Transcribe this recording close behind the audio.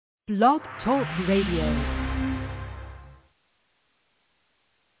Blog Talk Radio.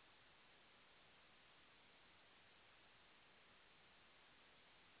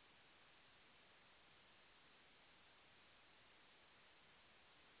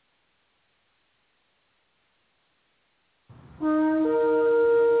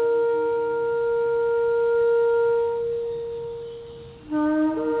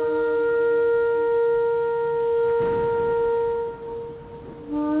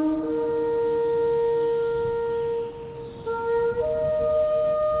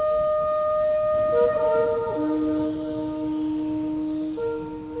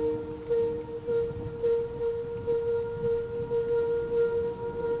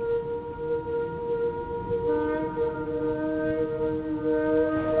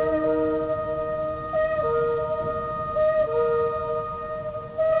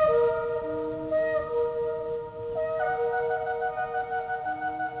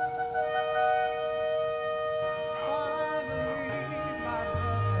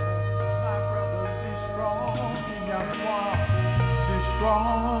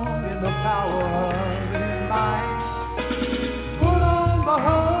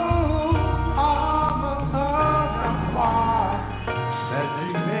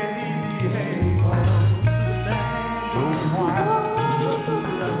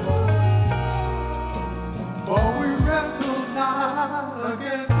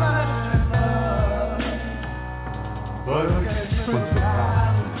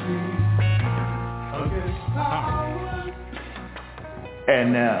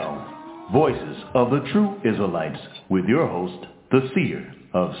 And now, Voices of the True Israelites, with your host, the Seer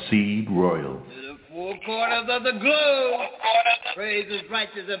of Seed Royal. To the four corners of the globe, praise His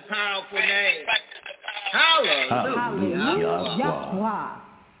righteous and powerful name. Hallelujah. Yahweh.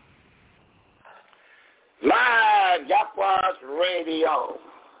 Live Yahweh's Radio.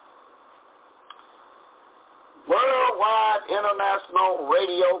 Worldwide International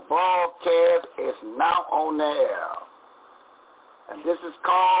Radio broadcast is now on the air. And this is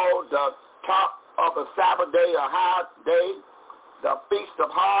called the top of the Sabbath day, a high day, the Feast of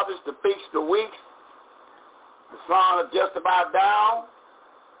Harvest, the Feast of Weeks. The sun is just about down.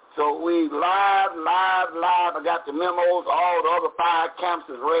 So we live. I got the memos. All the other 5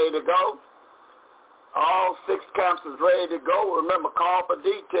 camps is ready to go. All 6 camps is ready to go. Remember, call for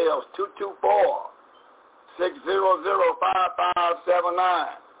details,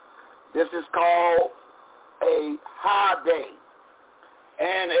 224-600-5579. This is called a high day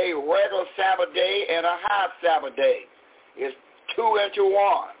and a regular Sabbath day and a high Sabbath day. It's 2 into 1.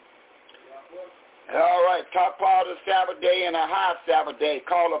 All right, top part of the Sabbath day and a high Sabbath day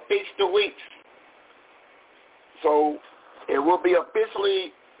called a Feast of Weeks. So it will be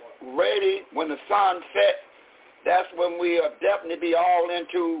officially ready when the sun sets. That's when we'll definitely be all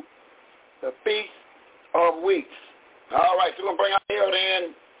into the Feast of Weeks. All right, so we're going to bring our elder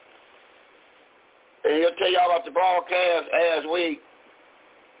in, and he'll tell y'all about the broadcast as we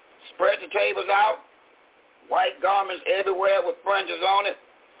spread the tables out, white garments everywhere with fringes on it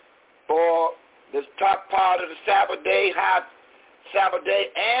for this top part of the Sabbath day, high Sabbath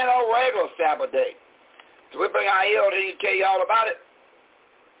day, and a regular Sabbath day. So we bring our elder in to tell you all about it.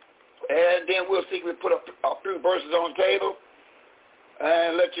 And then we'll see if we put a few verses on the table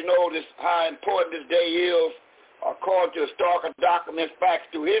and let you know this how important this day is according to historical documents, facts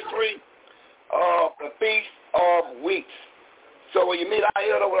through history of the Feast of Weeks. So when you meet our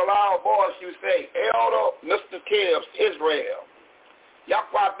elder with a loud voice, you say, Elder Mr. Tibbs, Israel.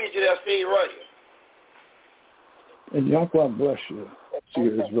 Yahweh beat you there, Seed Radio. And Yahweh bless you.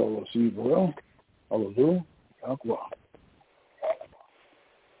 Seed Israel, Seed Royal. Hallelujah. Yahweh.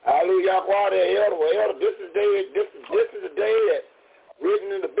 Hallelujah, Yahweh, there, elder. Well, elder, this is the day that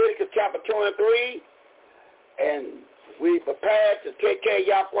written in Leviticus chapter 23, and we prepared to take care of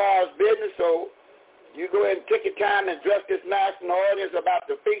Yahweh's business. So you go ahead and take your time and address this national audience about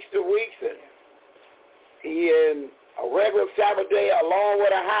the Feast of Weeks and a regular Sabbath day along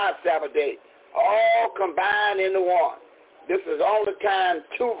with a high Sabbath day, all combined into one. This is all the time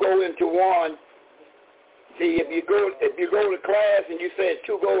 2 go into 1. See, if you go to class and you say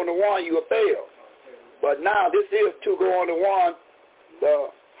 2 go into 1, you will fail. But now this is 2 go into 1.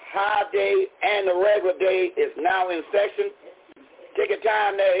 The high day and the regular day is now in session. Take your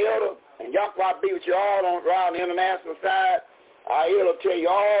time there, elder, and Yahweh be with you all around the international side. Our elder will tell you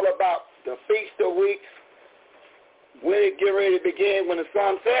all about the Feast of Weeks, when it get ready to begin, when the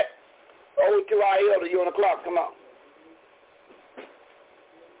sun sets. Over to our elder, you on the clock. Come on.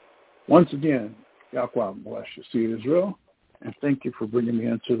 Once again, Yahweh bless you, Seed Israel, and thank you for bringing me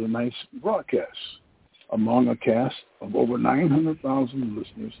into the nice broadcast. among a cast of over 900,000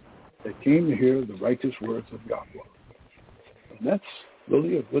 listeners that came to hear the righteous words of Yahweh. And that's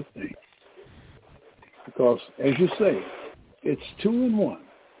really a good thing. Because, as you say, it's 2 in 1.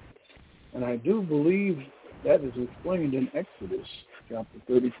 And I do believe that is explained in Exodus chapter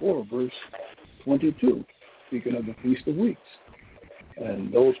 34, verse 22, speaking of the Feast of Weeks.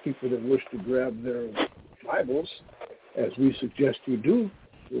 And those people that wish to grab their Bibles, as we suggest you do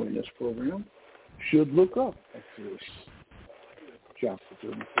during this program, should look up Exodus chapter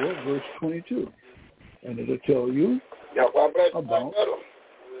 34, verse 22. And it'll tell you about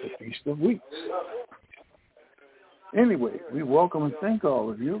the Feast of Weeks. Anyway, we welcome and thank all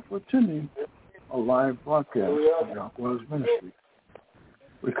of you for attending a live broadcast of Yahweh's ministry.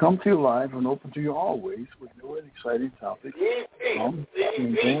 We come to you live and open to you always with new and exciting topics from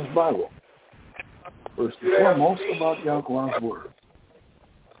King James Bible. First and foremost, about Yahweh's Word.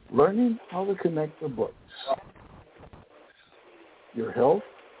 Learning how to connect the books. Your health,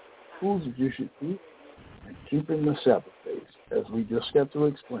 foods that you should eat, and keeping the Sabbath days, as we just got to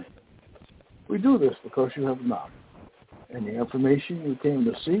explain. We do this because you have knocked. And the information you came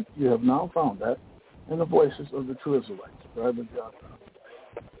to seek, you have now found that in the voices of the true Israelites, tribe of Yahweh.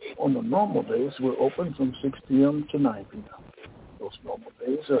 On the normal days, we're open from 6 p.m. to 9 p.m. Those normal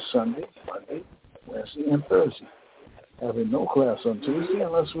days are Sunday, Monday, Wednesday, and Thursday. Having no class on Tuesday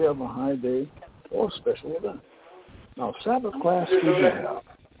unless we have a high day or a special event. Now, Sabbath class we do have.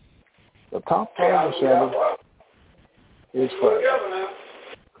 The top part of the Sabbath is Friday.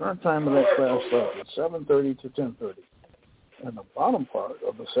 Current time of that class starts at 7:30 to 10:30. And the bottom part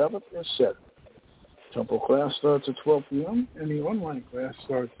of the Sabbath is Saturday. Temple class starts at 12 p.m. and the online class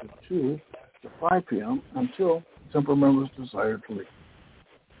starts at 2 to 5 p.m. until Temple members desire to leave.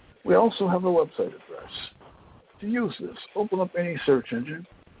 We also have a website address. To use this, open up any search engine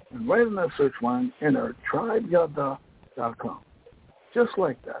and right in that search line, enter tribeyada.com. Just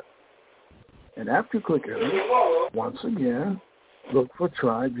like that. And after you click enter, once again, look for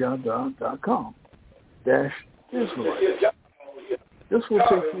tribeyada.com -Israelites. This will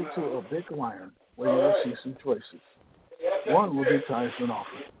take you to a big line where you will see some choices. One will be tithes and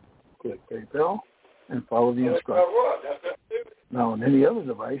offering. Click PayPal and follow the instructions. Now, on any other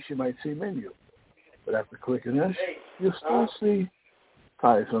device, you might see menu. But after clicking this, you'll still see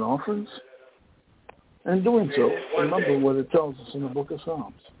tithes and offerings. And doing so, remember what it tells us in the book of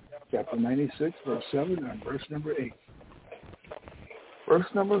Psalms, chapter 96, verse 7 and verse number 8.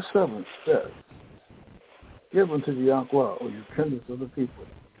 Verse number 7 says, "Give unto the Yahweh, O you kindreds of the people.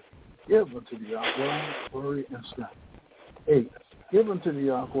 Give unto the Yahweh glory and strength." 8. Give unto the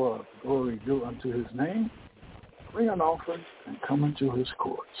Yahweh glory due unto his name. Bring an offering and come into his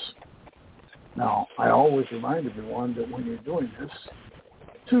courts. Now, I always remind everyone that when you're doing this,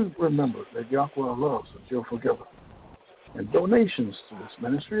 to remember that Yahweh loves that you're forgiven. And donations to this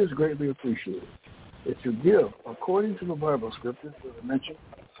ministry is greatly appreciated. If you give according to the Bible scriptures that are mentioned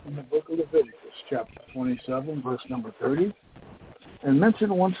in the book of Leviticus, chapter 27, verse number 30, and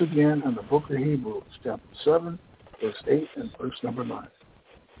mentioned once again in the book of Hebrews, chapter 7, verse 8, and verse number 9.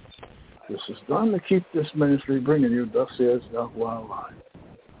 This is done to keep this ministry bringing you, thus says Yahweh alive.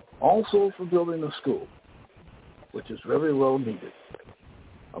 Also for building a school, which is very well needed.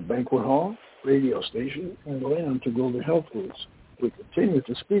 A banquet hall, radio station, and land to grow the health foods we continue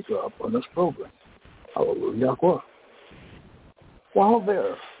to speak of on this program. Hallelujah. While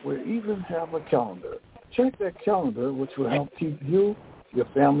there, we even have a calendar. Check that calendar, which will help keep you, your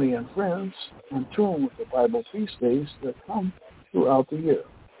family, and friends in tune with the Bible feast days that come throughout the year,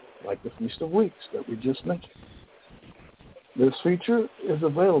 like the Feast of Weeks that we just mentioned. This feature is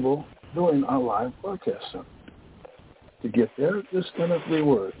available during our live broadcast center. To get there, just enter 3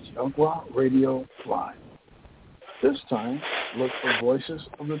 words, Yahweh Radio Live. This time, look for Voices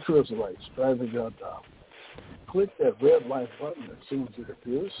of the True Israelites, tribe of Yahweh. Click that red live button as soon as it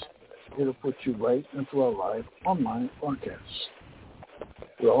appears. It'll put you right into our live online broadcast.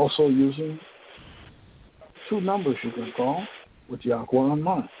 We're also using 2 numbers you can call with Yahweh on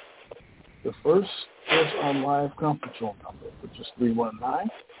mind. The first is our live conference phone number, which is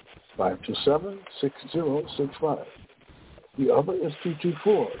 319-527-6065. The other is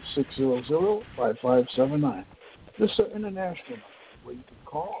 224-600-5579. This is an international number where you can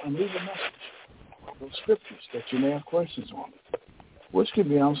call and leave a message on those scriptures that you may have questions on, which can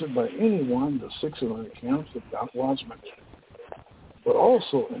be answered by anyone in the 600 camps of Yahweh's ministry. But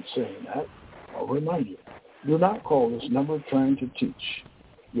also in saying that, I'll remind you, do not call this number trying to teach.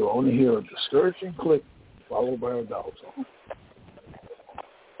 You'll only hear a discouraging click followed by a dial tone.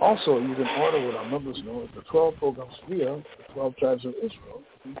 Also, you can order what our members know as the 12 programs via the 12 tribes of Israel.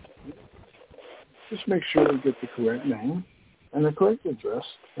 Just make sure you get the correct name and the correct address,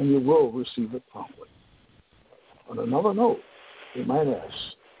 and you will receive it promptly. On another note, you might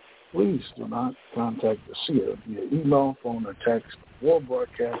ask, please do not contact the seer via email, phone, or text before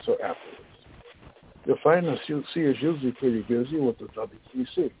broadcast or afterwards. You'll find the seer is usually pretty busy with the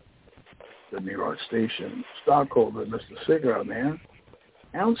WPC, the New York station stockholder, Mr. Cigar Man,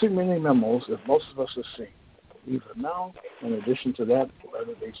 announcing many memos that most of us have seen, either now, in addition to that, for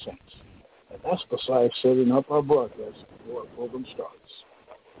Latter-day Saints. And that's besides setting up our broadcast before our program starts.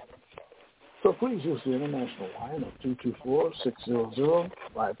 So please use the international line of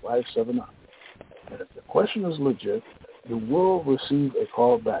 224-600-5579. And if the question is legit, you will receive a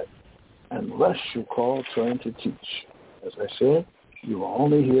call back, unless you call trying to teach. As I said, you will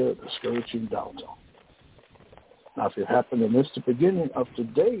only hear discouraging downtone. Now, if you happen to miss the beginning of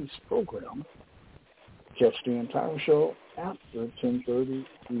today's program, catch the entire show after 10:30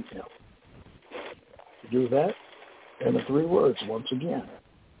 p.m. To do that, enter 3 words once again,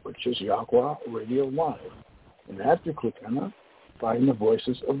 which is Yahweh Radio Live. And after you click on it, find the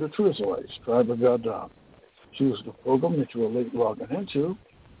Voices of the True Israelites, Tribe of Yadam. Choose the program that you are logging into,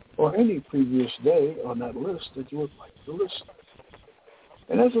 or any previous day on that list that you would like to listen.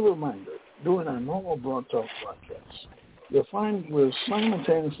 And as a reminder, during our normal Blog Talk broadcasts, you'll find we're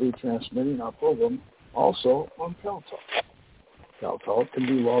simultaneously transmitting our program also on Cal Talk. Cal Talk can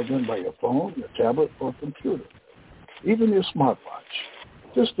be logged in by your phone, your tablet, or computer, even your smartwatch.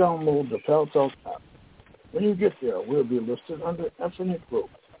 Just download the Cal Talk app. When you get there, we'll be listed under Ethnic Group,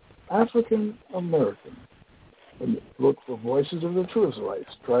 African American. When you look for Voices of the True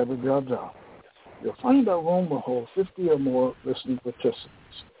Israelites, Tribe of Yadam, you'll find our room will hold 50 or more listening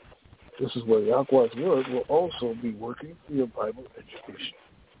participants. This is where Yahweh's Word will also be working for your Bible education.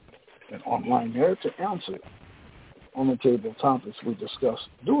 And online there to answer on the table topics we discuss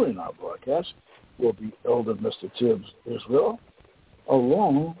during our broadcast will be Elder Mr. Tibbs Israel,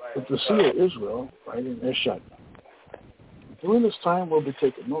 along with the Seer Israel, writing Eshad. During this time, we'll be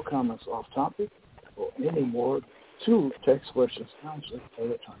taking no comments off topic or any more than 2 text questions answered at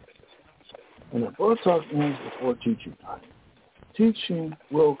a time. And if our talk ends before teaching time, teaching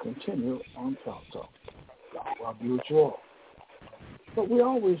will continue on Cal Talk. God be with you all. But we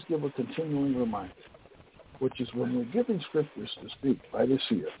always give a continuing reminder, which is when we're giving scriptures to speak by the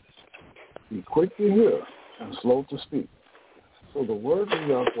seer, be quick to hear and slow to speak, so the word of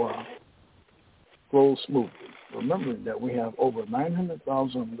Yahweh flows smoothly, remembering that we have over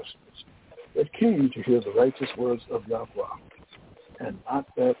 900,000 listeners that came to hear the righteous words of Yahweh, and not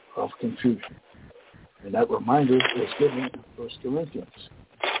that of confusion. And that reminder is given in 1 Corinthians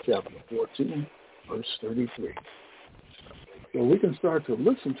chapter 14, verse 33. So we can start to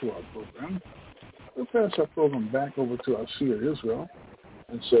listen to our program. We'll pass our program back over to our seer Israel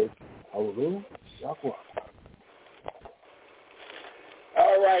and say, Hallelujah, Yahweh.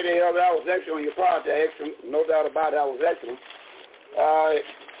 All right, Elder, that was excellent on your part. Excellent. No doubt about it, that was excellent.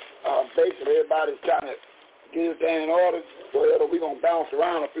 Basically, everybody's trying to get everything in order. So, Elder, we're going to bounce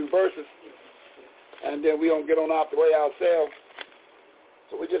around a few verses, and then we're going to get on out the way ourselves.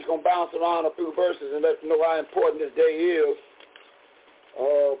 So we're just going to bounce around a few verses and let you know how important this day is.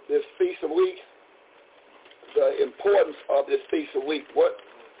 This Feast of Weeks, the importance of this Feast of Weeks. What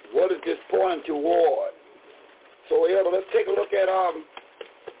is this pointing toward? So, Elder, let's take a look at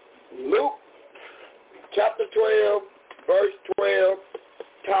Luke chapter 12, verse 12,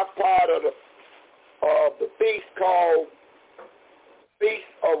 top part of the feast called Feast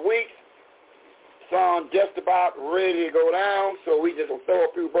of Weeks. Sun just about ready to go down, so we just gonna throw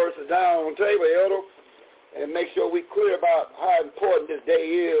a few verses down on the table, Elder, and make sure we're clear about how important this day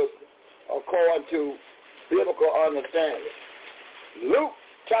is according to biblical understanding. Luke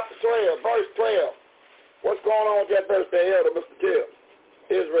chapter 12, verse 12. What's going on with that verse there, Elder, Mr. Tibbs?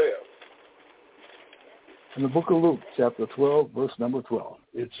 Israel. In the book of Luke, chapter 12, verse number 12,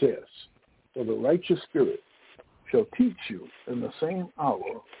 it says, For the righteous spirit shall teach you in the same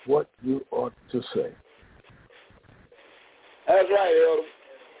hour what you ought to say. That's right, Elder.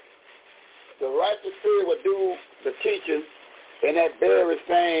 The righteous spirit will do the teaching in that very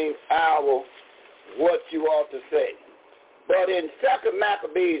same hour what you ought to say. But in 2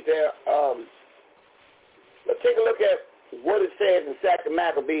 Maccabees there, let's take a look at what it says in 2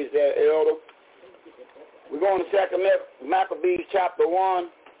 Maccabees there, Elder. We're going to 2 Maccabees chapter 1,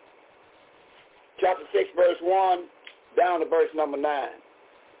 chapter 6, verse 1, down to verse number 9.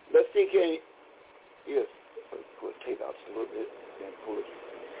 Let's see, can you pull the tape out just a little bit, then pull it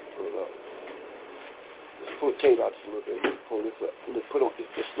up. Just pull the tape out just a little bit, pull this up. Put on,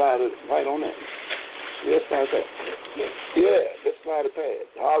 just slide it right on that. Yeah, slide that. Yeah, just slide it past.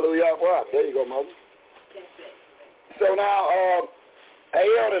 Hallelujah. Wow, there you go, mother. So now,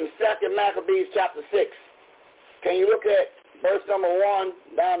 in 2 Maccabees chapter 6, can you look at verse number 1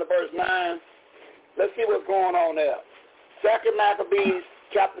 down to verse 9? Let's see what's going on there. 2 Maccabees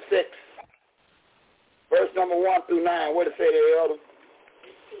chapter 6, verse number 1 through 9. What does it say there, Elder?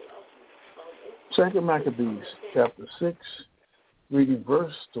 2 Maccabees chapter 6, reading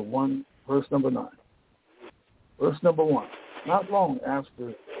verse number 9. Verse number 1. Not long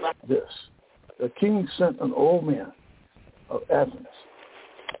after this, the king sent an old man of Athens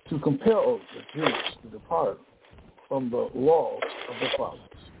to compel the Jews to depart from the laws of the fathers,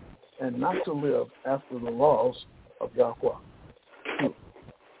 and not to live after the laws of Yahweh,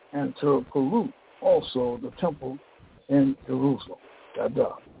 and to pollute also the temple in Jerusalem,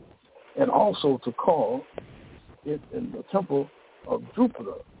 Gadah, and also to call it in the temple of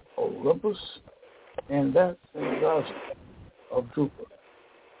Jupiter, Olympus, and that in Gaza of Jupiter,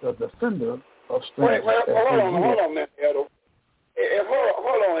 the defender of strangers. Hold on a minute, Elder.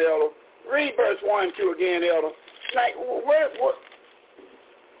 Hold on, Elder. Read verse 1 and 2 again, Elder. Like,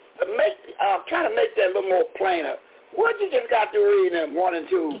 try to make that a little more plainer. What you just got to read in 1 and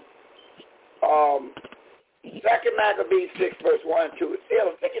 2? 2 Maccabees 6, verse 1 and 2.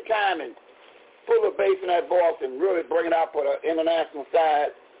 Elder, take your time and pull the bass in that voice and really bring it out for the international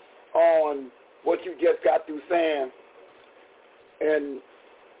side on what you just got through saying in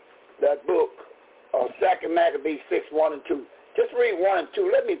that book, 2 Maccabees 6, 1 and 2. Just read 1 and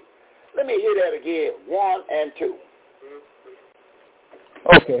 2. Let me hear that again. 1 and 2.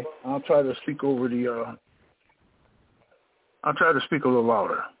 Okay, I'll try to speak over I'll try to speak a little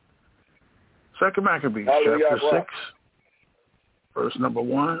louder. 2 Maccabees chapter 6, verse number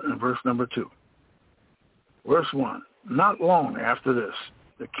 1 and verse number 2. Verse 1. Not long after this,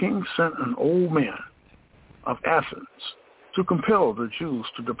 the king sent an old man of Athens to compel the Jews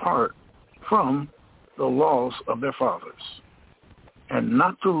to depart from the laws of their fathers, and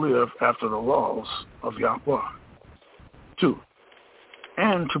not to live after the laws of Yahweh. 2.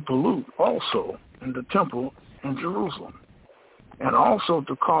 And to pollute also in the temple in Jerusalem, and also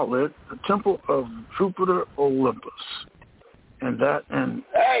to call it the temple of Jupiter Olympus, and that in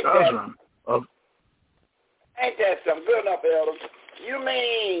Gaza of... Ain't that some good enough, Elder? You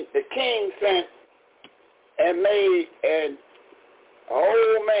mean the king sent and made an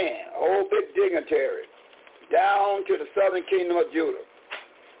old man, old big dignitary, down to the southern kingdom of Judah,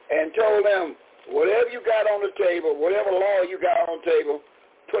 and told them, whatever you got on the table, whatever law you got on the table,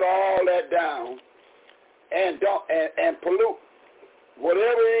 put all that down, and don't pollute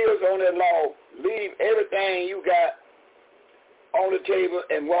whatever it is on that law. Leave everything you got on the table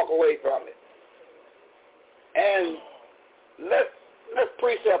and walk away from it. And let's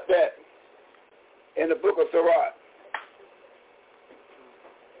precept that in the book of Sirach.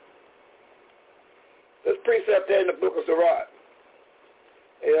 Let's precept that in the book of Sirach,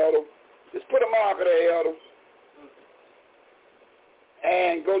 Elder. Just put a marker there, Elder.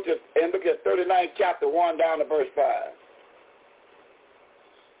 And go to and look at 39th chapter 1 down to verse 5.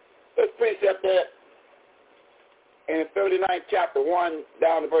 Let's precept that in 39th chapter 1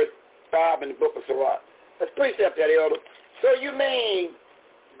 down to verse 5 in the book of Sirach. Let's precept that, Elder. So you mean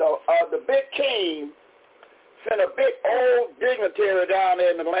the big king sent a big old dignitary down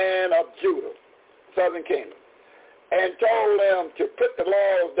there in the land of Judah, southern kingdom, and told them to put the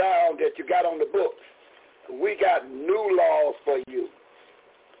laws down that you got on the books. We got new laws for you.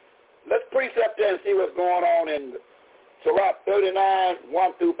 Let's precept that and see what's going on in Sirach 39,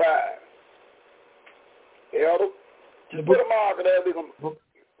 1 through 5. Elder, just put a marker there. We're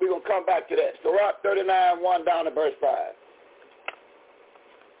going to come back to that. Sirach 39, 1 down to verse 5.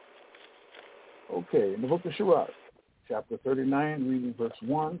 Okay, in the book of Sirach, chapter 39, reading verse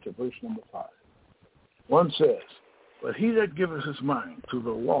 1 to verse number 5. 1 says, but he that giveth his mind to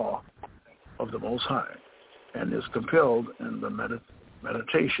the law of the Most High, and is compelled in the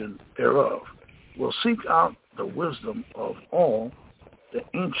meditation thereof, will seek out the wisdom of all the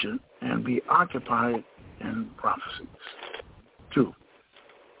ancient and be occupied in prophecies. 2.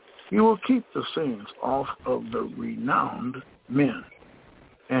 He will keep the sayings off of the renowned men,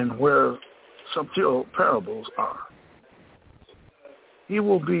 and where subtle parables are, he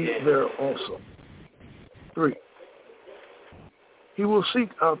will be there also. 3. He will seek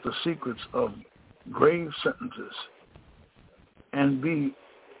out the secrets of grave sentences and be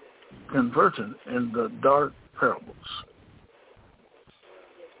conversant in the dark parables.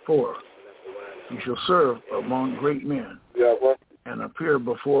 4. He shall serve among great men and appear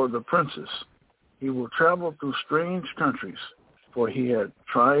before the princes. He will travel through strange countries, for he had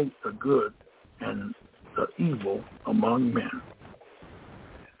tried the good and the evil among men.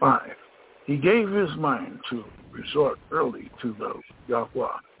 5. He gave his mind to resort early to the Yahweh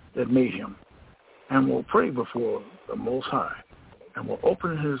that made him, and will pray before the Most High, and will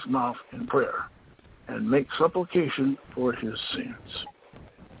open his mouth in prayer, and make supplication for his sins.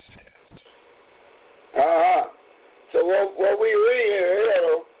 So what we read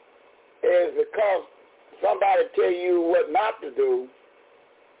here is because somebody tell you what not to do,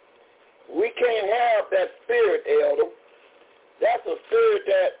 we can't have that spirit, Elder. That's a spirit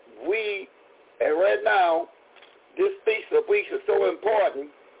that we, and right now, this Feast of Weeks is so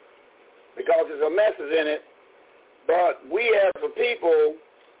important because there's a message in it, but we as a people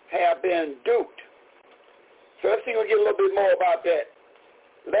have been duped. So let's see if we get a little bit more about that.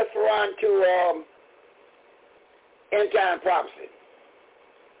 Let's run to end-time prophecy.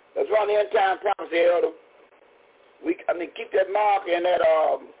 Let's run the end-time prophecy, Elder. Keep that mark in that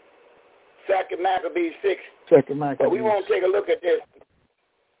 2 Maccabees 6. 2 Maccabees. But we won't take a look at this.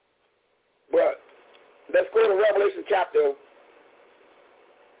 But let's go to Revelation chapter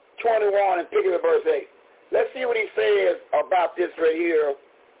 21 and pick it at verse 8. Let's see what he says about this right here.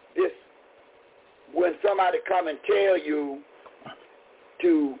 This, when somebody come and tell you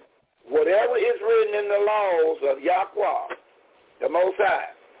to whatever is written in the laws of Yahweh, the Most High,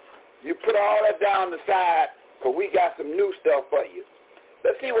 you put all that down the side because we got some new stuff for you.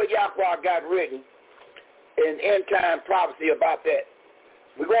 Let's see what Yahweh got written in end-time prophecy about that.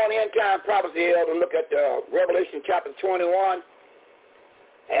 We go on end-time prophecy here to look at Revelation chapter 21,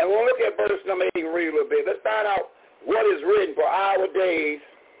 and we'll look at verse number 8 and read a little bit. Let's find out what is written for our days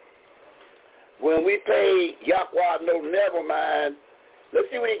when we pay Yahweh no never mind. Let's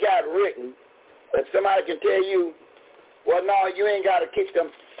see what he got written. If somebody can tell you, well, no, you ain't got to keep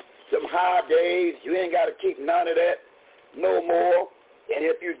them high days. You ain't got to keep none of that no more. And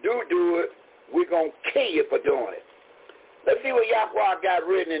if you do it, we're going to kill you for doing it. Let's see what Yahweh got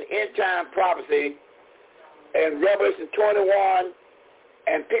written in end-time prophecy in Revelation 21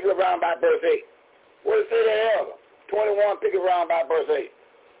 and pick it around by verse 8. What does it say there, Elder? 21, pick it around by verse 8.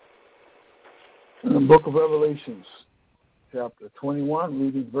 In the book of Revelations, chapter 21,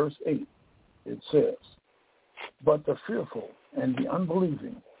 reading verse 8, it says, "But the fearful and the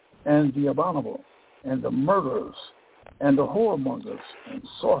unbelieving and the abominable and the murderers and the whoremongers and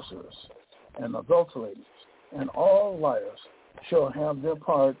sorcerers and adulterators and all liars shall have their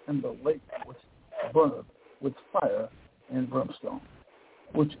part in the lake which burneth with fire and brimstone,"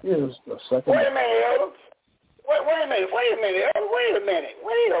 which is the second. Wait a minute, Elder. Wait a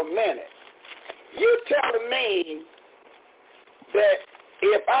minute. You telling me that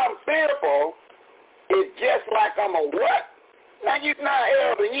if I'm fearful, it's just like I'm a what? Now you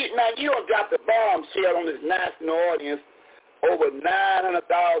don't drop the bombshell on this national audience over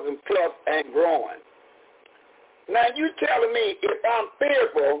 900,000 plus and growing. Now you telling me if I'm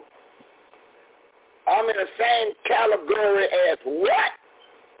fearful, I'm in the same category as what?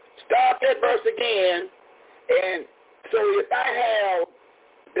 Start that verse again. And so if I have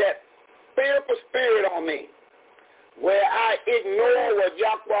that fearful spirit on me, where I ignore what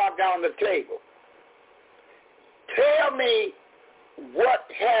Yahweh got on the table, tell me what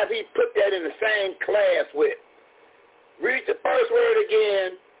have he put that in the same class with. Read the first word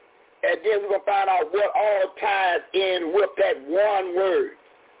again, and then we're going to find out what all ties in with that one word.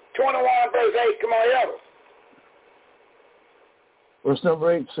 21 verse 8, come on, Elder. Verse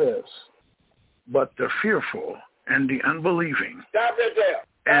number 8 says, "But the fearful and the unbelieving." Stop right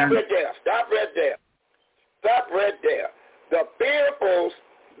there. The fearfuls,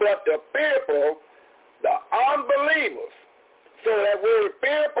 but the fearful, the unbelievers. So that word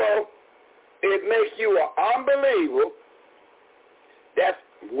fearful, it makes you an unbeliever. That's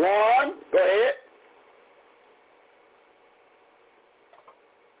one. Go ahead.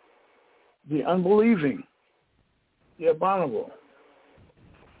 The unbelieving, the abominable,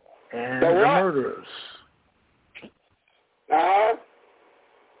 and The the what? murderers.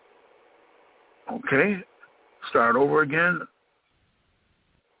 Okay, start over again.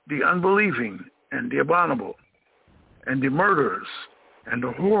 The unbelieving and the abominable and the murderers and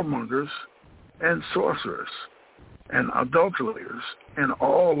the whoremongers and sorcerers and adulterators and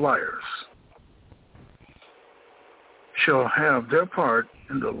all liars shall have their part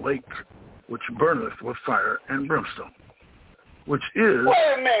in the lake which burneth with fire and brimstone, which is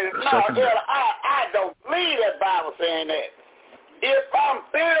Wait a minute. the No, second death. I don't believe that Bible saying that. If I'm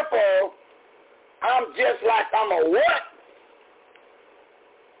fearful, I'm just like I'm a what?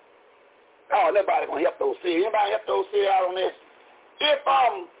 Oh, nobody going to help those see. Anybody help those see out on this? If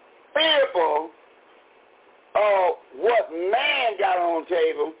I'm fearful of what man got on the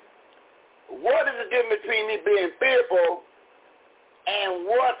table, what is the difference between me being fearful and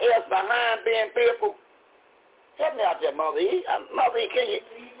what else behind being fearful? Help me out there, Mother E. Mother E, can you?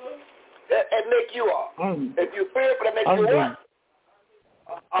 That make you up. If you fearful, that make you what?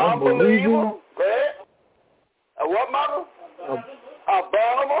 Unbelievable. Go ahead. What, Mother?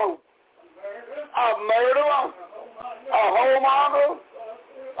 Abominable. A murderer. A whoremonger.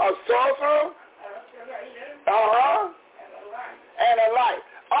 A sorcerer. And a liar.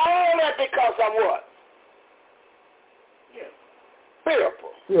 All that because I'm what?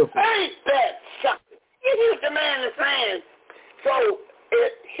 Fearful. Ain't that something? You hear what the man is saying? So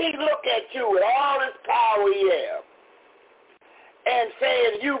if he look at you with all this power he has and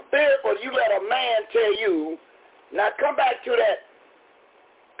saying you fearful, you let a man tell you. Now come back to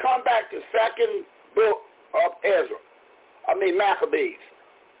second book of Maccabees.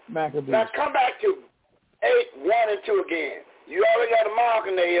 Now come back to 8:1-2 again. You already got a mark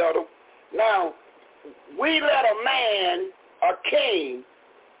in there, Elder. Now, we let a man, a king,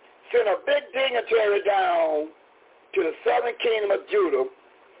 send a big dignitary down to the southern kingdom of Judah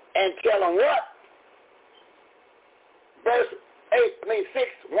and tell him what? Verse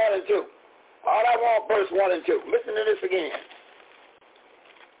 6:1-2. All I want, verse 1 and 2. Listen to this again.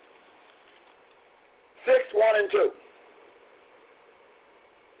 6:1-2.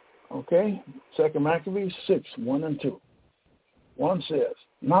 Okay, 2 Maccabees 6:1-2. 1 says,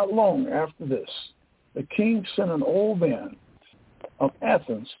 not long after this, the king sent an old man of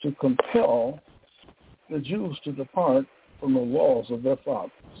Athens to compel the Jews to depart from the laws of their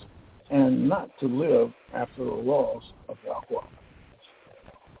fathers and not to live after the laws of Yahweh.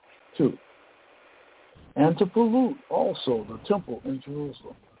 2. And to pollute also the temple in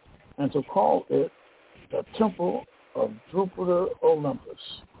Jerusalem and to call it the temple of Jupiter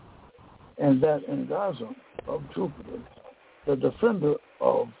Olympus, and that in Gaza of Jupiter, the defender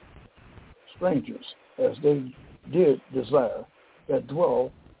of strangers, as they did desire that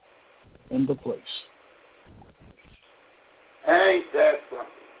dwell in the place. Ain't that something?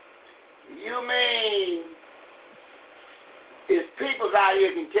 You mean if people out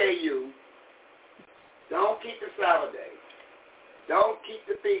here can tell you, don't keep the Sabbath day, don't keep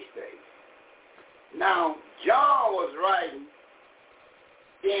the feast days. Now, John was writing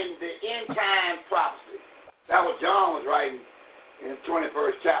in the end time prophecy. That was John was writing in the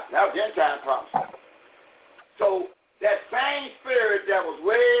 21st chapter. That was end time prophecy. So that same spirit that was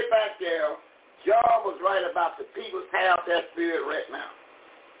way back there, John was right about the people have that spirit right now.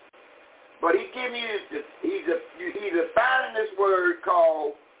 But he's giving you, he's defining this word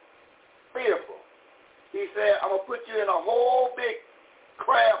called fearful. He said, I'm going to put you in a whole big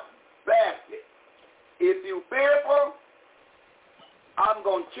crab basket. If you fearful, I'm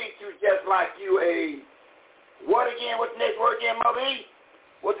going to treat you just like you what again? What's the next word again, Mother E?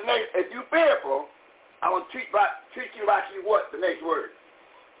 What's the next? If you fearful, I'm going to treat you like you what? The next word.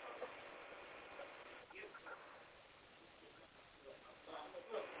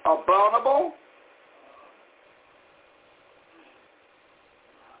 Abominable.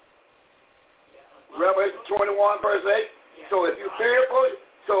 Revelation 21, verse 8. So if you fearful,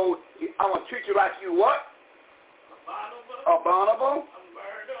 so I'm going to treat you like you what? Abominable.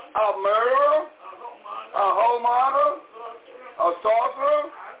 A murderer. A whoremonger. A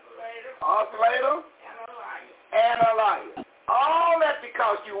sorcerer. Oscillator. And a liar. All that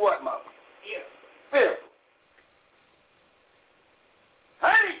because you what, Mother? Fearful.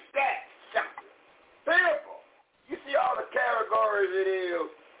 Ain't that something? Fearful. You see all the categories it is.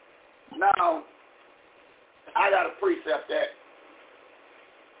 Now, I got to precept that.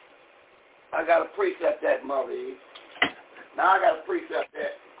 Mother E. Now I got to precept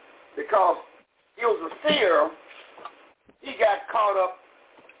that. Because he was a seer, he got caught up.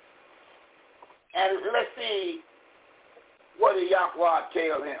 And let's see what did Yahweh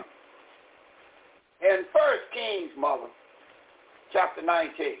tell him. In 1 Kings, Mother, chapter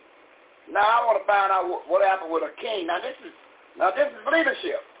 19. Now I want to find out what happened with a king. Now this is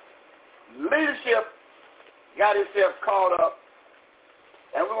leadership. Leadership got himself caught up,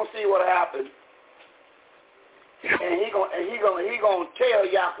 and we're gonna see what happened. And he gonna tell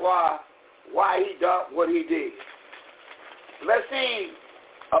Yahweh why he done what he did. Let's see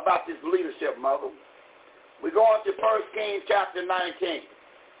about this leadership, Mother. We're going to 1 Kings chapter 19,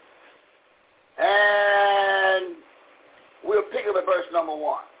 and we'll pick up at verse number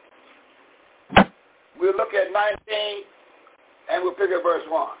 1. We'll look at 19, and we'll pick up verse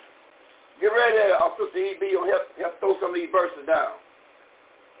 1. Get ready, Sister E.B. will help throw some of these verses down.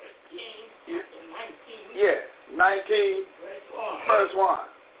 Yeah, 19, verse 1.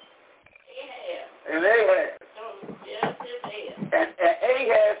 And Ahaz. And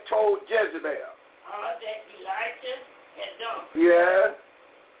Ahaz told Jezebel. All that Elijah had done. Yeah.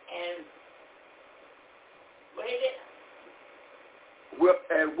 And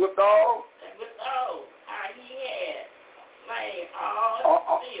withal, how he had slain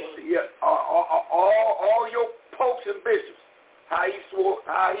all yeah, all your popes and bishops. How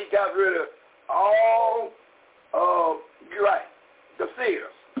he got rid of all, you're right, the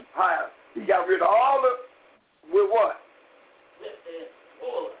seers. How he got rid of all with what? With the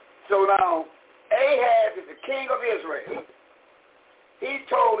sword. So now, Ahaz is the king of Israel. He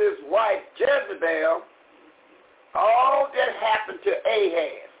told his wife Jezebel all that happened to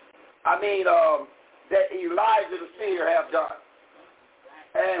Ahaz. That Elijah the seer have done.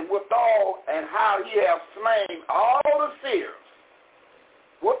 And withal, and how he have slain all the seers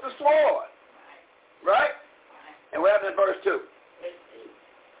with the sword. Right? And what happened in verse 2?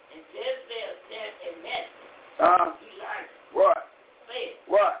 And Jezebel sent a message. Elijah. What? Said,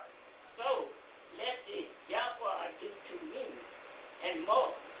 what? So, let the Yahweh do to me and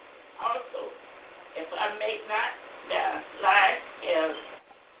more. Also, if I make not the life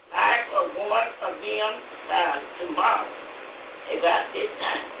of one of them tomorrow, about this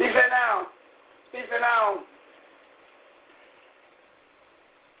time. He said now,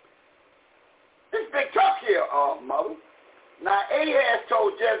 this big talk here, mother. Now, Ahaz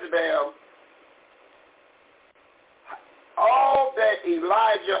told Jezebel all that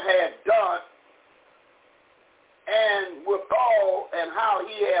Elijah had done, and withal, and how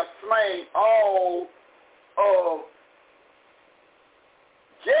he had slain all of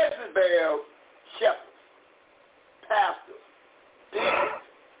Jezebel's shepherds, pastors,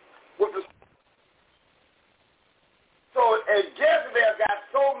 deacons. So, and Jezebel got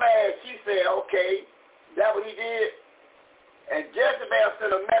so mad, she said, okay, that what he did? And Jezebel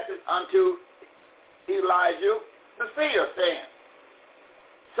sent a message unto Elijah the seer, saying,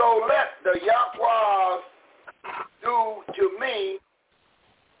 so let the Yahweh do to me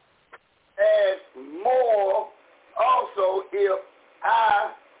as more also if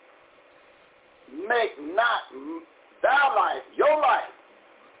I make not thy life, your life,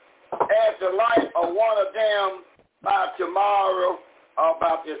 as the life of one of them by tomorrow or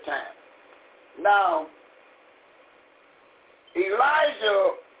about this time. Now,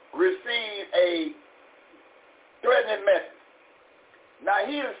 Elijah received a threatening message. Now,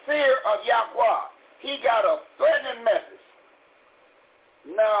 he's a seer of Yahweh. He got a threatening message.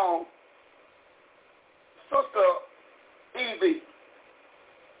 Now, Sister Evie,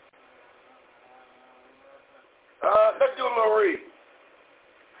 let's do a little reading.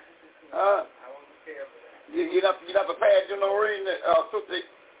 You're not prepared to do no reading, Sister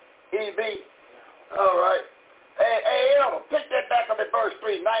Evie? All right. Hey, Elder, pick that back up at verse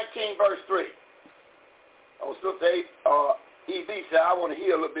 3, 19 verse 3. Oh, Sister Evie said, I want to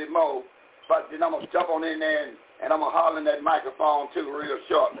hear a little bit more, but then I'm going to jump on in there and I'm going to holler in that microphone too real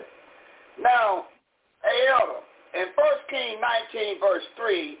shortly. Now, hey, Elder, in 1 Kings 19 verse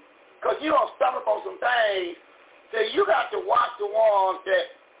 3, because you're going to stumble on some things, so you got to watch the ones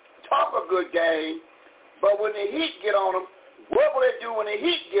that talk a good game, but when the heat get on them, what will they do when the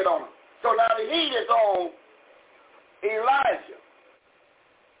heat get on them? So now the heat is on Elijah.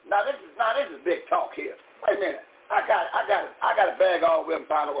 Now this is big talk here. Wait a minute. I got to bag all of them and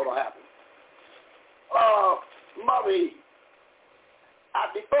find out what'll happen. Mother Eve,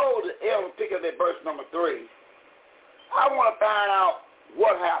 before the elder pick up that verse number 3, I want to find out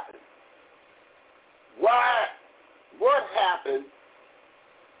what happened. What happened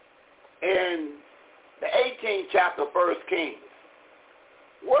in the 18th chapter of 1 Kings?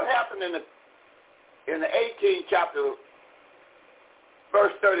 What happened in the 18th chapter,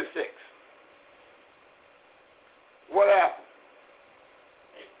 verse 36? What happened?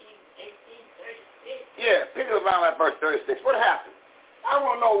 18:36. Yeah, pick it around that verse 36. What happened? I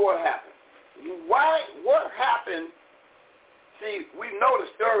want to know what happened. What happened? See, we know the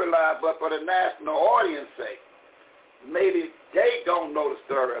storyline, but for the national audience sake, maybe they don't know the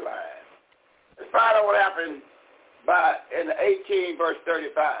storyline. Let's find out what happened in the 18 verse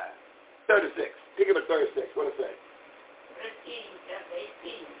 36. Pick it up at 36. What does it say?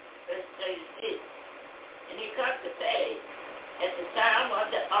 18 verse 36. And it comes to pass at the time of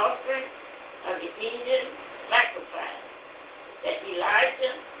the offering of the evening sacrifice that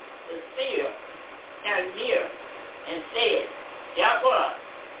Elijah the seer came near and said, Yahweh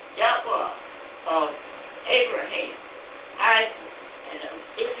of Abraham, Isaac, and of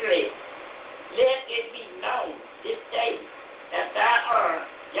Israel, let it be known this day that thou art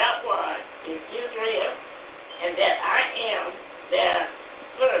Yahweh in Israel, and that I am their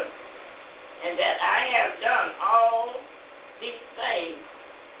servant, and that I have done all these things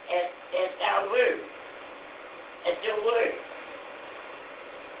at thy word, at your word.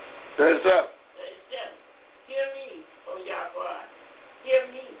 37. Hear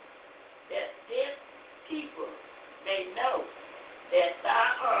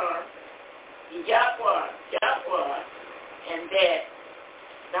Yahweh, and that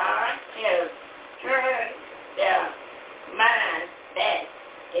God has turned their minds back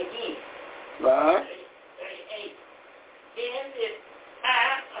again. Right. 38. Then the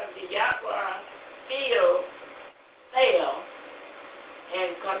time of the Yahweh field fell and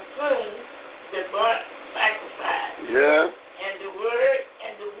consumed the burnt sacrifice. Yeah. And the word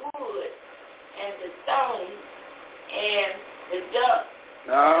and the wood and the stone and the dust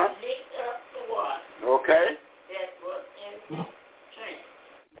licked up the water. Okay. That was in the trench.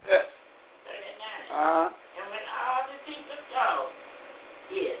 Yes. 39. And when all the people saw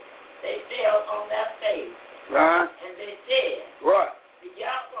it, they fell on their face. And they said, What? The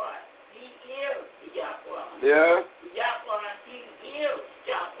Yahweh, he is the Yahweh. Yeah. The Yahweh, he is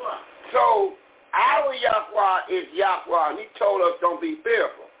Yahweh. So, our Yahweh is Yahweh. He told us don't be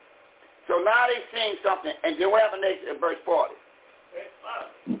fearful. So now they sing something, and then what happened next in verse 40? Verse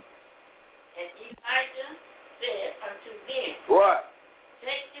 40. And Elijah said unto them, What?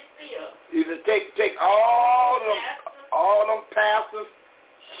 Take the field. You just take all them pastors,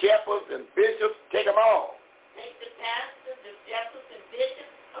 shepherds, and bishops, take them all. Take the pastors, the shepherds, and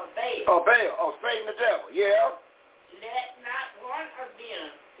bishops of Baal. Oh, Baal. Oh, Satan the devil. Yeah. Let not one of them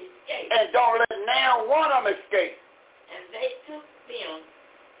escape. And don't let now one of them escape. And they took them,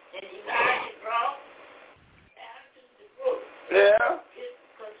 and Elijah brought down to the brook. Yeah. His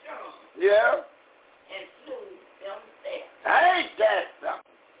Kishon. Yeah. And slew them there. Ain't that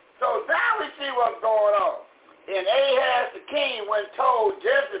something? So now we see what's going on. And Ahaz the king went and told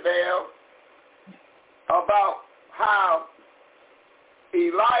Jezebel about how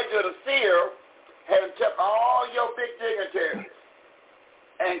Elijah the seer had took all your big dignitaries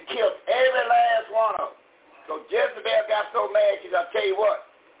and killed every last one of them. So Jezebel got so mad, she said, I'll tell you what,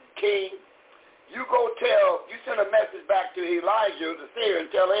 king, you send a message back to Elijah the seer and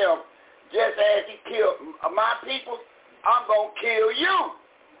tell him, just as he killed my people, I'm going to kill you.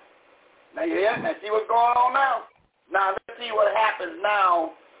 Now you hear? Now see what's going on now? Now let's see what happens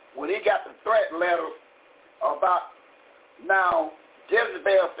now when he got the threat letters about now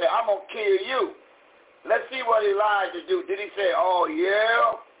Jezebel said, I'm going to kill you. Let's see what Elijah do. Did he say, oh,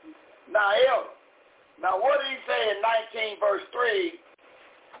 yeah? Now, what did he say in 19 verse 3?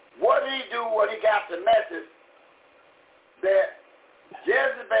 What did he do when he got the message that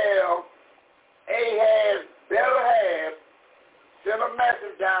Jezebel, Ahaz, better have, sent a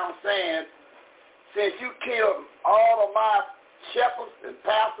message down saying, since you killed all of my shepherds and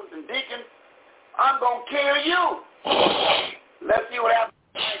pastors and deacons, I'm going to kill you. Let's see what happened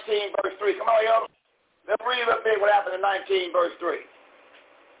in 19 verse 3. Come on, y'all. Let's read a little bit what happened in 19 verse 3.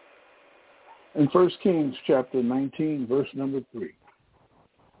 In 1 Kings chapter 19, verse number 3.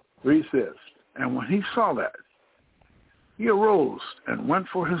 3 says, and when he saw that, he arose and went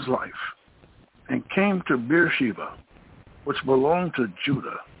for his life and came to Beersheba, which belonged to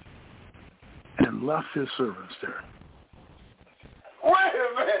Judah, and left his servants there. Wait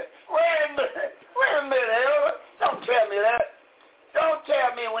a minute, Elder. Don't tell me that. Don't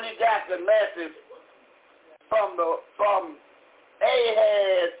tell me when he got the message from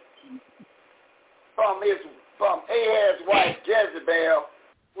Ahaz, from Ahaz's wife Jezebel,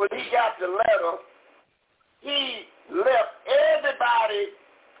 when he got the letter, he left everybody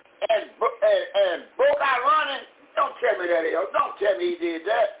and broke out running. Don't tell me that, Elder. Don't tell me he did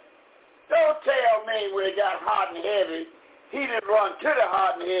that. Don't tell me when it got hot and heavy, he didn't run to the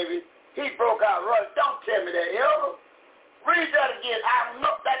hot and heavy. He broke out running. Don't tell me that, Elder. Read that again. I don't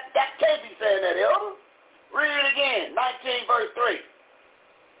know. That can't be saying that, Elder. Read it again. 19 verse 3.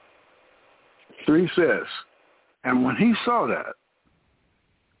 3 says, and when he saw that,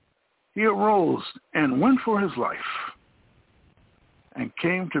 he arose and went for his life and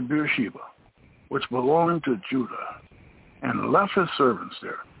came to Beersheba, which belonged to Judah, and left his servants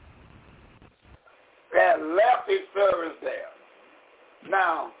there. And left his servants there.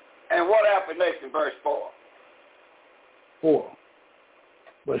 Now, and what happened next in verse 4? 4.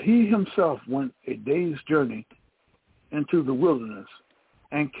 But he himself went a day's journey into the wilderness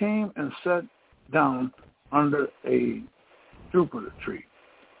and came and sat down under a juniper tree.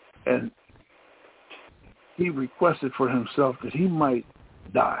 And he requested for himself that he might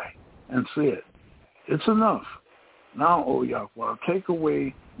die and said, it's enough. Now, O Yahweh, take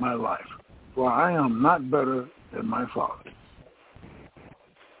away my life, for I am not better than my father.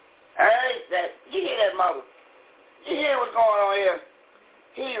 Hey, you hear that, mother? You hear what's going on here?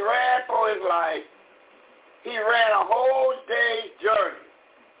 He ran for his life. He ran a whole day's journey.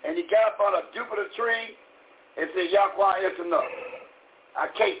 And he got up on a juniper tree and said, Yahweh, it's enough. I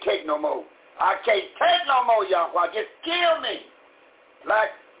can't take no more. I can't take no more, Yahweh. Just kill me. Like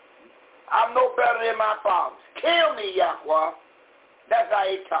I'm no better than my fathers. Kill me, Yahweh. That's how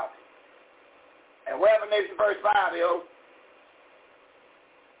he talks. And wherever next verse 5, yo.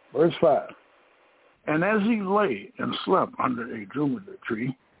 Verse 5. And as he lay and slept under a juniper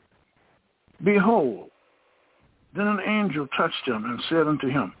tree, behold, then an angel touched him and said unto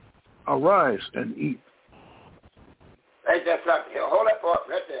him, Arise and eat. Ain't that something? Hold that part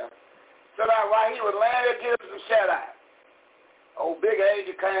right there. So now while he was laying there, Gibbs and Shaddai, old big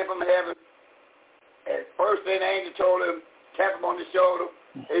angel came from heaven, and first thing the angel told him, tapped him on the shoulder,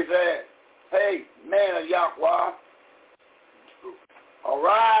 he said, hey, man of Yahweh,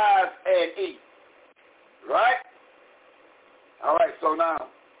 arise and eat. Right? All right, so now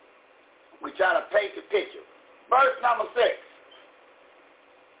we try to paint the picture. Verse number 6.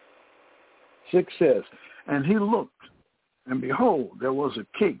 6 says, And he looked, and behold, there was a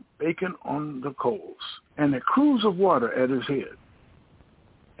cake baking on the coals, and a cruse of water at his head.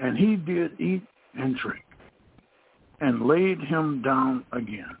 And he did eat and drink, and laid him down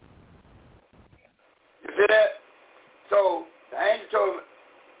again. You see that? So the angel told him,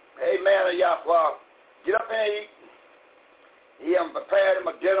 hey, man of Yahweh, get up and eat. He prepared him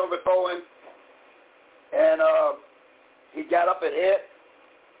a dinner before him, and he got up and ate,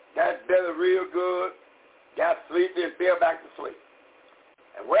 got his belly real good, got sleepy and fell back to sleep.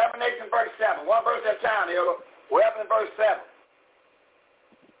 And what happened next in verse 7? One verse at a time, what happened in verse 7?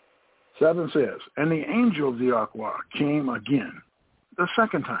 7 says, And the angel of the Yahweh came again the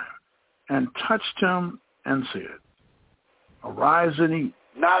second time, and touched him and said, Arise and eat,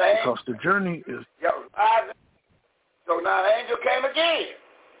 because the journey is... So now the angel came again.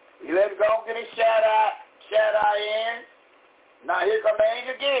 He let him go get his Shaddai in. Now here come the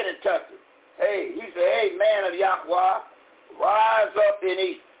angel again and touched him. Hey, he said, hey, man of Yahweh, rise up and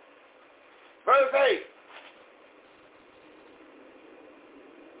eat. Verse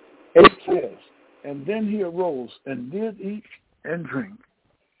 8 says, And then he arose and did eat and drink,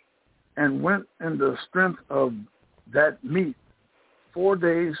 and went in the strength of that meat 4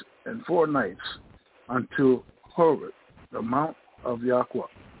 days and 4 nights unto Horeb, the mount of Yahweh.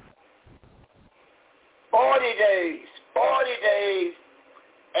 40 days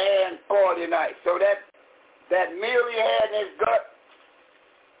and 40 nights. So that meal he had in his gut,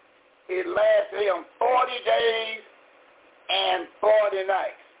 it lasted him 40 days and 40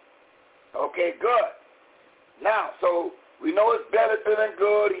 nights. Okay, good. Now, so we know his belly feeling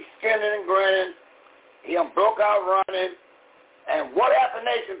good. He's skinning and grinning. He broke out running. And what happened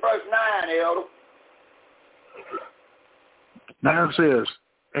next in verse 9, Elder? 9 says,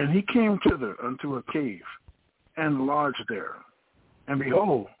 And he came thither unto a cave, and lodged there. And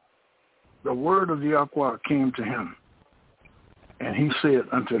behold, the word of the Yahweh came to him. And he said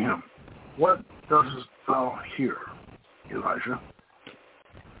unto him, What dost thou hear, Elijah?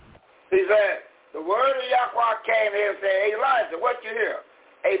 He said, the word of Yahweh came here and said, hey, Elijah, what you hear?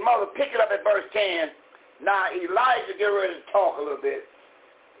 Hey, mother, pick it up at verse 10. Now, Elijah get ready to talk a little bit.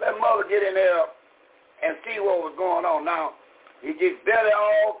 Let mother get in there and see what was going on. Now, he gets belly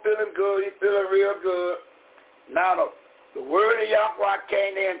all feeling good. He's feeling real good. Now, the word of Yahweh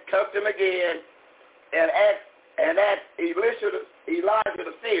came in, touched him again, and asked Elijah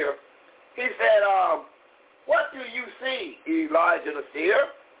the seer, he said, what do you see, Elijah the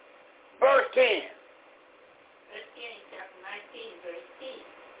seer? Verse 10. Verse 10, chapter 19, verse 10.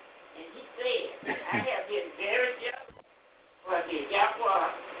 And he said, I have been very jealous for the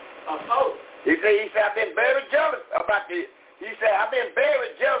Yahweh of hosts. He said, I've been very jealous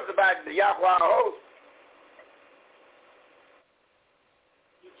about the Yahweh of hosts.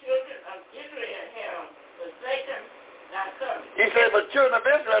 The children of Israel have forsaken thy covenant. He said, but children of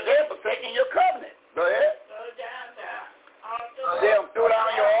Israel, they're forsaking your covenant. Go ahead. Throw down thy altar. Throw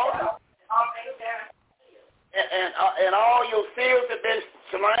down your altar. And all your seals have been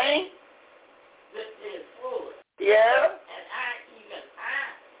slain. This is full. Yeah. And I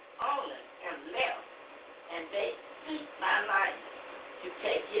only am left, and they seek my life to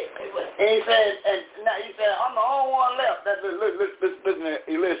take it away. And he said, I'm the only one left. Listen,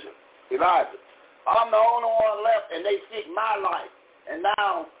 Elijah. I'm the only one left, and they seek my life. And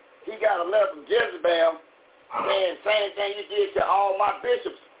now he got a letter from Jezebel saying same thing you did to all my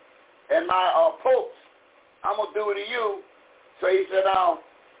bishops and my popes. I'm going to do it to you. So he said, I'm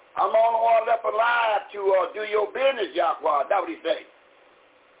the only one left alive to do your business, Yahweh. That's what he said.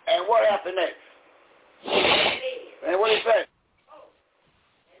 And what happened next? And what did he say?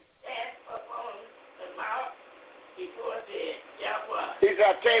 And stand upon the mount before the Yahweh. He said,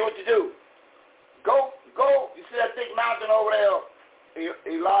 I'll tell you what to do. Go. You see that big mountain over there,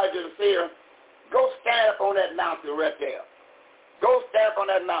 Elijah the seer? Go stand up on that mountain right there. Go stand up on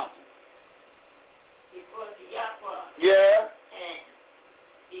that mountain. before the Yahweh. Yeah. And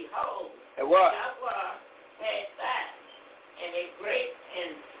behold, and what? Yahweh passed by, and a great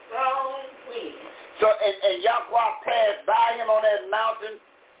and strong wind. So, and Yahweh passed by him on that mountain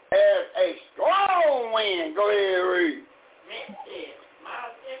as a strong wind. Go ahead and read. Rent this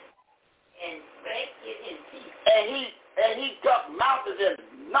mountain and break it in pieces. And he took mountains and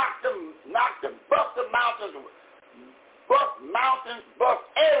knocked them, bust the mountains, bust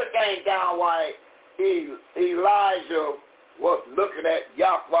everything down while Elijah was looking at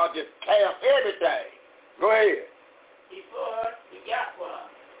Yahweh just cast everything. Go ahead. Before the Yahweh,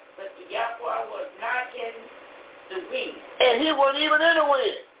 but the Yahweh was not in the wind. And he wasn't even in the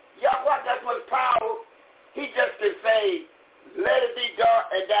wind. Yahweh got so much power, he just can say, let it be dark,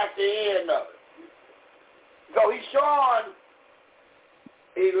 and that's the end of it. So he's showing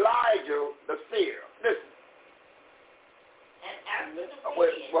Elijah the seer. Listen. And after the Wait,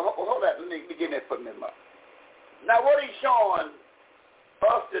 well, hold on. Let me get that for a minute. Now, what he's showing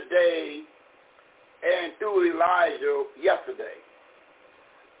us today and through Elijah yesterday,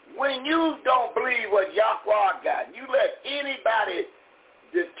 when you don't believe what Yahweh got, you let anybody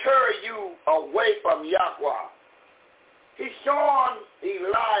deter you away from Yahweh. He's showing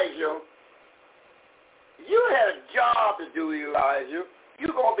Elijah, you had a job to do, Elijah.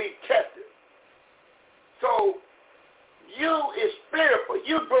 You're going to be tested. So you is spiritual.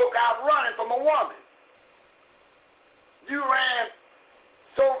 You broke out running from a woman. You ran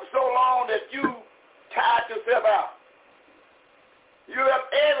so long that you tired yourself out. You left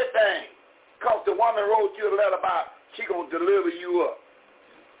everything because the woman wrote you a letter about she going to deliver you up.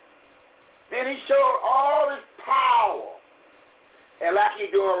 Then he showed all his power. And like he's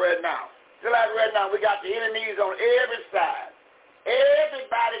doing right now. Just like right now, we got the enemies on every side.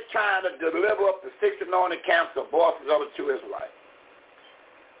 Everybody trying to deliver up the 6 anointed camps of voices of the true Israelites.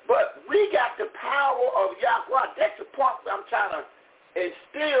 But we got the power of Yahweh. That's the point I'm trying to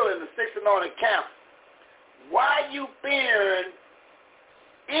instill in the 6 anointed camps. Why you fearing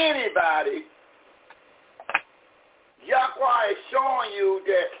anybody? Yahweh is showing you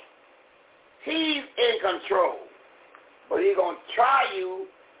that he's in control. But he's going to try you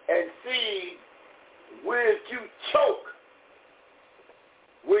and see where you choke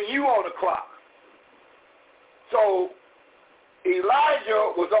when you on the clock. So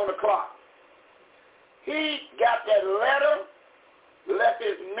Elijah was on the clock. He got that letter, left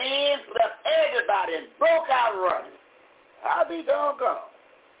his men, left everybody, and broke out running. I'll be doggone.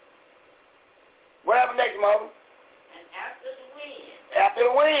 What happened next, Mother? And after the wind. After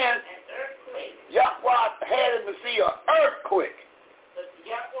the wind. An earthquake. Yahweh had him to see an earthquake. But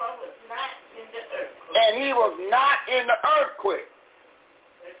Yahweh was not in the earthquake. And he was not in the earthquake.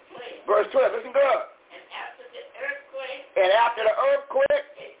 Verse 12. Listen good. And after the earthquake. And after the earthquake.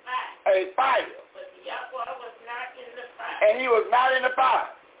 A fire. But Yahweh was not in the fire. And he was not in the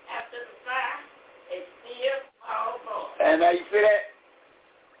fire. After the fire, a still small voice. And now you see that?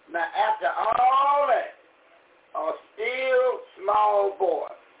 Now after all that, a still small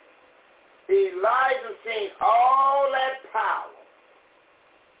voice. Elijah seen all that power.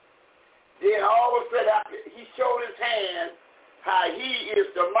 Then all of a sudden, after he showed his hand, how he is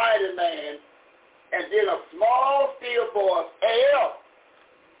the mighty man, and then a small still voice, El.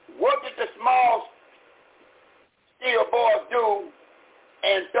 What did the small still voice do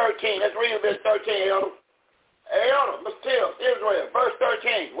in 13? Let's read verse 13, Elder. Elder, let's tell Israel, verse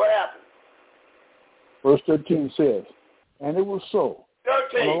 13, what happened? Verse 13 says, and it was so.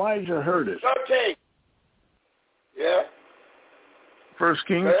 13. When Elijah heard it. 13. Yeah. 1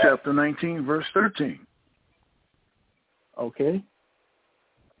 Kings chapter 19, verse 13. Okay.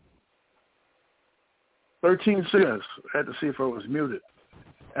 13 says, I had to see if I was muted.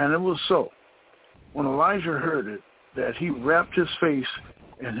 And it was so. When Elijah heard it, that he wrapped his face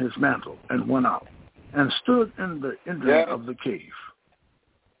in his mantle and went out and stood in the entrance of the cave.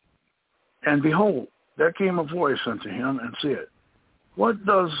 And behold, there came a voice unto him and said, What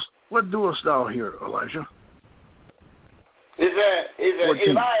doest thou here, Elijah? Is that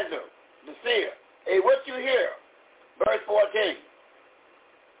Elijah, the seer? Hey, what you hear? Verse 14.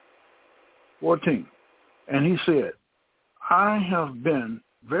 14. And he said, I have been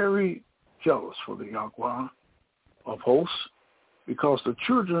very jealous for the Yahweh of hosts, because the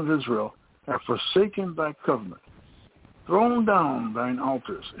children of Israel have forsaken thy covenant, thrown down thine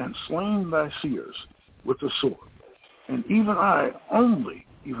altars, and slain thy seers with the sword. And even I only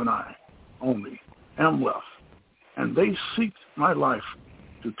am left, and they seek my life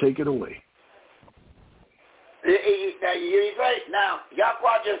to take it away. Now,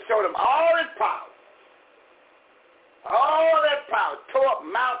 Yahweh just showed him all his power. All that power, tore up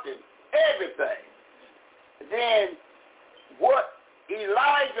mountains, everything. then what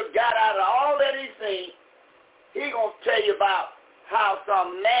Elijah got out of all that he seen, he going to tell you about how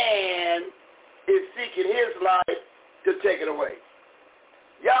some man is seeking his life to take it away.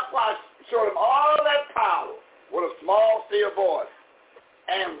 Yahweh showed him all that power with a small, still voice.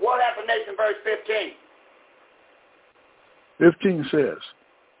 And what happened next in verse 15? 15 says,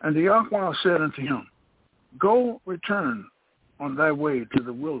 and the Yahweh said unto him, Go, return on thy way to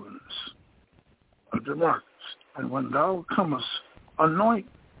the wilderness of Damascus, and when thou comest, anoint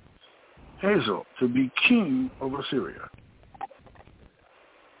Hazael to be king over Syria.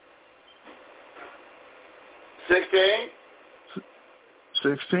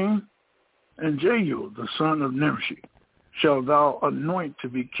 16, and Jehu, the son of Nimshi, shalt thou anoint to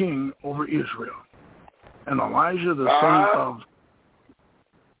be king over Israel. And Elijah, the son of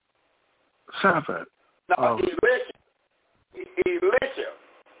Shaphat.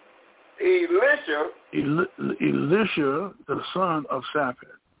 Elisha, the son of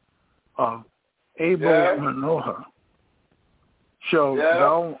Shaphat, of Abel Manoah, shall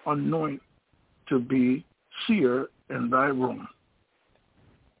thou anoint to be seer in thy room.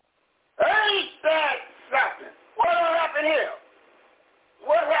 Ain't that something? What happened here?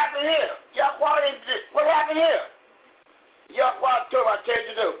 What happened here? What happened here? Yahweh told me, I tell you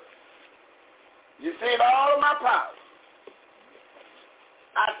to do. You seen all of my powers.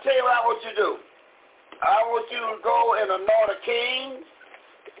 I tell you what I want you to do. I want you to go and anoint a king.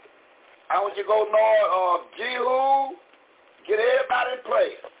 I want you to go anoint Jehu. Get everybody in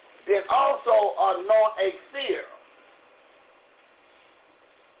place. Then also anoint a seer.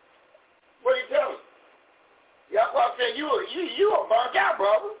 What are you telling me? Yahweh said, you are burnt out,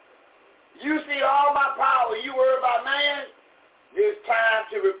 brother. You see all my power, you worry about man, it's time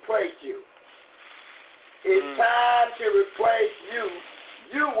to replace you. It's time to replace you.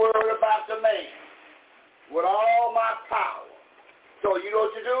 You worry about the man with all my power. So you know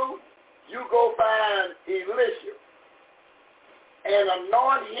what you do? You go find Elisha and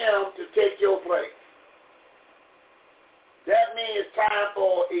anoint him to take your place. That means it's time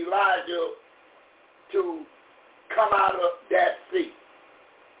for Elijah to come out of that seat.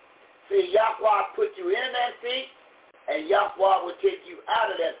 See, Yahweh put you in that seat, and Yahweh will take you out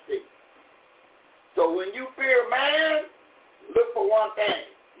of that seat. So when you fear man, look for one thing.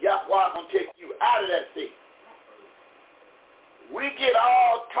 Yahweh will take you out of that seat. We get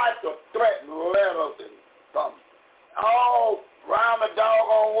all types of threatening letters and from all around the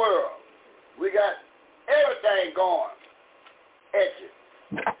doggone world. We got everything going at you.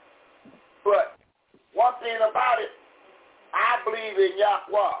 But one thing about it, I believe in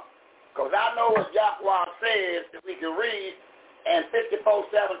Yahweh. Because I know what Yahweh says that we can read in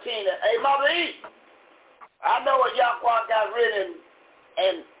 54:17. Hey, Mother E, I know what Yahweh got written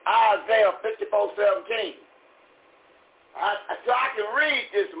in Isaiah 54:17. So I can read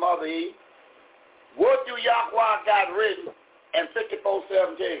this, Mother E. What do Yahweh got written in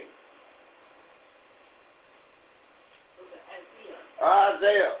 54:17?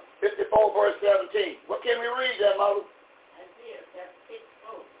 Isaiah 54 verse 17. What can we read there, Mother? Isaiah chapter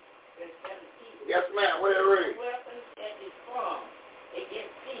 54 verse 17. Yes, ma'am. What did it read? Weapons that is formed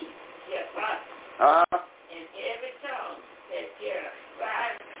against thee shall prosper. And every tongue that shall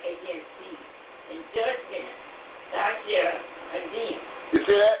rise against thee in judgment thou shalt condemn. You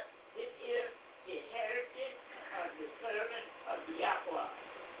see that? This is the heritage of the servant of the Yahweh,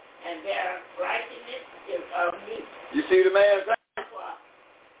 and their righteousness is of me. You see the man saying?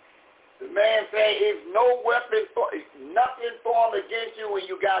 The man saying it's no weapon, nothing formed against you when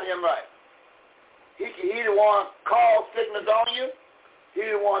you got him right. He the one call sickness on you. He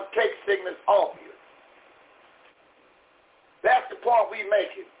the one take sickness off you. That's the point we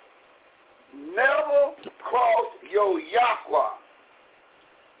making. Never cross your Yahweh.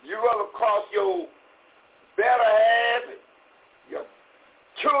 You rather cross your better half, your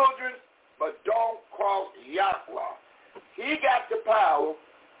children, but don't cross Yahweh. He got the power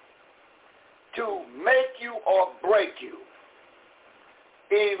to make you or break you.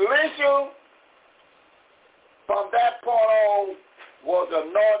 Elisha, from that point on, was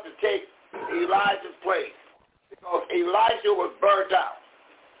anointed to take Elijah's place because Elisha was burnt out.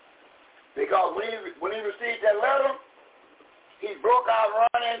 Because when he received that letter, he broke out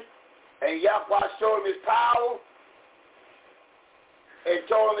running, and Yahweh showed him his power and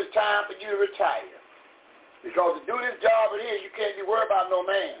told him it's time for you to retire. Because to do this job it is, you can't be worried about no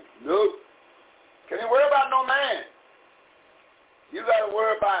man. Nope. Can't worry about no man. You got to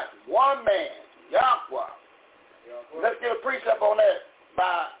worry about one man, Yahweh. Let's get a precept on that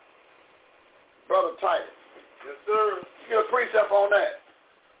by Brother Titus. Yes, sir. Let's get a precept on that.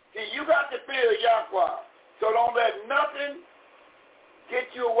 See, you got to fear Yahweh. So don't let nothing get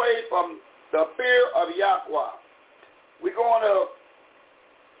you away from the fear of Yahweh. We're going to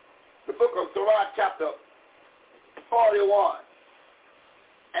the book of Sirach, chapter 41,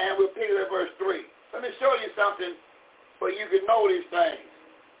 and we'll pick it at verse 3. Let me show you something so you can know these things.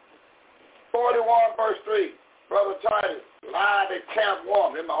 41, verse 3. Brother Titus, live at Camp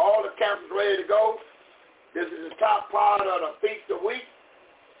 1. Remember, all the camps is ready to go. This is the top part of the Feast of Weeks.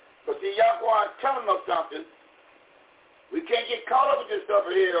 But see, Yahweh is telling us something. We can't get caught up with this stuff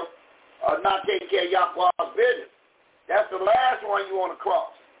here not taking care of Yahweh's business. That's the last one you want to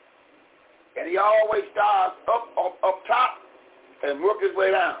cross. And he always starts up top and work his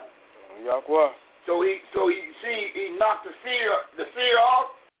way down. Yahweh. So he knocked the seer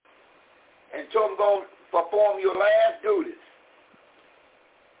off and told him, go perform your last duties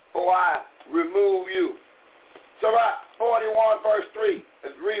before I remove you. So right, 41 verse 3.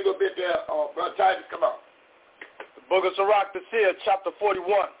 Let's read a little bit there. Brother Titus, come on. The book of Sirach the Seer, chapter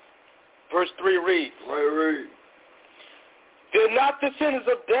 41, verse 3 reads. Read. Fear not the sentence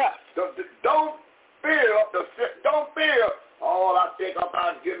of death. Don't fear all I think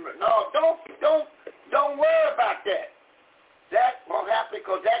about getting rid. No, don't worry about that. That won't happen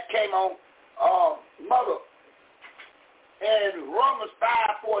because that came on Mother. In Romans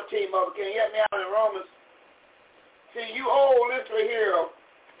 5:14, Mother, can you help me out in Romans? See, you old literally here,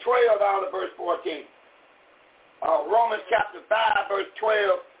 12 down to verse 14. Romans chapter 5, verse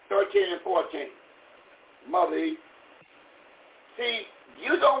 12, 13, and 14. Mother E. See,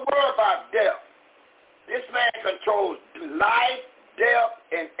 you don't worry about death. This man controls life, death,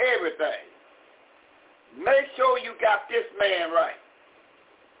 and everything. Make sure you got this man right.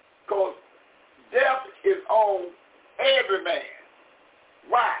 Because death is on every man.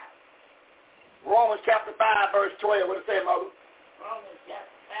 Why? Romans chapter 5, verse 12. What does it say, Mother? Romans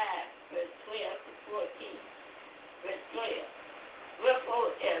chapter 5, verse 12 to 14. Verse 12. Wherefore,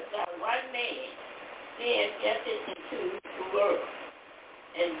 as by one man sin entered into the world,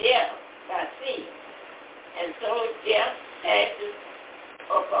 and death by sin, and so death passes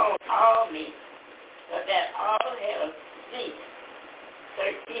upon all men, so that all have sinned.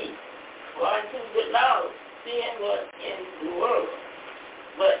 13. For unto the law sin was in the world,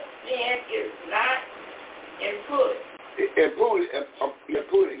 but sin is not imputed.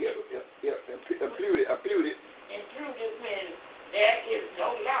 Imputed When there is no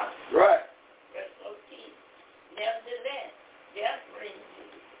law. Right. Verse 14. Nevertheless, death brings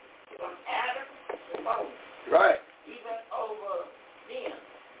from Adam to Moses. Right. Even over them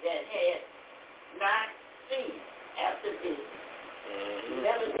that had not seen after this.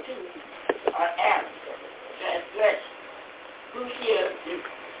 Number 2 are Adam, transgression, who is the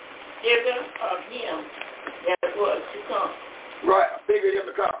figure of him that was to come. Right, a figure of him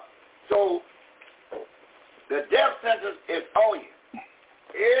to come. So, the death sentence is on you.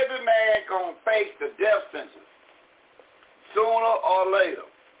 Every man going to face the death sentence sooner or later.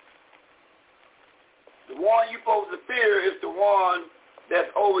 The one you're supposed to fear is the one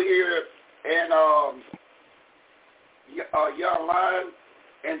that's over here in Young Lion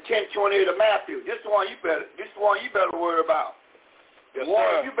and 10:28 of Matthew. This is the one you better worry about. Yes, the one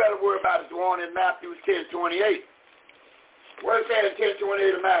sir. you better worry about is the one in Matthew 10:28. What is that in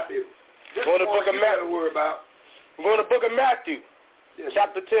 10:28 of Matthew? This is the one you better worry about. We're going to the book of Matthew,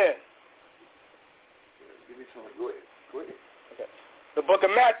 chapter 10. Give me some. Go ahead. Okay. The book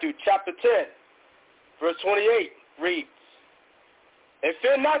of Matthew, chapter 10, verse 28 reads, and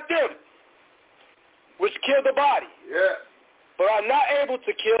fear not them which kill the body, but are not able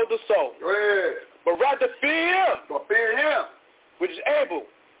to kill the soul. But rather fear him, which is able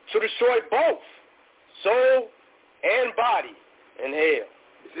to destroy both soul and body in hell.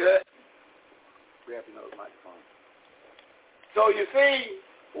 You see that? Grab another microphone. So you see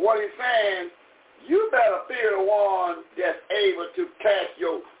what he's saying, you better fear the one that's able to cast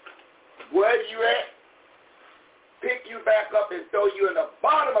your, where you at, pick you back up and throw you in the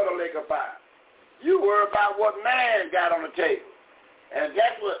bottom of the lake of fire. You worry about what man got on the table. And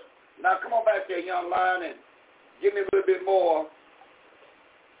that's what, now come on back there, young lion, and give me a little bit more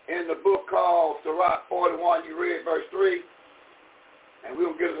in the book called Sirach 41, you read verse 3. And we're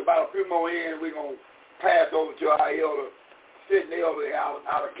going to get us about a few more in, and we're going to pass over to our elder, sitting elder out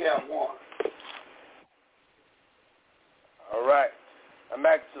of Camp 1. All right. I'm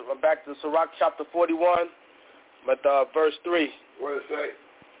back to Sirach chapter 41, but verse 3. What does it say?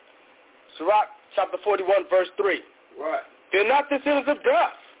 Sirach chapter 41, verse 3. Right. Fear not the sentence of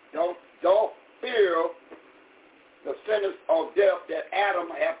death. Don't fear the sentence of death that Adam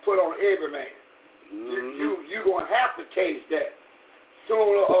had put on every man. You're going to have to taste that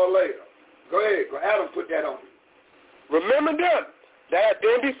sooner or later. Go ahead. Adam put that on you. Remember them that have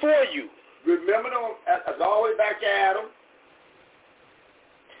been before you. Remember them as always back to Adam.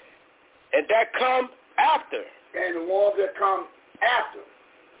 And that come after. And the ones that come after.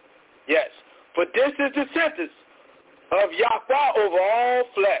 Yes. For this is the sentence of Yahweh over all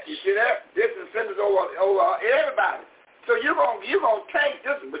flesh. You see that? This is the sentence over everybody. So you're gonna take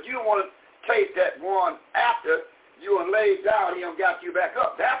this one, but you don't want to take that one after you and laid down, he done got you back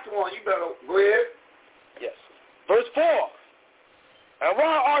up. That's the one you better go ahead. Yes. Verse 4. And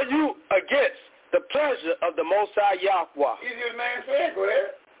why are you against the pleasure of the Most High Yahweh? Easy as man said, go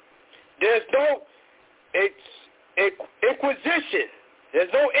ahead. There's no inquisition. There's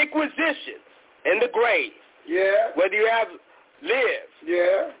no inquisition in the grave. Yeah. Whether you have lived.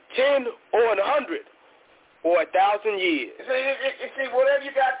 Yeah. 10 or 100 or 1,000 years. You see, whatever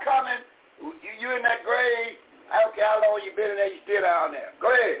you got coming, you in that grave, I don't care how long you've been in there, you still down there.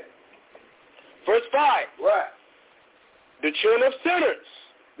 Go ahead. Verse 5. What? The children of sinners.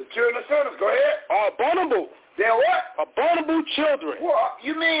 The children of sinners, go ahead. Are abominable. They're what? Abominable children. What?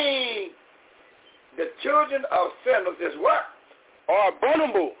 You mean the children of sinners is what? Are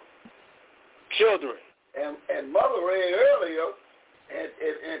abominable children. And Mother read earlier, and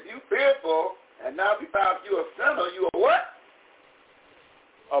if you fearful, and now we found you a sinner, you a what?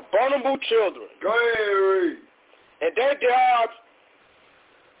 Abominable children. Go ahead, read. And that they are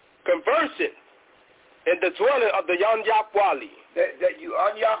conversing in the dwelling of the Yahweh. That you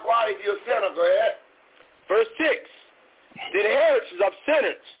un-Yahweh, you're a sinner, go ahead. Verse 6. The inheritance of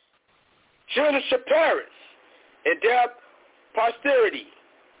sinners. Children shall perish, and their posterity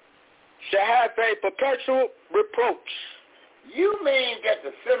shall have a perpetual reproach. You mean that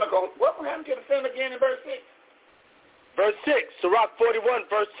the sinner goes, what will happen to the sinner again in verse 6? Verse 6, Sirach 41,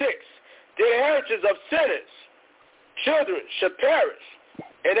 verse 6. The inheritance of sinners, children shall perish,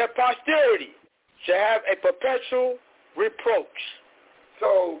 and their posterity shall have a perpetual reproach.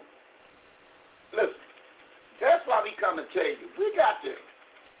 So, listen, that's why we come and tell you, we got to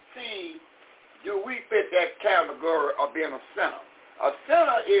see, do we fit that category of being a sinner? A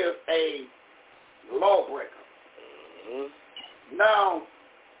sinner is a lawbreaker. Mm-hmm. Now,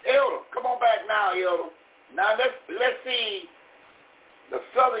 Elder, come on back now, Elder. Now let's see the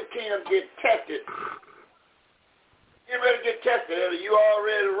southern kingdom get tested. Get ready to get tested, Elder. You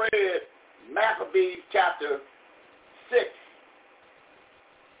already read Maccabees chapter 6,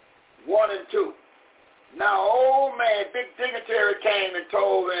 1 and 2. Now, old man, big dignitary came and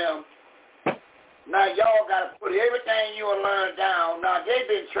told them, now y'all got to put everything you learned down. Now, they've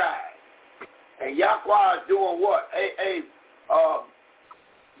been tried. And Yahweh is doing what?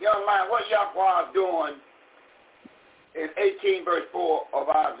 Young man, what Yahweh is doing in 18 verse 4 of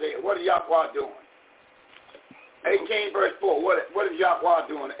Isaiah? What is Yahweh doing? 18 verse 4. What is Yahweh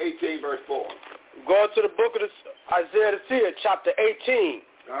doing in 18 verse 4? Go to the book of Isaiah the seer, chapter 18.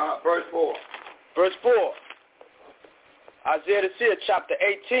 Verse 4. Verse 4. Isaiah the seer, chapter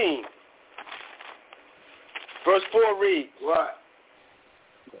 18. Verse 4 reads. What?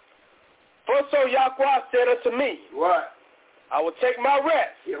 For so Yahweh said unto me. What? I will take my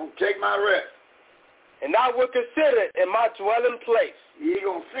rest. He gonna take my rest. And I will consider it in my dwelling place. He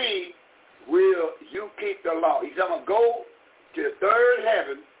gonna see, will you keep the law? He's gonna go to the third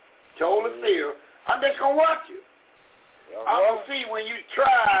heaven, told the seer, I'm just gonna watch you. I'm gonna see when you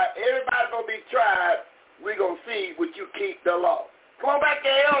try, everybody's gonna be tried, we're gonna see would you keep the law. Come on back to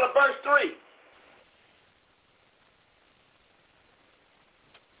Elder, verse 3.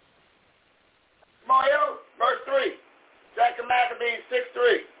 Come on, Elder, verse 3. 2 Maccabees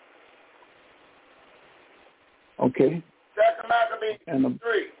 6:3. Okay. 2 Maccabees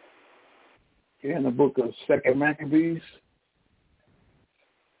 3. In the book of 2 Maccabees.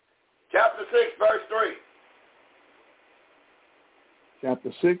 Chapter 6, verse 3.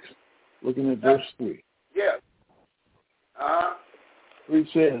 Chapter 6, looking at verse 3. Yeah. 3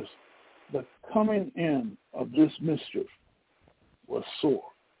 says, the coming in of this mischief was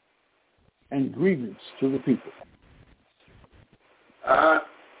sore and grievous to the people. Go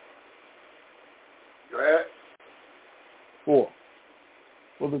ahead. 4.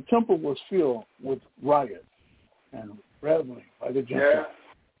 For the temple was filled with riot and reveling by the Gentiles,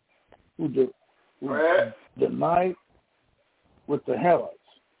 who denied with the Harlots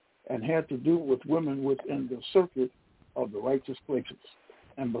and had to do with women within the circuit of the righteous places,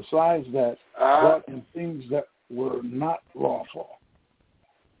 and besides that, brought in things that were not lawful.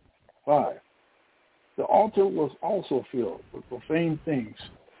 5. The altar was also filled with profane things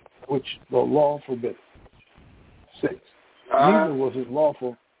which the law forbid. 6. Neither was it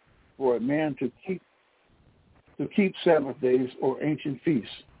lawful for a man to keep Sabbath days or ancient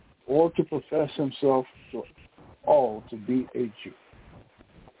feasts, or to profess himself to all to be a Jew.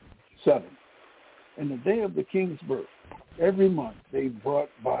 7. In the day of the king's birth, every month they brought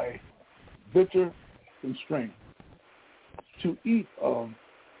by bitter constraint to eat of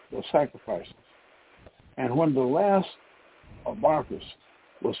the sacrifices. And when the last of Bacchus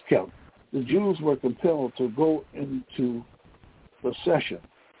was kept, the Jews were compelled to go into procession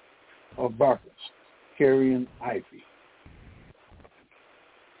of Bacchus, carrying ivy.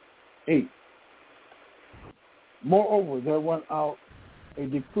 8. Moreover, there went out a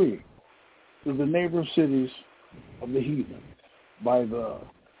decree to the neighbor cities of the heathen by the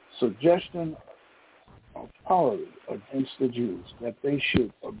suggestion of Pilate against the Jews that they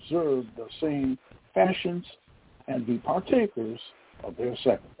should observe the same fashions and be partakers of their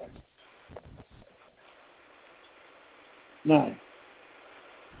sacrifices. 9.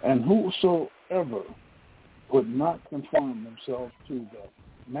 And whosoever would not conform themselves to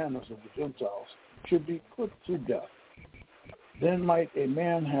the manners of the Gentiles should be put to death. Then might a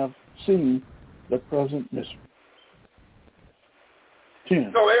man have seen the present mystery.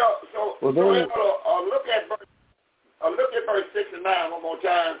 10. Look at verse 6 and 9 one more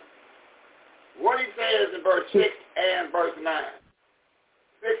time. What he says in verse 6 and verse 9.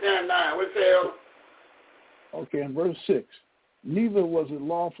 6 and 9. What it says? Okay, in verse 6. Neither was it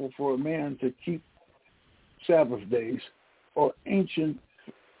lawful for a man to keep Sabbath days or ancient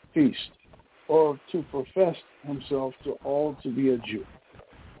feasts, or to profess himself to all to be a Jew.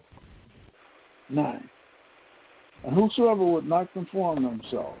 9. And whosoever would not conform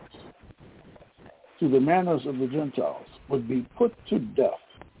themselves to the manners of the Gentiles would be put to death.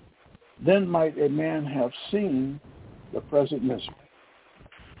 Then might a man have seen the present mystery.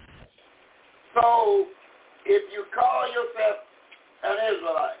 So, if you call yourself an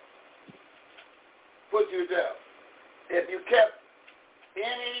Israelite, put you to death. If you kept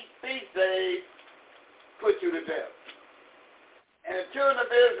any feast days, put you to death. And the children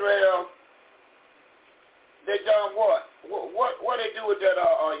of Israel, they done what? What they do with that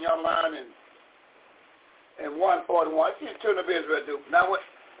young lion in 141? See the children of Israel do. Now,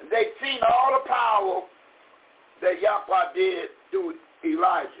 they seen all the power that Yahweh did through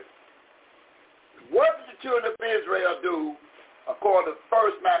Elijah. What did the children of Israel do according to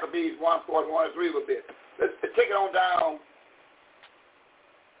 1 Maccabees 141? Let's read a bit. Let's take it on down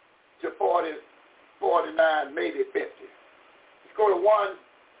to 40, 49, maybe 50. Let's go to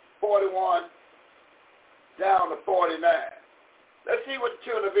 141 down to 49. Let's see what the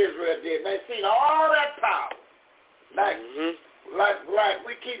children of Israel did. They seen all that power. Like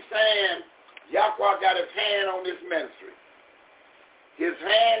we keep saying, Yahweh got his hand on this ministry. His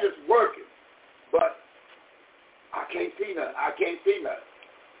hand is working. But I can't see nothing.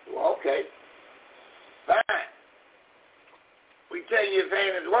 Well, okay. Fine. We tell you his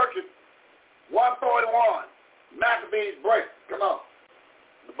hand is working. 141. Maccabees break. Come on.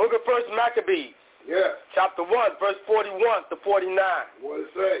 The book of 1 Maccabees. Yeah. Chapter 1, verse 41 to 49. What does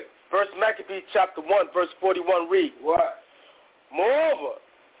it say? 1 Maccabees chapter 1, verse 41 reads. What? Moreover,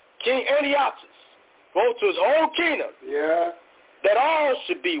 King Antiochus wrote to his whole kingdom. Yeah. That all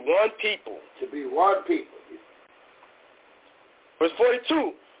should be one people. To be one people. Verse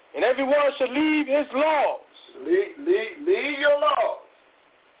 42, and everyone should leave his laws. Leave your laws.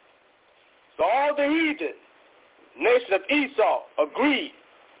 So all the heathen nation of Esau agreed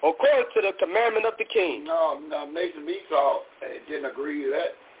according to the commandment of the king. No, nation of Esau didn't agree to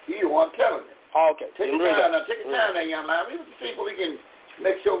that. He the one telling it. Okay. Take your time now, young man. We see if we can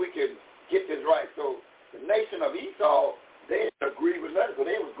make sure we can get this right. So the nation of Esau, they didn't agree with that, because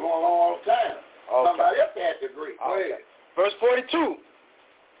they was going on all the time. Okay. Somebody else had to agree. Go ahead. Verse 42,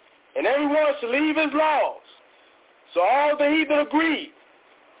 and everyone should leave his laws. So all the heathen agreed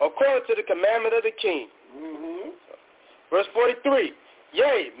according to the commandment of the king. Mm-hmm. Verse 43,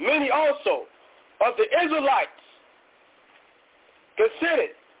 yea, many also of the Israelites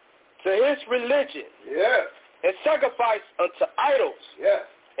consented to his religion. Yes. And sacrificed unto idols. Yes.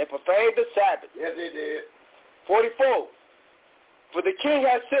 And profaned the Sabbath. Yes, they did. 44, for the king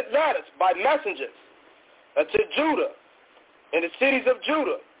has sent letters by messengers unto Judah and the cities of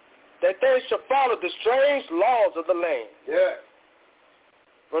Judah, that they should follow the strange laws of the land. Yes.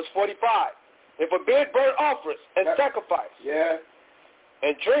 Verse 45, and forbid burnt offerings and sacrifice. Yeah.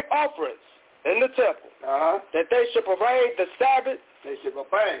 And drink offerings in the temple. That they should profane the Sabbath. They should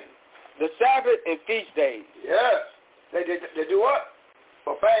profane the Sabbath and feast days. Yes. They do what?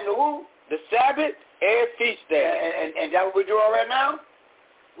 Profane the who? The Sabbath and feast days. And that's what we're doing right now?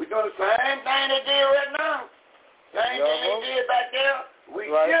 We're doing the same thing they did right now. Same thing they did back there.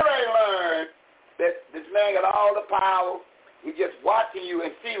 We still ain't learned that this man got all the power He's just watching you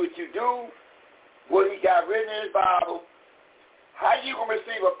and see what you do, what he got written in his Bible. How you going to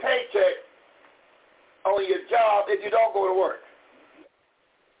receive a paycheck on your job if you don't go to work?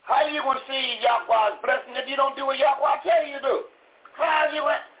 How you going to see Yahweh's blessing if you don't do what Yahweh tell you to do? How is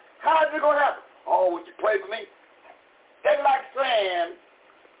it going to happen? Oh, would you pray for me? That's like saying,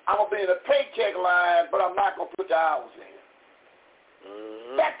 I'm going to be in a paycheck line, but I'm not going to put the hours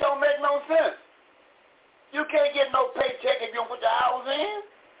in. That don't make no sense. You can't get no paycheck if you don't put the hours in.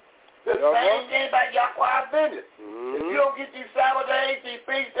 The same thing about Yahweh's business. If you don't get these Sabbath days, these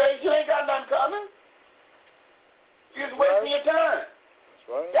feast days, you ain't got nothing coming. You're just wasting your time.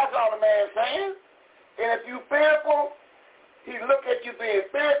 That's all the man's saying. And if you fearful, he look at you being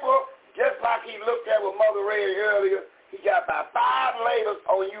fearful, just like he looked at what Mother read earlier. He got about 5 labels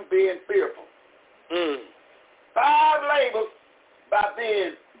on you being fearful. 5 labels by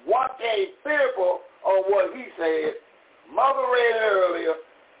being one day fearful on what he said. Mother read earlier.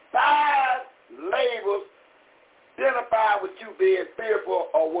 5 labels identify with you being fearful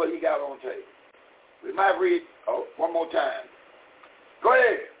of what he got on tape. We might read one more time. Go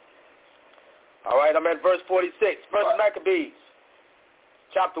ahead. All right, I'm at verse 46. First Maccabees,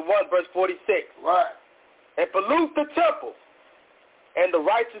 chapter 1, verse 46. Right. And pollute the temple and the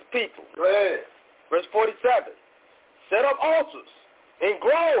righteous people. Go ahead. Verse 47. Set up altars and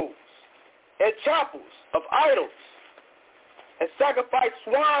groves and chapels of idols and sacrifice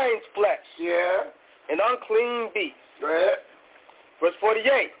swine's flesh and unclean beasts. Go ahead. Verse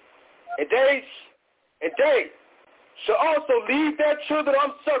 48. And they shall also lead their children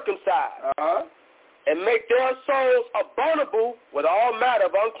uncircumcised and make their souls abominable with all manner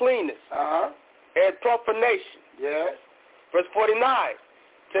of uncleanness and profanation. Yes. Verse 49.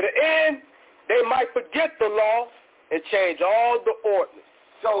 To the end they might forget the law and change all the ordinance.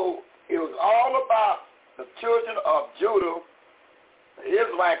 So it was all about the children of Judah, the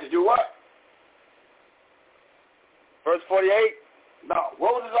Israelites, to do what? Verse 48. No,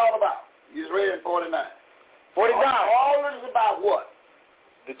 what was it all about? You just read it in 49. 49. All of it is about what?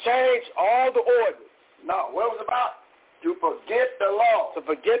 To change all the ordinance. No, what was it about? To forget the law. To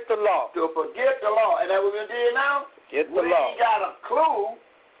forget the law. To forget the law. And that what we did now? Forget the law. We got a clue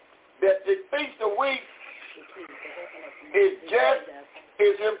that the Feast of Weeks is just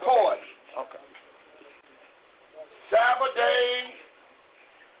as important. Okay. Sabbath days,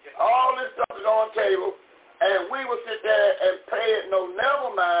 all this stuff is on the table, and we will sit there and pay it no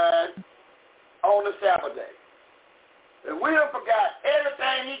never mind on the Sabbath day. And we done forgot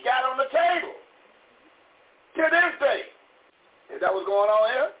everything he got on the table. To this day. Is that what's going on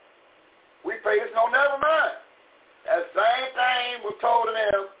here? We pay this no never mind. That same thing was told to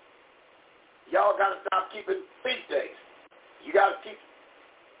them. Y'all got to stop keeping feast days. You got to keep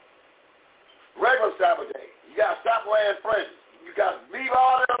regular Sabbath days. You got to stop wearing fringes. You got to leave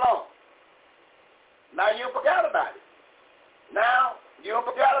all that alone. Now you forgot about it. Now you don't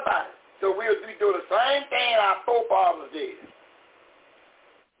forgot about it. So we'll be doing the same thing our forefathers did.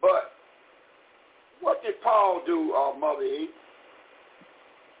 But what did Paul do, Mother E?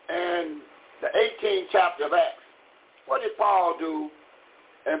 In the 18th chapter of Acts? What did Paul do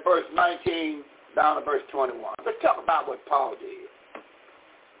in verse 19 down to verse 21? Let's talk about what Paul did.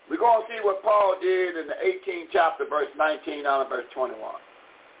 We're going to see what Paul did in the 18th chapter, verse 19 down to verse 21.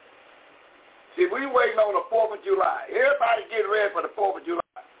 See, we waiting on the 4th of July. Everybody get ready for the 4th of July.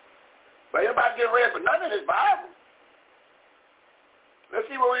 But everybody get ready for nothing in this Bible. Let's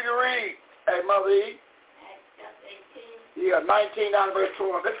see what we can read. Hey, Mother E. Yeah, 19 down to verse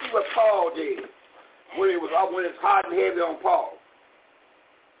 21. Let's see what Paul did when it was hot and heavy on Paul.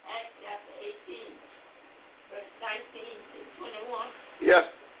 Acts chapter 18, verse 19 to 21. Yes.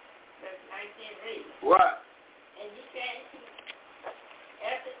 Verse 19 reads. What? And he came to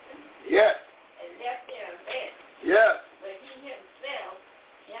Ephesus. Yes. And left there and rest. Yes. But he himself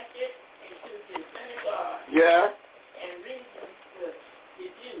entered into the synagogue. Yeah. And reasoned with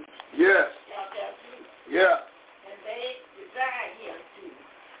the Jews. Yes. Shout out Jews. Yeah. And they desired him to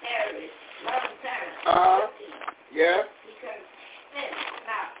tarry long time. Yeah. He consent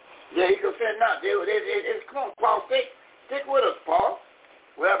not. Yeah, he consent not. It's come on, Paul. Stick with us, Paul.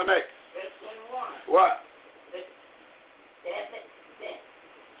 What happened next? Verse 21. What? That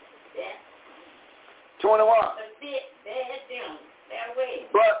 21. But bid them farewell.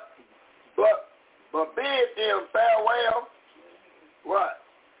 But bid them farewell. What?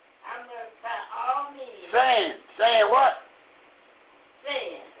 I must by all means. Saying what?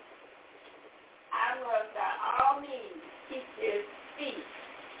 Saying, I must by all means keep this feast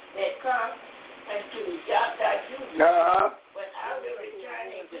that comes unto Judah. But I will return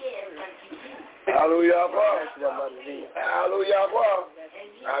again unto you. Hallelujah. Hallelujah. Hallelujah.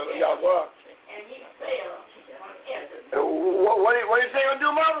 And he fell on everything. What do you say going to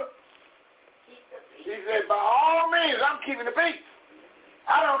do, Mother? He said, by all means, I'm keeping the peace.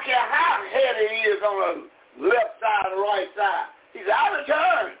 I don't care how heavy he is on the left side or the right side. He said, I'll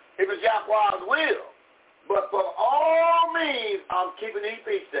return if it's Yahweh's will. But for all means, I'm keeping these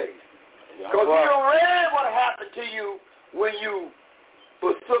feast days. Because you don't read what happened to you when you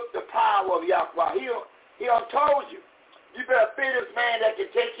forsook the power of Yahweh. He done told you. You better fear this man that can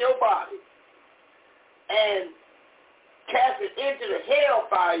take your body and cast it into the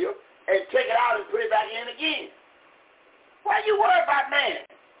hellfire and take it out and put it back in again. Why you worry about man?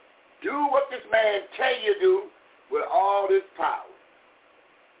 Do what this man tell you to do with all this power.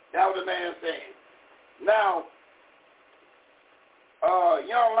 That was the man saying. Now,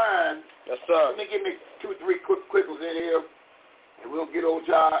 young lion, yes, sir. Let me give me 2 or 3 quick ones in here, and we'll get old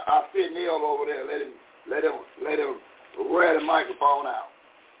John. I'll fit Neil over there. Let him wear the microphone out.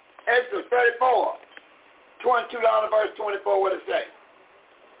 Exodus 34, 22 down to verse 24. What it say?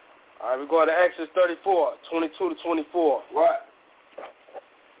 All right, we're going to Exodus 34, 22 to 24. What?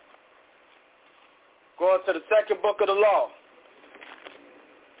 Going to the second book of the law.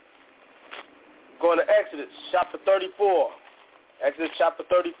 Going to Exodus chapter 34. Exodus chapter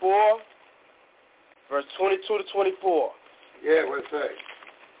 34, verse 22 to 24. Yeah, what it say?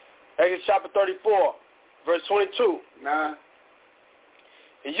 Exodus chapter 34, verse 22. Nah.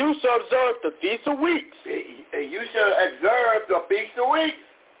 And you shall observe the feast of weeks. And you shall observe the feast of weeks.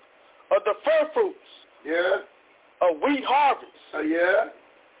 Of the fir fruits. Yeah. Of wheat harvest. Yeah.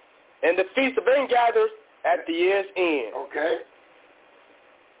 And the feast of ingathers at the year's end. Okay.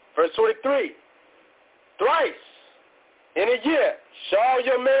 Verse 23. Thrice in a year shall all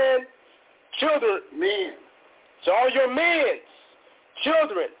your men, children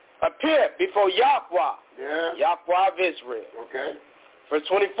appear before Yahweh. Yeah. Yahweh of Israel. Okay. Verse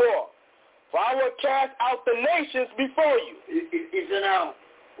 24. For I will cast out the nations before you. He said, now,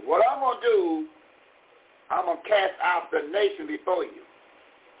 what I'm going to do, I'm going to cast out the nation before you.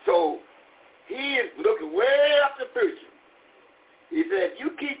 So he is looking way up the future. He said, you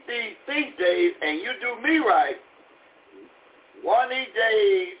keep these feast days and you do me right, one of these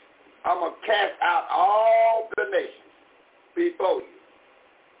days I'm going to cast out all the nations before you.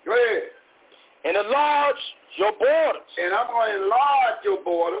 Go ahead. And enlarge your borders. And I'm going to enlarge your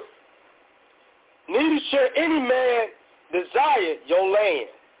borders. Neither shall any man desire your land.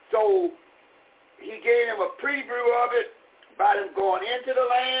 So he gave him a preview of it about him going into the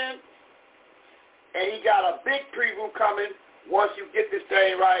land, and he got a big preview coming once you get this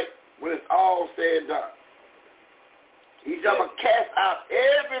thing right when it's all said and done. He's going to cast out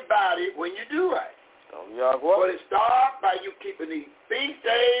everybody when you do right. But it starts by you keeping these feast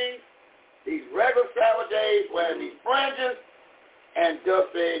days, these regular Sabbath days, wearing these fringes, and thus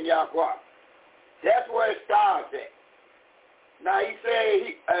saying Yahweh. That's where it starts at. Now he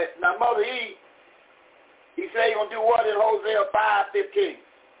said, Mother, he said he's going to do what in Hosea 5:15?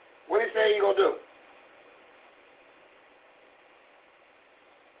 What did he say he's going to do?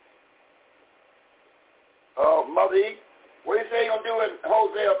 Mother E, what did he say he's going to do in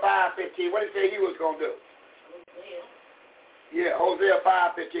Hosea 5:15? What did he say he was going to do? Hosea. Yeah, Hosea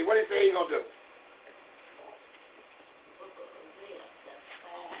 5:15. What did he say he's going to do?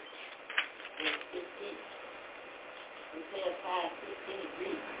 Hosea 5:15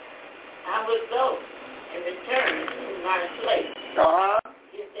 reads, I will go and return to my place. Uh-huh.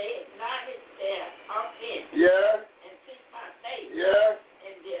 If they acknowledge their offense and seek my face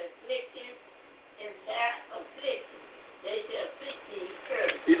and their affliction and their affliction, they shall seek me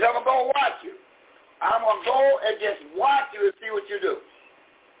first. He said, I'm going to watch you. I'm going to go and just watch you and see what you do.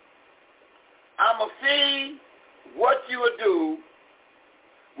 I'm going to see what you would do.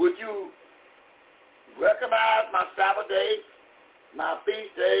 Would you recognize my Sabbath days, my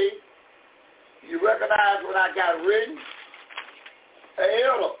feast days? You recognize what I got written? Hey,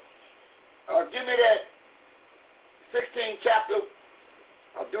 Elder, give me that 16th chapter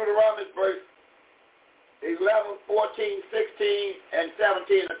of Deuteronomy, verse 11, 14, 16, and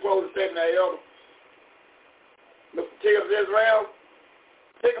 17, the closing statement there, Elder. Look at the tears of Israel.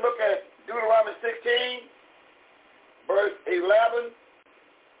 Take a look at Deuteronomy 16, verse 11,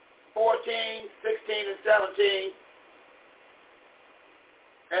 14, 16, and 17.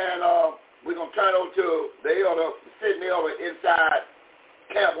 And we're going to turn over to the elder, sitting elder inside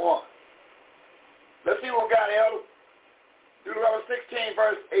Camp 1. Let's see what we got, Elder. Deuteronomy 16,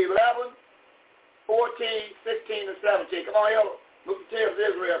 verse 11, 14, 16, and 17. Come on, Elder. Look at the tears of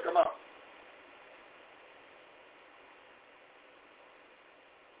Israel. Come on.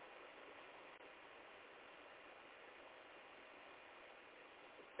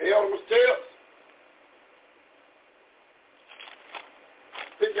 Elder Steps.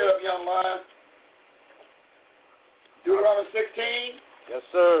 Pick it up, young man. Deuteronomy 16. Yes,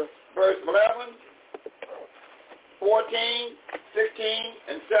 sir. Verse 11, 14, 16,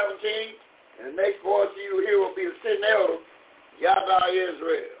 and 17. And the next voice you hear will be the sitting elder, Yahweh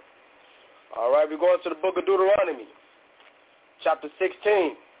Israel. All right, we're going to the book of Deuteronomy, chapter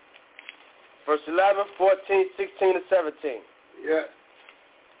 16, verse 11, 14, 16, and 17. Yes.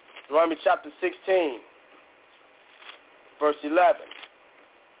 Deuteronomy chapter 16, verse 11.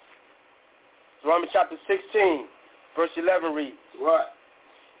 Deuteronomy chapter 16, verse 11 reads, What?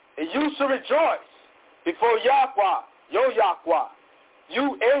 And you shall rejoice before Yahweh, your Yahweh, you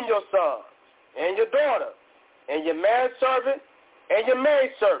and your son, and your daughter, and your manservant, and your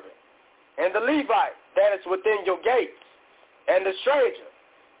maidservant, and the Levite that is within your gates, and the stranger,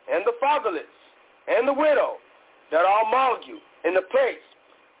 and the fatherless, and the widow that are among you in the place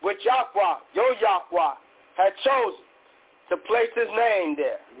which Yahweh, your Yahweh, had chosen to place his name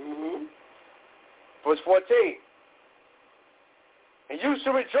there. Mm-hmm. Verse 14. And you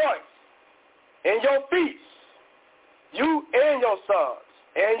shall rejoice in your feasts, you and your sons,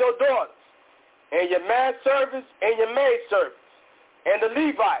 and your daughters, and your manservants, and your maidservants, and the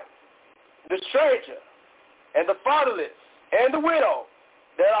Levite, the stranger, and the fatherless, and the widow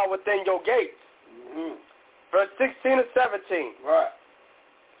that are within your gates. Mm-hmm. Verse 16 and 17. Right.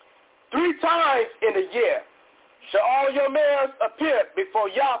 3 times in a year shall all your males appear before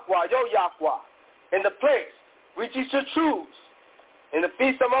Yahweh, your Yahweh, in the place which you shall choose, in the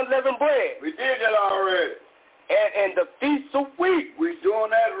feast of unleavened bread. We did that already. And in the feast of weeks. We're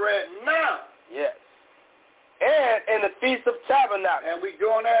doing that right now. Yes. And in the feast of tabernacles. And we're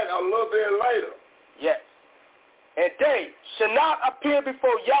doing that a little bit later. Yes. And they shall not appear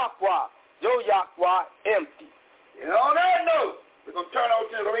before Yahweh, your Yahweh, empty. And on that note, we're going to turn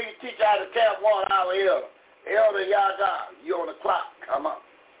over to the lead teacher out of Camp 1, our elder. Elder Yahweh, you on the clock. Come on.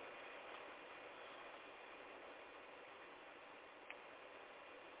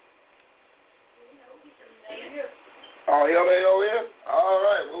 Oh, elder over here? All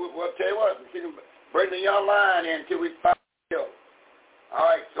right. We'll tell you what. Bring the young lion in until we find him. All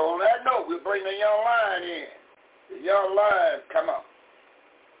right. So on that note, we'll bring the young lion in. The young lion, come on.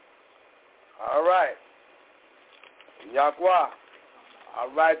 All right. Yahweh.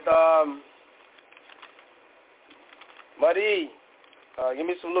 All right. Muddy, give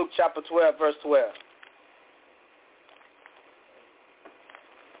me some Luke chapter 12, verse 12.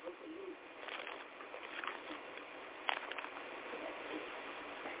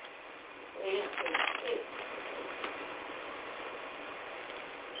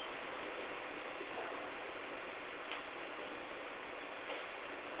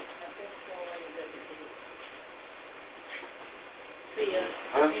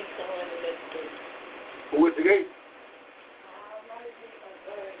 Who is the gate?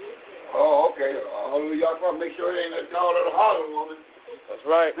 Oh, okay. Hallelujah. Y'all make sure it ain't a tall little holler woman. That's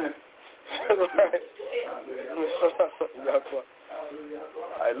right. That's right.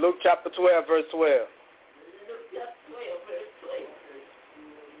 All right, Luke chapter 12, verse 12. Luke chapter 12, verse 12.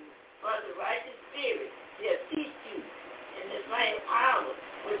 For the righteous spirit shall teach you in the same hour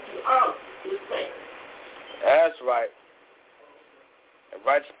which you ought to say. That's right. The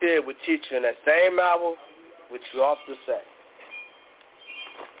right spirit will teach you in that same hour which you ought to say.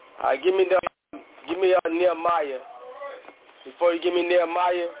 All right, give me Nehemiah. Before you give me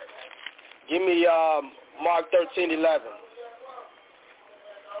Nehemiah, give me Mark 13:11.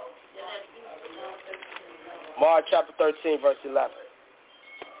 Mark chapter 13, verse 11.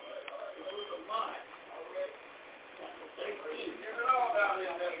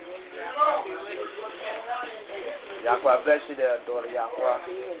 Yahweh bless you there, daughter Yahweh. I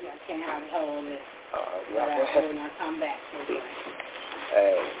can't hardly hold it. But when I come back.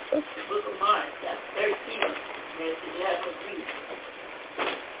 Hey. The book of Mark, chapter 13, verse 11 reads.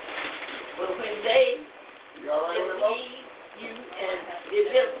 But when they receive you and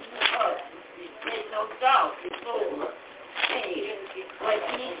deliver us, take no thought before saying, what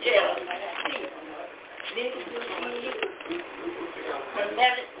ye shall see. Then do ye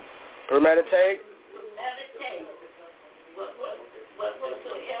premeditate.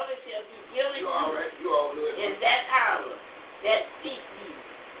 Whatsoever shall be given you in that hour that speak ye.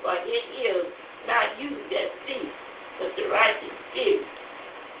 For it is not you that speak, but the righteous spirit.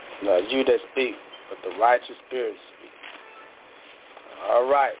 Not you that speak, but the righteous spirit speak. All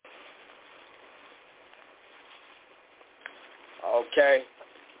right. Okay.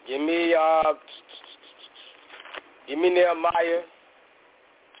 Give me Nehemiah.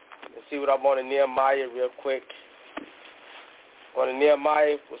 Let's see what I'm on in Nehemiah real quick. Going to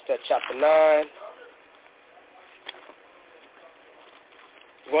Nehemiah, what's that, chapter 9.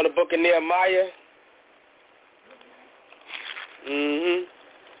 Going to the book of Nehemiah.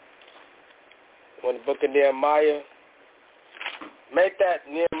 Going to the book of Nehemiah. Make that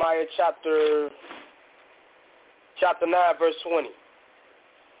Nehemiah chapter 9, verse 20.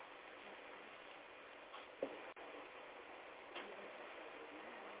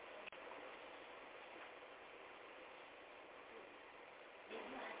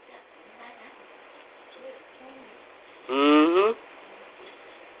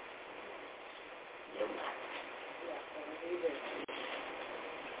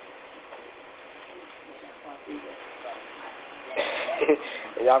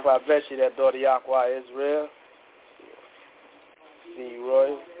 Yahweh, I bless you, that daughter Yahweh Israel. See you,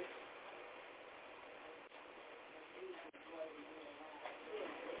 Roy.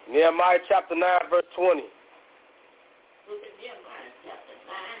 Nehemiah chapter 9, verse 20. Nehemiah chapter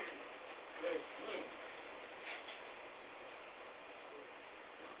 9, verse 20.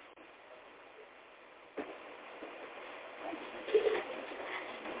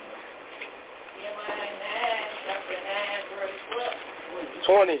 Nehemiah 9, chapter 9, verse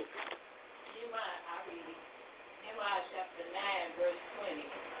 20. Nehemiah chapter 9, verse 20.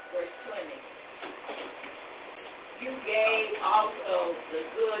 Verse 20. You gave also the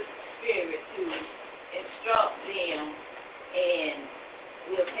good spirit to instruct them, and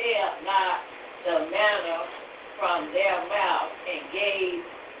withheld not the manna from their mouth, and gave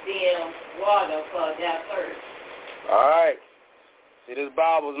them water for their thirst. All right. See, this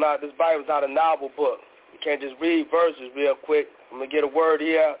Bible's not a novel book. You can't just read verses real quick. I'm going to get a word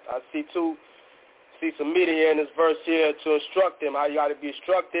here. I see some meat here in this verse here to instruct them how you got to be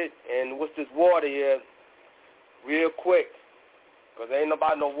instructed. And what's this water here? Real quick. Because ain't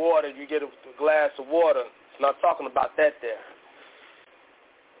nobody no water. You get a glass of water. It's not talking about that there.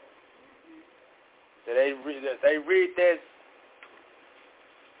 So they read this.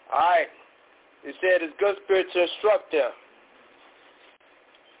 All right. It said it's good spirit to instruct them.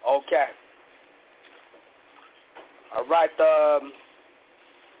 Okay. All right, so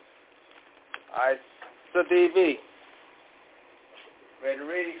DV. Ready to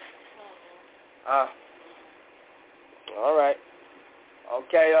read? All right.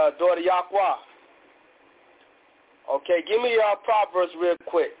 Okay, daughter Yahweh. Okay, give me Proverbs real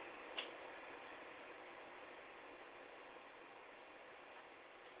quick.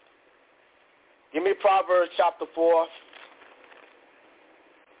 Give me Proverbs chapter 4.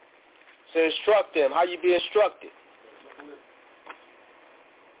 To instruct them. How you be instructed?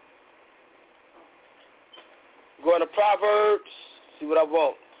 Going to Proverbs. See what I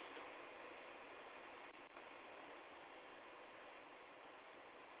want.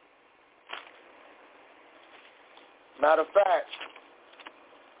 Matter of fact,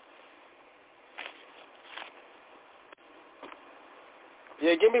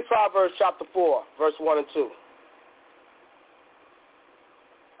 give me Proverbs chapter 4, verse 1 and 2.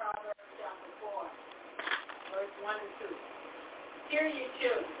 Proverbs chapter 4, verse 1 and 2. Hear ye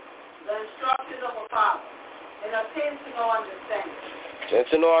children, the instruction of a father, and attend to no understanding. Attend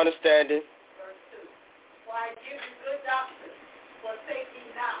to no understanding. Verse 2. For I give you good doctrine, forsake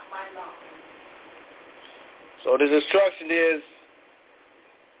ye not my law. So this instruction is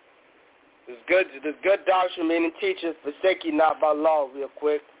this good doctrine, meaning teaching, forsake ye not by law, real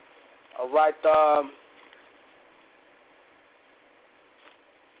quick. All right,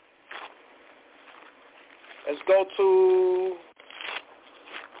 let's go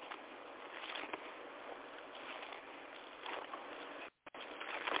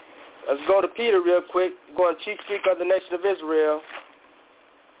to Peter real quick. Go and speak of the nation of Israel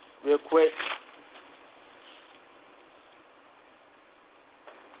real quick.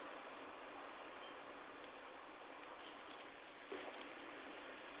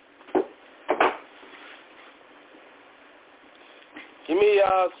 Give me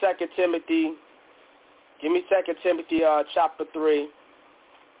 2 Timothy. Give me 2 Timothy chapter 3.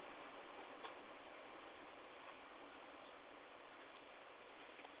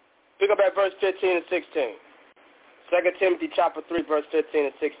 Pick up at verse 15 and 16. 2 Timothy chapter 3, verse 15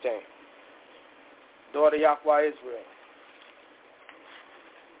 and 16. Daughter Yahweh Israel.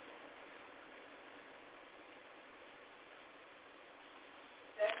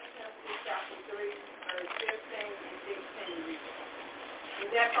 2 Timothy chapter 3, verse 15 and 16. And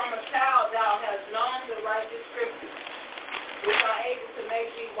that from a child thou hast known the righteous scriptures, which are able to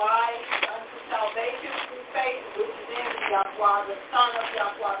make thee wise unto salvation through faith, which is in Yahweh, the Son of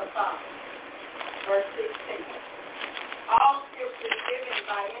Yahweh the Father. Verse 16. All scripture is given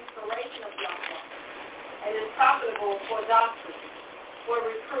by inspiration of Yahweh, and is profitable for doctrine, for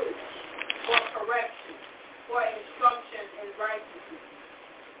reproof, for correction, for instruction in righteousness.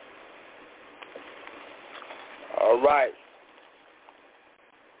 All right.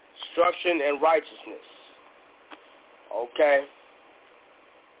 Instruction and righteousness. Okay.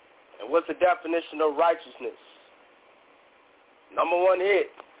 And what's the definition of righteousness? Number one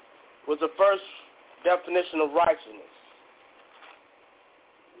hit was the first definition of righteousness.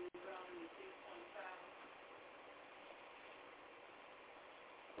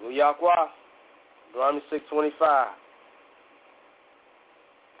 Yahweh, Deuteronomy 6:25.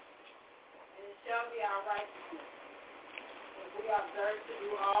 And it shall be our righteousness, if we observe to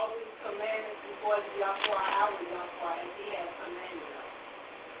do all these commandments before the Yahweh, our Yahweh, as he has commanded us.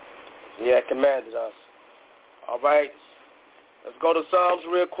 He had commanded us. All right. Let's go to Psalms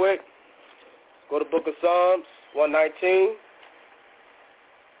real quick. Go to the book of Psalms, 119.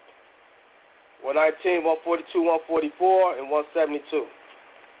 119, 142, 144, and 172.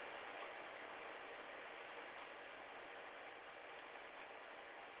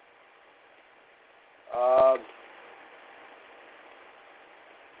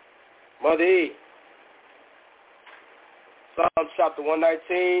 Mother E. Psalms chapter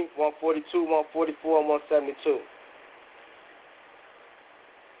 119, 142, 144, and 172.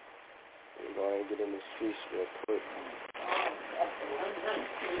 Let me go ahead and get in this piece real quick.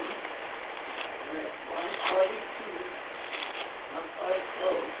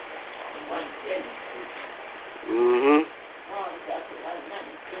 Mm-hmm.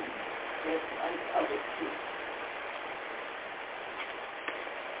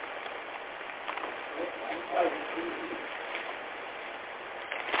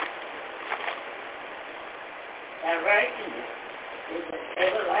 That righteousness is an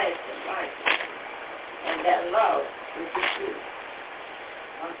everlasting life, and that love is the truth.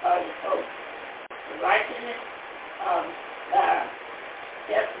 144. The righteousness of thy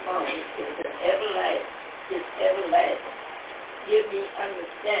testimony is everlasting. Give me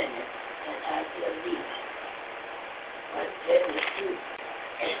understanding, and I shall lead. 172.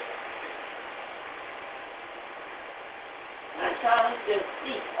 My tongue shall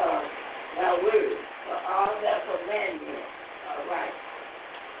speak of thy word, for all thy commandments are right.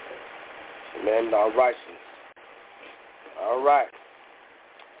 Commandments are righteous. All right.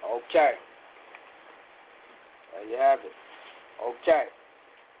 Okay. There you have it. Okay.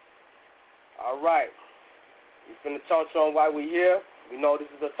 All right. We finna touch on why we here. We know this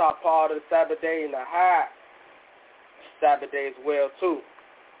is the top part of the Sabbath day and the high Sabbath day as well, too.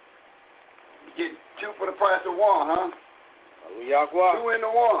 You get two for the price of one, huh? We are going. 2 in the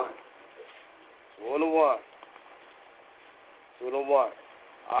 1. 2 in the 1. 2 in the 1. All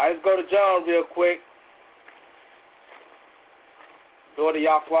right, let's go to John real quick. Daughter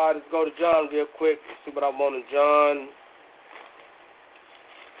Yahweh, let's go to John real quick. Let's see what I'm on in John.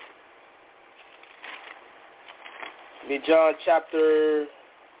 Be John chapter.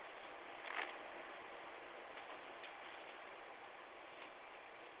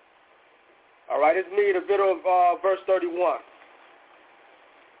 All right, it's me, the middle of verse 31.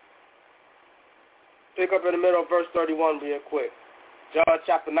 Pick up in the middle of verse 31 real quick. John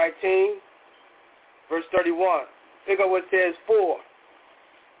chapter 19, verse 31. Pick up what says 4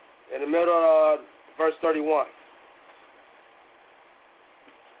 in the middle of verse 31.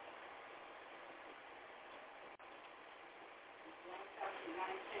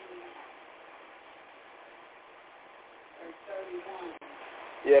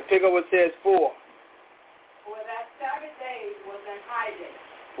 Yeah, pick up what says 4. For that Sabbath day was an high day.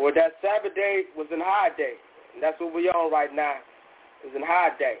 For that Sabbath day was an high day. And that's what we're on right now. It's an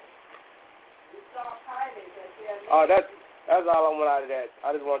high day. We saw high days that you have. Oh, that's all I want out of that.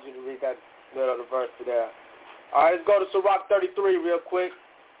 I just want you to read that middle of the verse to there. All right, let's go to Sirach 33 real quick.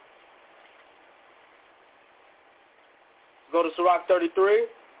 Go to Sirach 33.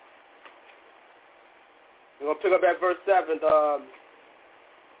 We're going to pick up at verse 7.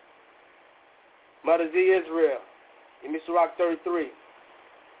 Mother Z Israel. Give me Sirach 33.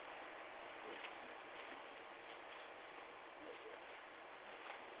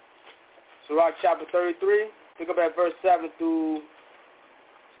 Sirach chapter 33. Pick up at verse 7 through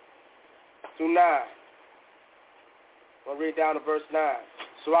 9. We'll read down to verse 9.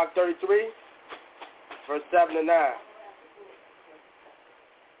 Sirach 33, verse 7 to 9.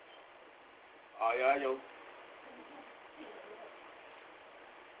 Oh, yeah, yo.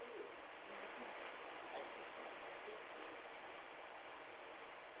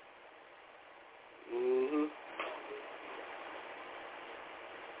 Mm-hmm.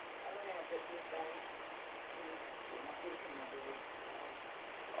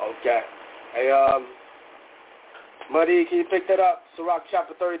 Okay. Hey, Muddy, can you pick that up? Sirach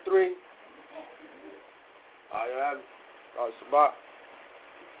chapter 33. Oh, you have it? Oh, Sabbath.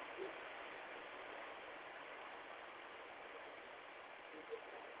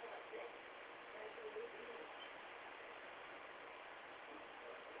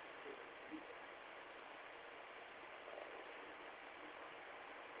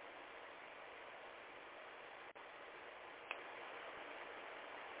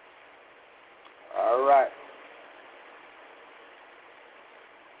 All right.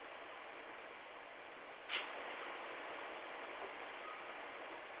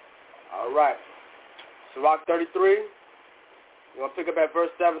 All right. Sirach 33. We're going to pick up at verse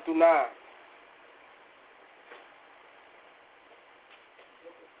 7 through 9.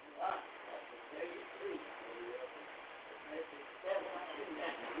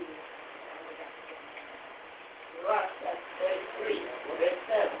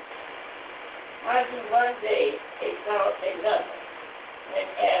 One day exalt another, and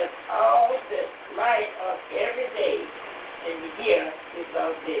as all the light of every day in the year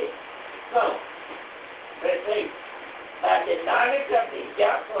exalted. So, verse 8, by the knowledge of the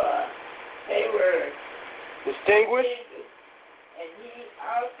Yahweh they were distinguished, and he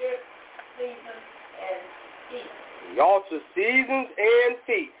altered seasons and feasts. He altered seasons and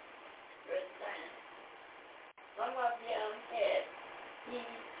feasts. Verse 9, some of them had he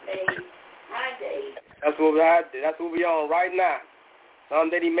made high days. That's what we on right now. Some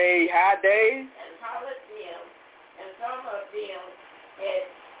that he made high days. And hallowed them, and some of them had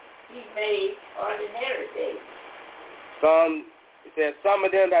he made ordinary days. It says some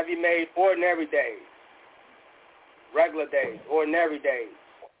of them that he made ordinary days. Regular days, ordinary days.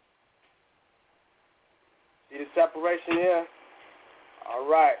 See the separation here? All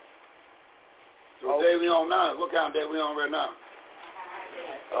right. So day we on now. What kind of day we on right now?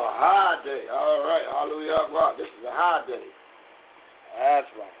 A high day. All right. Hallelujah. Wow. This is a high day.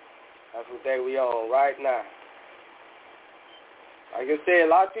 That's right. That's what day we on right now. Like I said, a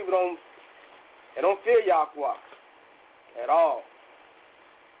lot of people don't fear Yahweh at all.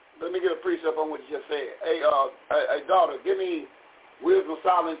 Let me get a precept on what you just said. Hey, daughter, give me Wisdom of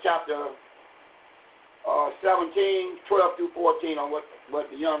Solomon chapter 17, 12 through 14 on what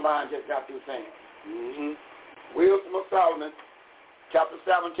the young lion just got through saying. Mm-hmm. Wisdom of Solomon chapter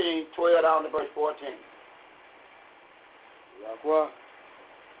 17, 12 down to verse 14. Yahweh.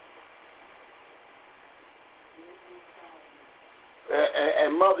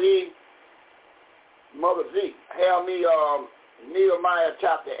 And Mother Z, have me Nehemiah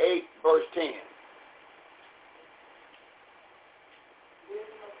chapter 8, verse 10.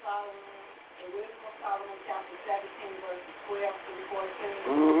 Wisdom of Solomon chapter 17, verses 12 through 14.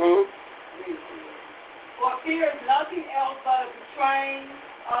 Mm-hmm. For fear is nothing else but a betraying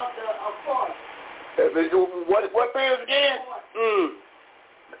of the course. What fears again?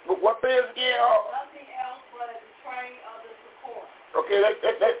 What fears again? Nothing else but a betraying of the support. Okay, let's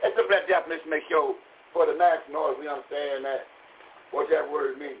look at that definition, make sure for the national we understand that what that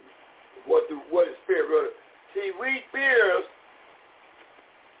word means. What is spirit really? See, we fears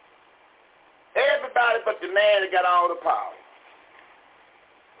everybody but the man that got all the power.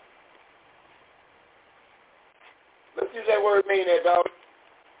 Let's use that word mean there, dog.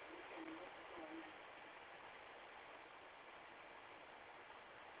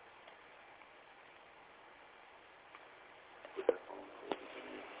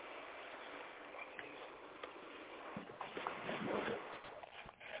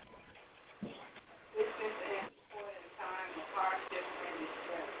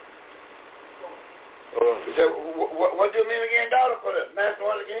 What do you mean again, daughter, for the master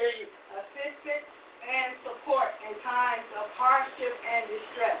one can hear you? Assistance and support in times of hardship and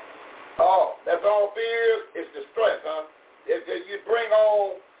distress. Oh, that's all fears. It's distress, huh? If you bring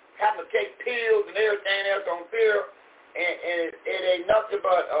on having to take pills and everything else on fear, and it ain't nothing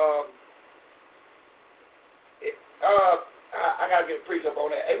but I gotta get a precept on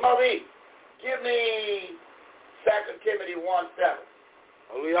that. Hey, Mother E, give me 2 Timothy 1:7.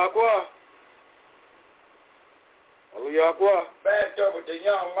 Hallelujah. Hallelujah. Backed up with the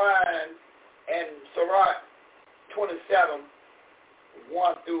young lion and Sirach 27,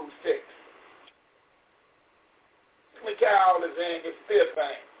 1 through 6. Let me tie all this in, this fear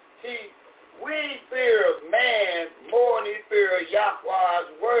thing. See, we fear man more than we fear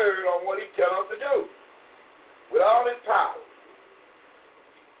Yahweh's word on what he tells us to do. With all his power.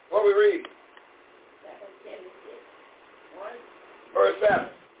 What we read? Verse 7.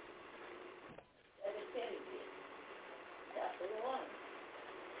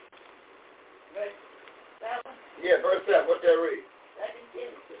 Yeah, verse 7. What's that read? 2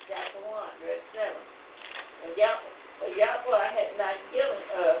 Timothy chapter 1, verse 7. For Yahweh had not given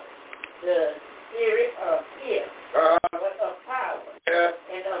us the spirit of fear, but of power,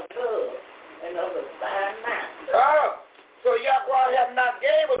 and of love, and of a sound mind. So Yahweh have not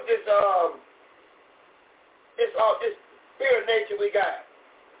gave us this spirit nature we got.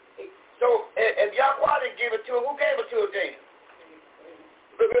 So if Yahweh didn't give it to us, who gave it to us then?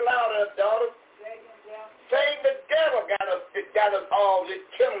 Look louder, daughter. Satan the devil got us all this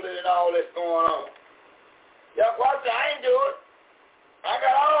killing and all this going on. Yahweh said, I ain't do it. I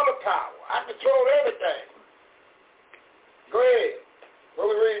got all the power. I control everything. Go ahead. What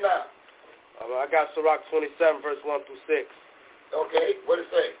we reading now? I got Sirach 27, verse 1 through 6. Okay, what it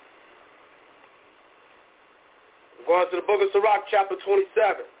say? We're going to the book of Sirach, chapter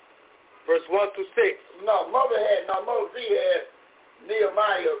 27, verse 1 through 6. No, Mother Z had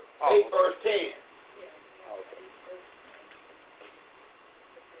Nehemiah 8, verse 10. Okay.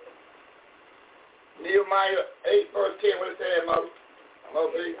 Nehemiah 8, verse 10. What it say, Mother? Mother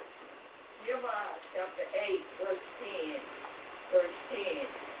Z? Nehemiah chapter 8, verse 10. Verse 10.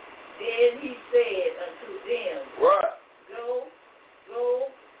 Then he said unto them, What? Go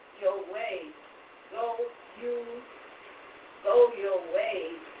your way. Go your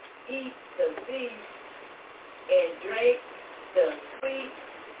way. Eat the feast and drink the sweet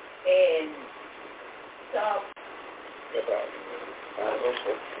and soft.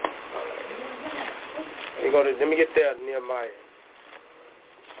 Let me get there, Nehemiah.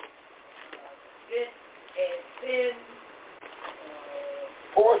 Send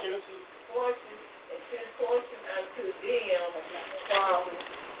portion unto them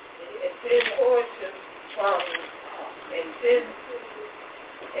from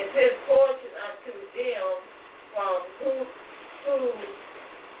and send portion unto them from who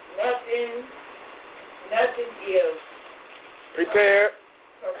nothing is prepared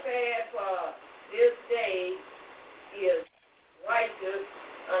for this day is righteous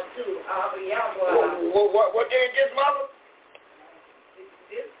unto our Yahweh. What day is this, Mother?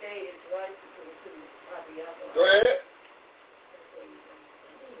 This day is righteous unto our Yahweh. Go ahead.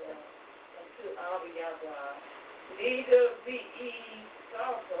 Unto our Yahweh. Neither be ye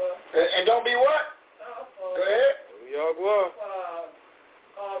suffer. And don't be what? Suffer. Go ahead. Yahweh.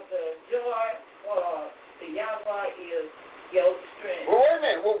 For the joy for the Yahweh is your strength. Well, wait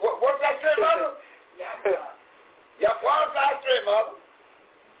a minute. What's that strength, Mother? Yahweh. What's that strength, Mother?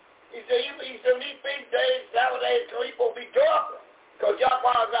 He said these feast days, Sabbath days, so you supposed to be joyful. Because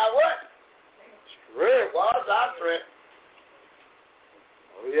Yahweh is our what? Strength. Yahweh is our strength.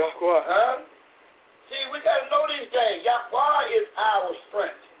 Oh, Yahweh. Huh? See, we got to know these things. Yahweh is our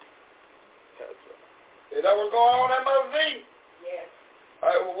strength. That's right. Is that what's going on at Mother Z? Yes. All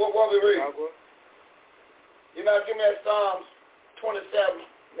right, what we read? Yahweh. You know, give me that Psalms 27,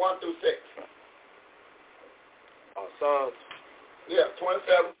 1 through 6. Psalms. Yeah,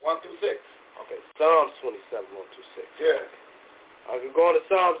 27, 1 through 6. Okay, Psalms 27, 1 through 6. Yeah. I can go on to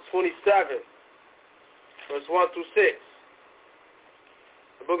Psalms 27, verse 1 through 6.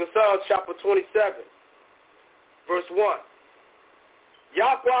 The book of Psalms, chapter 27, verse 1.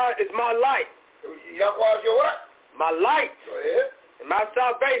 Yahweh is my light. Yahweh is your what? My light. Go ahead. And my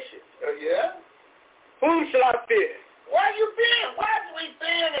salvation. Yeah. Whom shall I fear? Why you fearing? Why do we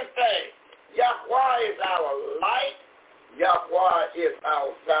fear this thing? Yahweh is our light. Yahweh is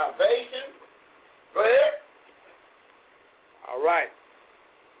our salvation. Go ahead. All right.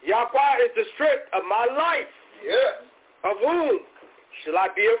 Yahweh is the strength of my life. Yes. Of whom shall I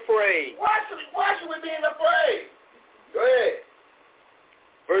be afraid? Why should we be afraid? Go ahead.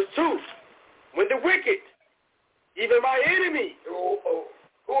 Verse 2. When the wicked, even my enemy. Who's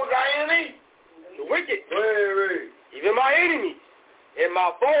our enemy? The wicked. Wait. Even my enemies and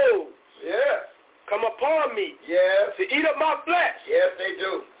my foes. Yeah. Come upon me. Yes. To eat up my flesh. Yes, they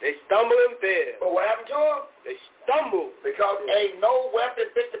do. They stumble and fail. But what happened to them? They stumble. Because ain't no weapon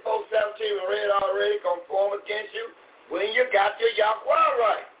 54:17 we read already gonna form against you when you got your Yahweh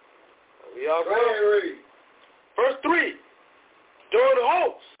right. Yahweh. Verse 3. During the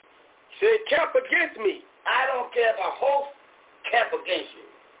host said camp against me. I don't care if a host camp against you.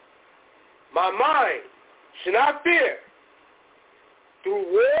 My mind should not fear. Through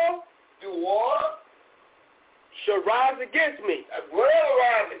war shall rise against me. Will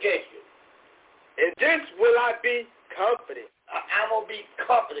rise against you. In this will I be confident. I'm going to be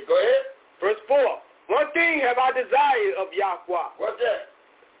confident. Go ahead. Verse 4. One thing have I desired of Yahweh. What's that?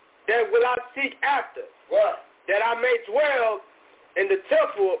 That will I seek after. What? That I may dwell in the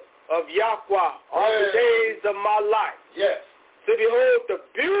temple of Yahweh all the days of my life. Yes. To behold the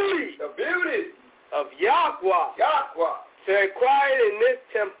beauty. The beauty. Of Yahweh. Yahweh. To inquire in this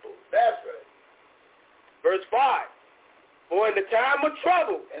temple. That's right. Verse 5. For in the time of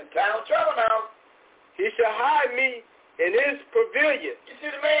trouble, now, he shall hide me in his pavilion. You see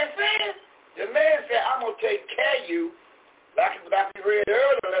the man saying? The man said, I'm going to take care of you. Like we read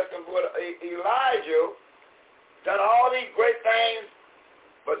earlier, lesson with Elijah, done all these great things,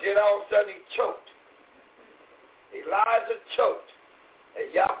 but then all of a sudden he choked. Elijah choked,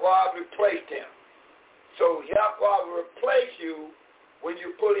 and Yahweh replaced him. So Yahweh will replace you when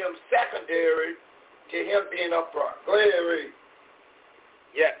you put him secondary to him being upright. Go ahead and read.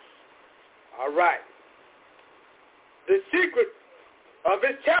 Yes. All right. The secret of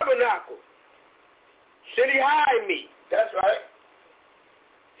his tabernacle should he hide me. That's right.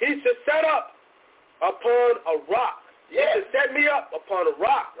 He should set up upon a rock. Yes. He should set me up upon a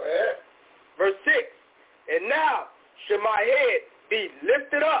rock. Go ahead. Verse 6. And now should my head be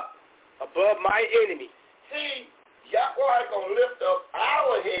lifted up above my enemy. See, Yahweh is going to lift up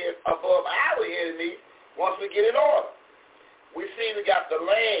our head above our enemy once we get in order. We see we got the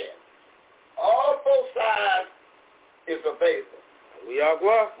land. All both sides is available. We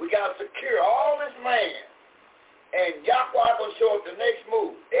got to secure all this land. And Yahweh going to show us the next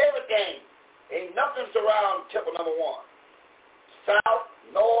move. Everything. Ain't nothing surrounding temple number 1. South,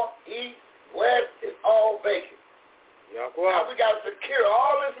 north, east, west is all vacant. Now we got to secure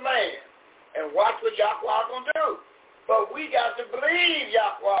all this land and watch what Yahweh going to do. But we got to believe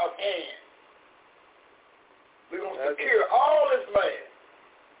Yahweh's hand. We're going to secure all this land.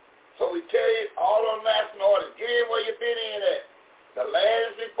 So we tell you all on national orders, get in where you've been in at. The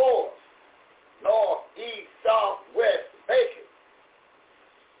land is before us. North, east, south, west, vacant.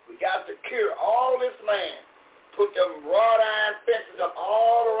 We got to secure all this land. Put them wrought iron fences up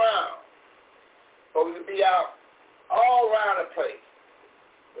all around. So we can be out all around the place.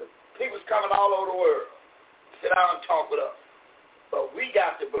 The people's coming all over the world. Sit down and talk with us. But we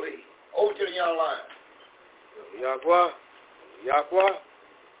got to believe. Over to the young lion. Yahweh.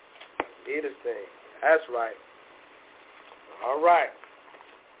 Did his thing. That's right. All right.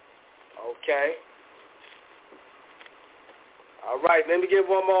 Okay. All right. Let me get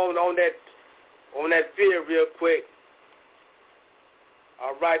one more on that fear real quick.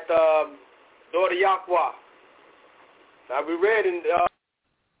 All right. Daughter Yahweh. Now we read in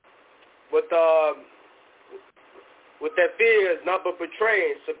with that fear is not but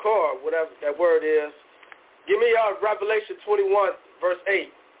betraying, succor, whatever that word is. Give me Revelation 21, verse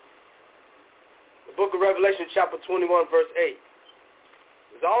 8. The book of Revelation, chapter 21, verse 8.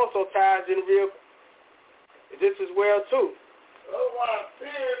 It also ties in real. This as well too. Otherwise,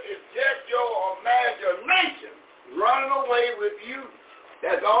 fear is just your imagination running away with you.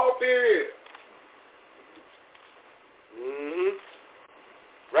 That's all fear is. Mm-hmm.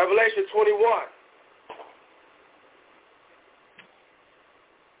 Revelation 21.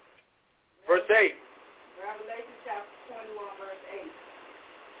 Verse 8. Revelation chapter 21, verse 8.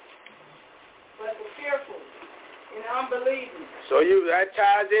 But the fearful and unbelieving. So that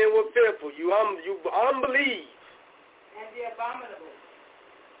ties in with fearful. You unbelieve. And the abominable.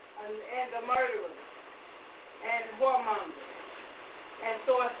 And the murderers. And whoremongers. And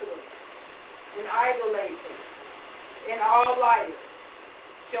sorcerers. And idolaters. And all liars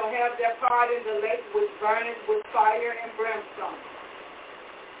shall have their part in the lake which burneth with fire and brimstone,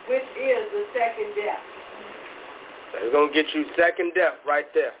 which is the second death. That's going to get you second death right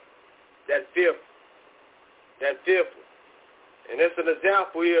there. That fearful. And it's an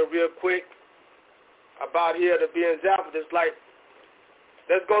example here real quick about here to be an example. It's like,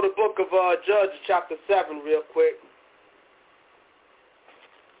 let's go to the book of Judges chapter 7 real quick.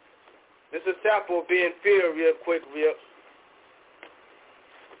 This is a sample of being fear real quick,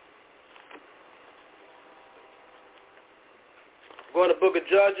 Go to the book of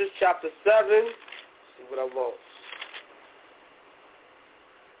Judges, chapter 7. See what I want.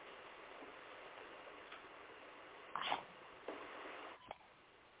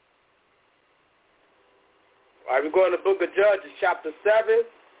 All right, we're going to the book of Judges, chapter 7.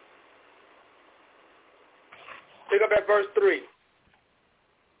 Pick up at verse 3.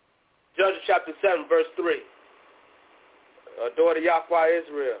 Judges, chapter 7, verse 3. Daughter Yahweh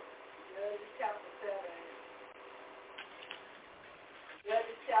Israel. Judges chapter 7.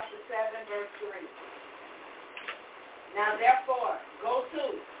 Judges chapter 7, verse 3. Now therefore, go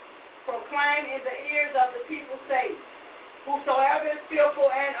to, proclaim in the ears of the people, say, whosoever is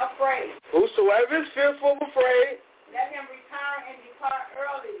fearful and afraid. Whosoever is fearful and afraid. Let him return and depart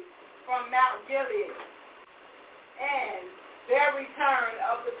early from Mount Gilead. And there return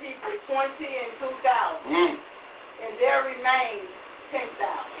of the people 20 and 2,000. And there remain 10,000.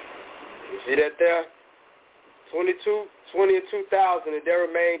 You see that there? 20 and 2,000, and there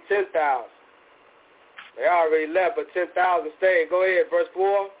remain 10,000. They already left, but 10,000 stayed. Go ahead, verse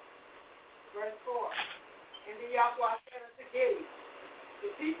 4. Verse 4. And the Yahweh said unto Gideon, the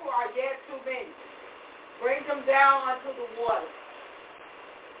people are yet too many. Bring them down unto the water,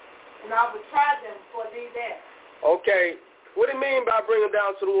 and I will try them for thee there. Okay. What do you mean by bring them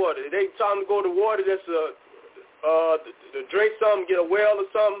down to the water? They trying to go to the water just to drink something, get a well or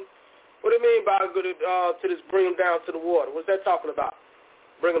something? What do you mean by to this bring them down to the water? What's that talking about?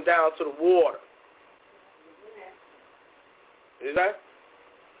 Bring them down to the water. Is that?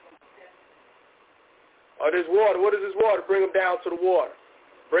 Or this water, what is this water? Bring them down to the water.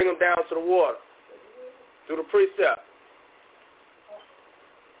 Bring them down to the water. Through the precept.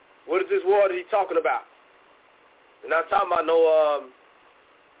 What is this water he talking about? We're not talking about no,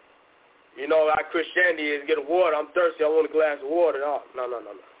 like Christianity is get a water. I'm thirsty. I want a glass of water. No.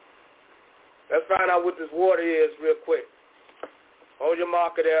 Let's find out what this water is real quick. Hold your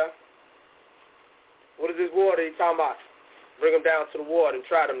marker there. What is this water he talking about? Bring them down to the water and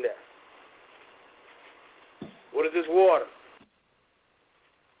try them there. What is this water?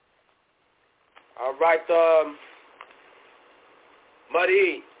 All right,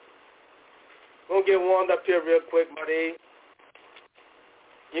 Muddy. We're going to get warmed up here real quick, Muddy.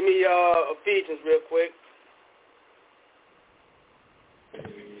 Give me Ephesians real quick.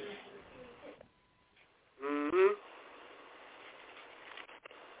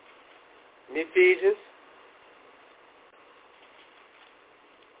 Ephesians.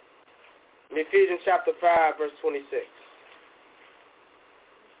 Ephesians chapter 5, verse 26.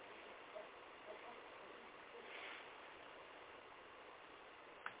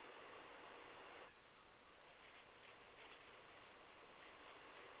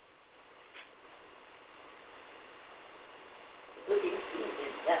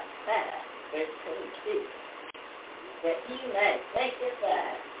 That he might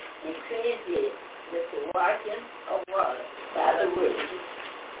sanctify and cleanse it with the washing of water by the word.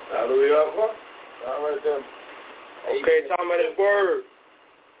 Hallelujah. All right then. Okay, talking about his word.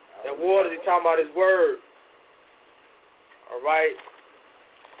 That water, he's talking about his word. All right.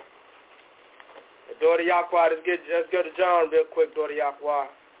 The daughter Yahweh, let's go to John real quick, daughter Yahweh.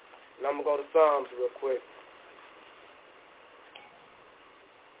 And I'm going to go to Psalms real quick.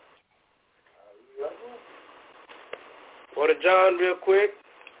 Go to John real quick.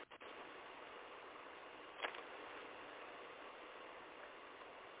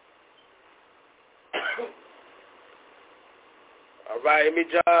 All right, give me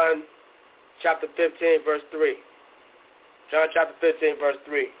John chapter 15, verse 3. John chapter 15, verse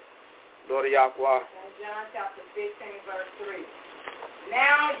 3. Lord of Yahweh. John chapter 15, verse 3.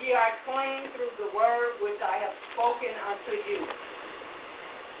 Now ye are clean through the word which I have spoken unto you.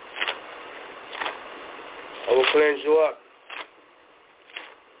 I will cleanse you up.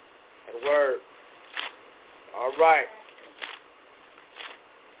 The word. All right.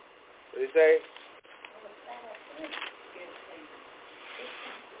 What did he say?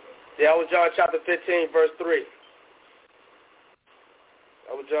 Yeah, that was John chapter 15, verse 3.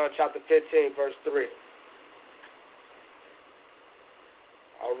 That was John chapter 15, verse 3.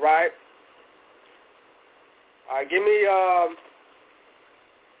 All right. All right, give me,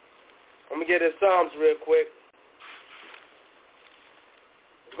 let me get this Psalms real quick.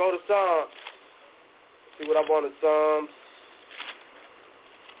 Let's go to Psalms. See what I want in Psalms.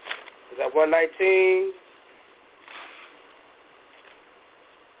 Is that 119?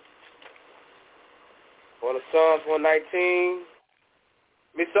 Go to Psalms 119.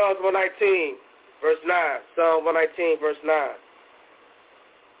 Give me Psalms 119, verse 9. Psalm 119, verse 9.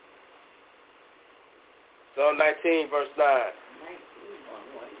 Psalm 19, verse 9.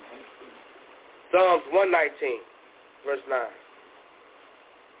 Psalms 119, verse 9.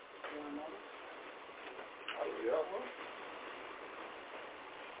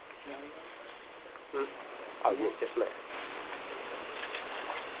 I'll get this man.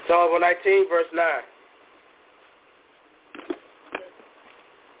 Psalm 119, verse 9.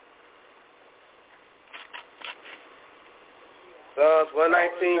 Psalms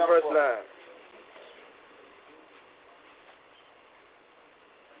 119, verse 9.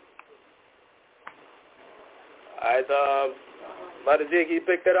 All right, Brother Jig, you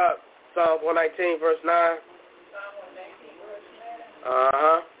picked it up. Psalms 119, verse 9.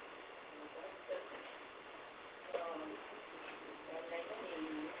 Uh-huh.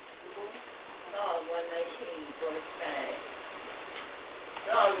 Psalm 119, verse 9.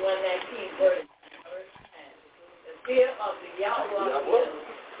 Psalm 119, verse 9. The fear of the Yahweh is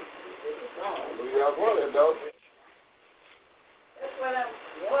the song. That's what I'm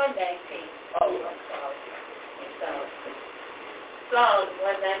 119. Oh, I'm sorry. Psalm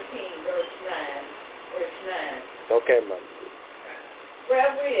 119, verse 9. verse 9. Okay, Mother.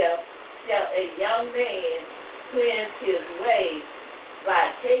 Wherewith shall a young man cleanse his way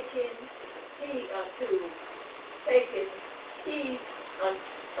by taking heed unto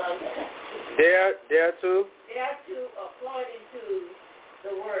Thereto according to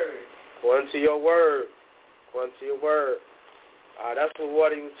the word. According to your word. According to your word. That's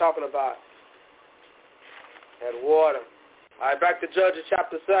what he was talking about. That water. All right, back to Judges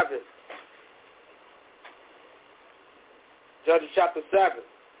chapter 7. Judges chapter 7.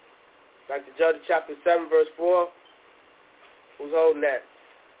 Back to Judges chapter 7, verse 4. Who's holding that?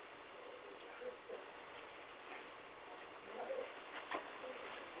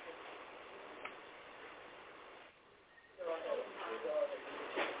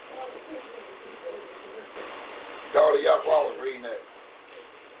 Daughter Yahweh was reading that.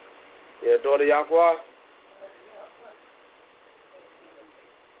 Yeah, daughter Yahweh.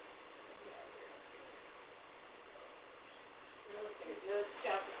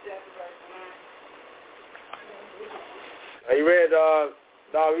 Are you ready, dog?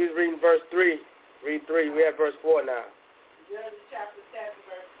 He's reading verse 3. Read 3. We have verse 4 now. Judges chapter 7,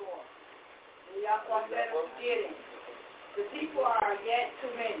 verse 4. And Yahweh said unto Gideon, the people are yet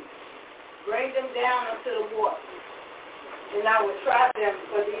too many. Bring them down unto the water, and I will try them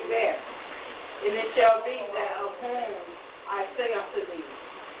for thee there. And it shall be that of whom I say unto thee,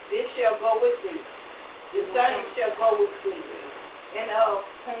 this shall go with thee. The same shall go with thee. And of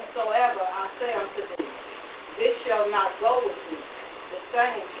whomsoever I say unto thee, this shall not go with thee. The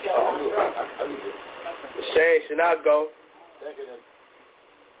same shall not go. The same shall not go.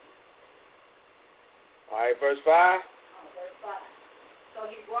 All right, verse 5. Verse 5. So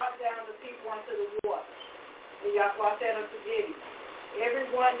he brought down the people unto the water. And Yahweh said unto Gideon,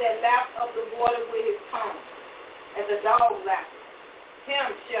 everyone that lapped of the water with his tongue, and the dog lapped,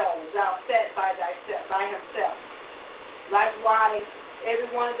 him shall thou set by himself. Likewise,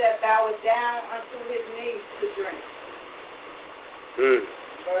 everyone that boweth down unto his knees to drink. Verse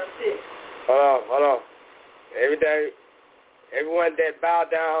 6. Hold on. Everyone that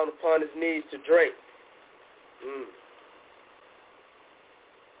bowed down upon his knees to drink.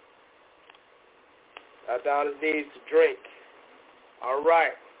 Bow down his knees to drink. All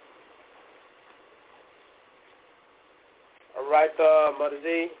right. Mother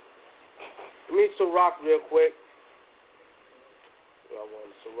Z. Give me some rock real quick. I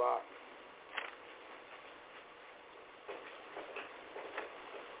want some rock.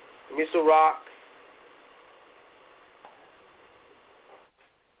 Give me some rock.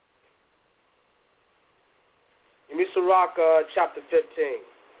 Give me some rock, chapter 15.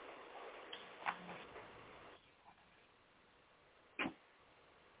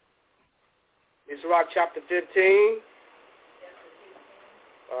 It's Rock chapter 15,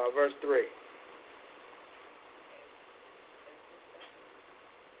 verse 3.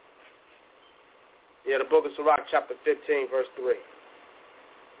 Yeah, the book of Sirach chapter 15, verse 3.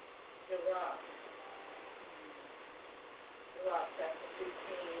 Sirach chapter 15,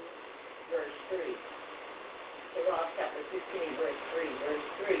 verse 3. Sirach chapter 15, verse 3. Verse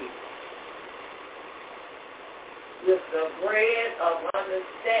 3. With the bread of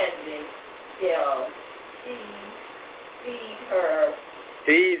understanding shall he feed her.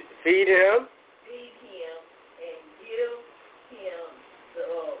 Feed him. Feed him and give him the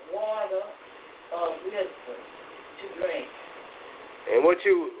water of wisdom to drink. And what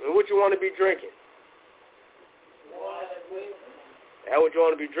you want to be drinking? Water of wisdom. That's what you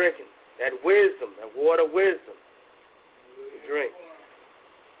want to be drinking. That wisdom, that water of wisdom to drink.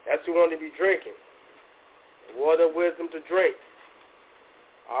 That's what you want to be drinking. The water of wisdom to drink.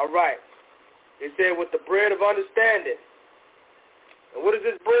 All right. It said with the bread of understanding. And what is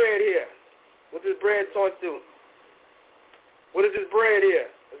this bread here? What does bread talk to? What is this bread here?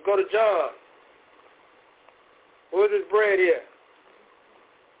 Let's go to John. What is this bread here?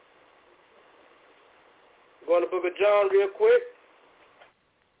 Go in the book of John real quick.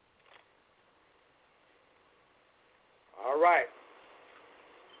 All right.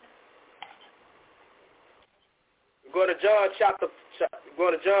 Go to John chapter 6.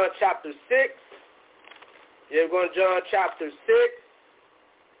 Yeah, we're going to John chapter 6.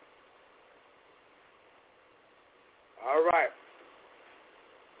 All right.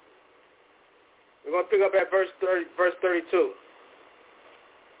 We're going to pick up at verse 32.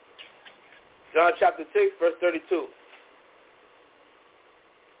 John chapter 6, verse 32.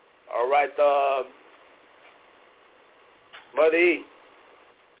 All right, Mother E.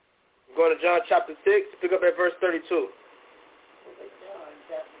 We're going to John chapter 6, pick up at verse 32. John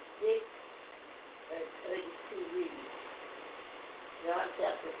chapter 6, verse 32 reads. John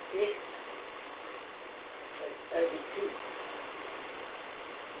chapter 6, 32.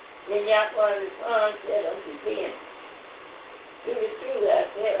 Then Yahweh the Son said unto them, Truly, truly, I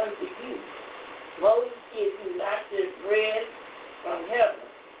say unto you, Moses gave you not this bread from heaven,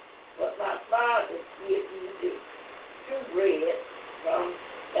 but my Father gave you the true bread from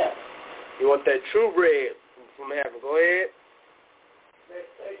heaven. You want that true bread from heaven. Go ahead. Verse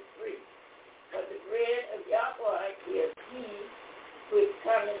 33. But the bread of Yahweh is he which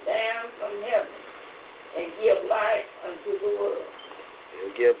cometh down from heaven and give life unto the world.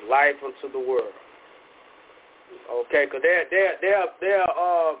 And give life unto the world. Okay, because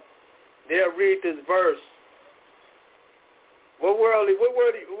they'll read this verse. What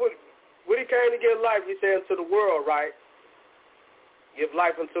he came to give life, he said, unto the world, right? Give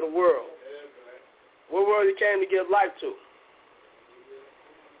life unto the world. What world he came to give life to?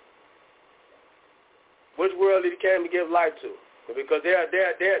 Which world did he came to give life to? Because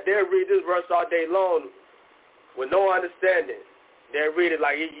they'll read this verse all day long with no understanding. They'll read it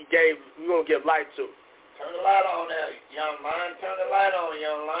like you're going to give life to. Turn the light on there, young man. Turn the light on,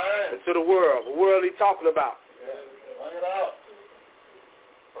 young man. Into the world. What world he talking about? Yeah. Bring it out.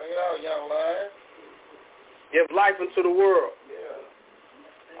 Bring it out, young man. Give life into the world. Yeah.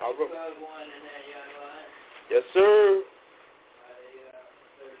 Yes, sir.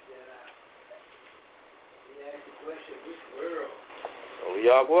 Oh,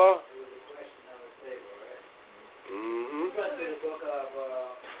 Yahweh. Mm-hmm. The book of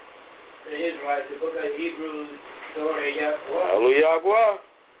the Israelites, the book of Hebrews, story Yahweh. Hallelujah, Yahweh.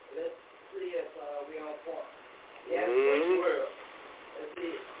 Let's see if we on point. Yeah, which world? Let's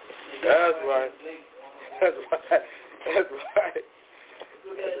see. That's right. That's right. That's right.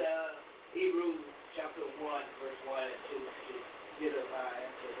 Look at Hebrews chapter 1, verse 1 and 2 to get us our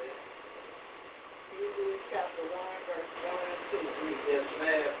answer there. Hebrews chapter 1, verse 1 and 2. Yes,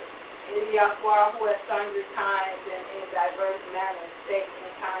 ma'am. It is Yahweh who has sundry times and in diverse manners spake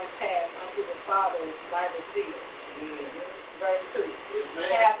in times past unto the fathers by the seer. Verse 2. He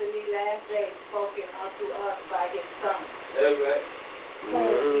hath in these last days spoken unto us by his Son. That's right.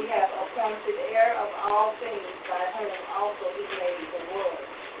 Whom he hath appointed heir of all things, by whom also he made the world.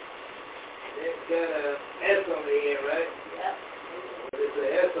 It's got an S on the end, right? Yep. It's an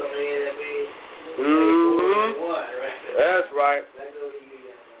S on the end, that means one, right? That's right. That's what you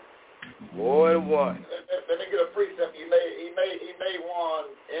got. More than one. Let me get a precept. He made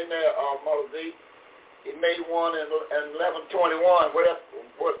one in there, Moses. He made one in 11:21.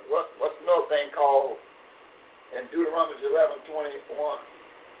 What's another thing called in Deuteronomy 11:21?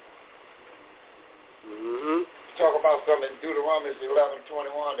 Mm-hmm. Talk about something in Deuteronomy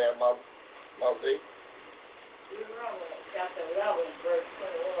 11:21 there, Moses. Deuteronomy chapter 11, verse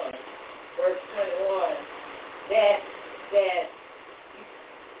 21. Verse 21.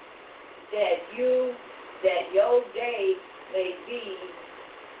 That your days may be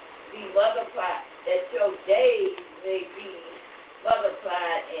multiplied. That your days may be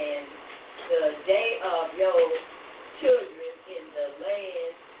multiplied, and the day of your children in the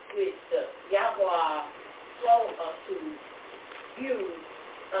land which the Yahweh swore unto you,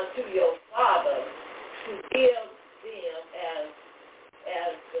 unto your father, to give them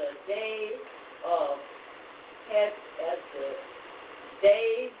as the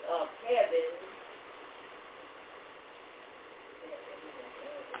days of heaven.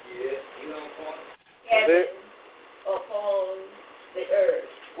 Yeah, you on point. Heaven upon the earth.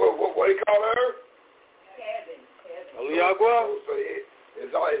 What do you call the earth? Heaven. Hallelujah, Yahweh.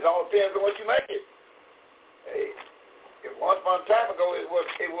 So it all depends on what you make it. Hey, once upon a time ago it was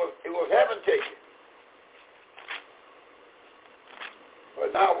heaven taken. But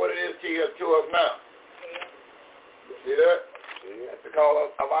now what it is to us now. You see that? That's because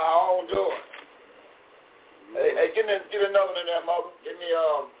of our own doing. Hey, get another one in there, Mother. Give me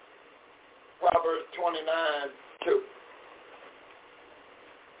Proverbs 29:2.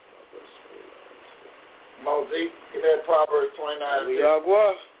 Moses, give me that Proverbs 29:2.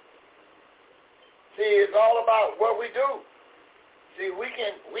 Yahweh. See, it's all about what we do. See, we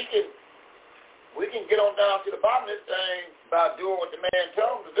can get on down to the bottom of this thing by doing what the man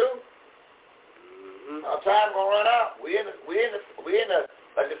tells us to do. Mm-hmm. Our time gonna run out. We in the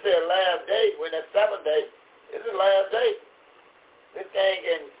like I said, last day. We're in that 7th day. This is the last day. This thing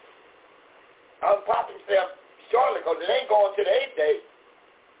can unpop himself shortly because it ain't going to the 8th day.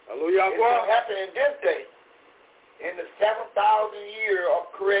 Hallelujah. It's going to happen in this day. In the 7,000 year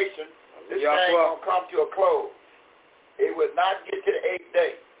of creation, this thing going to come to a close. It will not get to the 8th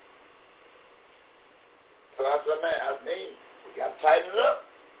day. So that's what I mean. We got to tighten it up.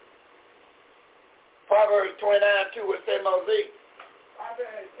 Proverbs 29:2, what it say, Moses?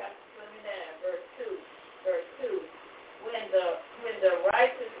 Proverbs chapter 29, verse 2.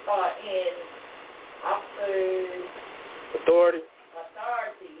 Authority.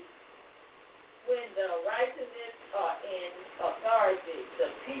 When the righteousness are in authority, the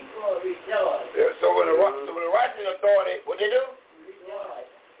people rejoice. Yeah, so when the righteous authority, what they do? Rejoice.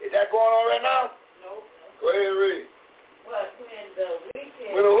 Is that going on right now? No. Go ahead and read. But when the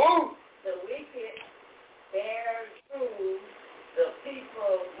wicked, When the who? The wicked bear rule, the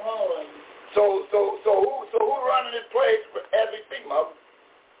people mourn. So who running this place as we speak, Mother?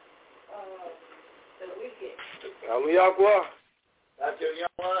 The wicked. Yahweh. That's your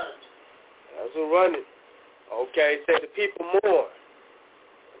young one. That's who running. Okay, say the people mourn.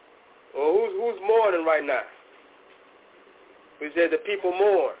 Well, who's mourning right now? We said the people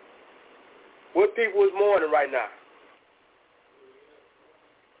mourn. What people is mourning right now?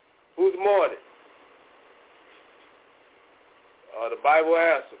 Who's mourning? The Bible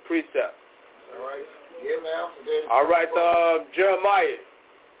answer, precept. All right. Yeah, now. All right, Jeremiah.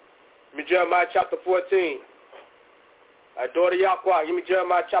 Give me Jeremiah chapter 14. Daughter Yahweh, give me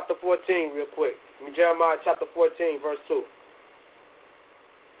Jeremiah chapter 14 real quick. Give me Jeremiah chapter 14, verse 2.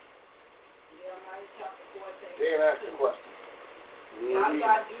 Jeremiah chapter 14. Then ask the question.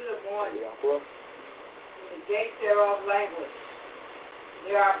 God do the morning. The gates thereof language.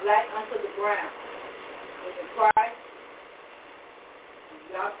 They are black unto the ground. With the Christ,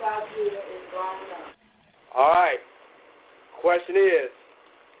 Yahweh Judah is gone up. All right. Question is,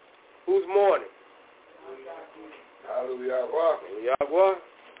 who's mourning? Hallelujah. Yahweh.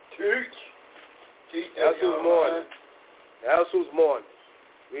 Teach. That's who's mourning. That's who's mourning.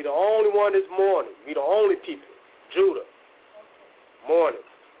 We the only one that's mourning. We the only people. Judah. Mourning.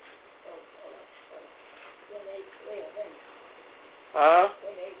 Huh?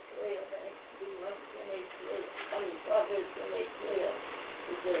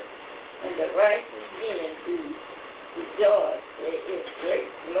 And the righteous men do rejoice. There is great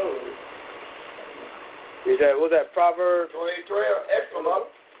glory. Was that Proverbs? 20:12. Excellent, Mother.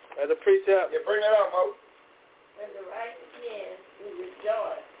 As a precept? Yeah, bring that up, Mother. When the righteous men do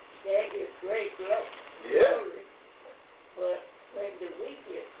rejoice, there is great glory. Yeah. But when the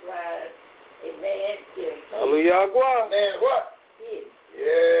wicked rise, a man is Hallelujah. Man, what? hid.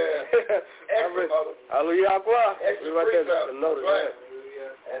 Yeah. Excellent, Mother. Hallelujah. Excellent precept. Right.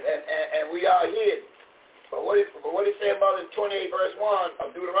 And we are hid. But what he said, Mother, in 28 verse 1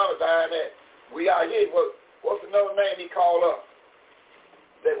 of Deuteronomy, that we are hid. What's another name he called us?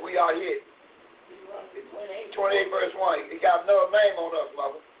 That we are hid. 28 verse 1. He got another name on us,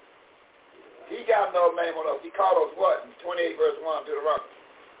 Mother. He got another name on us. He called us what? In 28 verse 1 of Deuteronomy.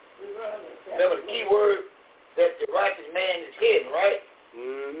 Remember the key word that the righteous man is hidden, right?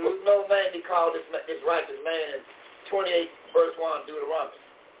 Mm-hmm. What's another name he called this righteous man in 28 verse 1 of Deuteronomy?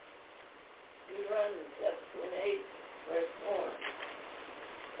 Deuteronomy chapter 28 verse 1.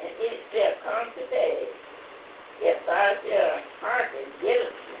 And it shall come to pass, if thou shalt hearken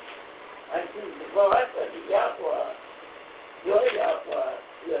diligently unto the voice of the Yahweh, your Yahweh,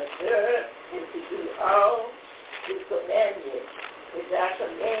 your serve, and to do all his commandments which I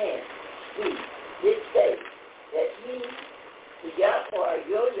command thee this day, that he, the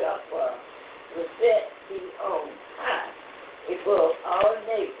Yahweh, your Yahweh, will set thee on high above all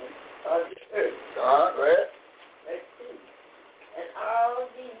nations of the earth. Right. Verse 2. And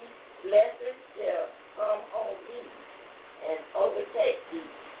all these blessings shall come on thee and overtake thee,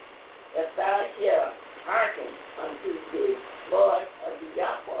 if thou shalt hearken unto the voice of the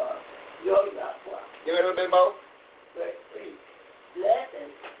Yahweh, your Yahweh. Give me a little bit more. Verse 3.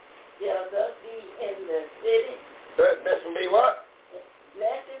 Blessings shall thus be in the city. Blessed will be what?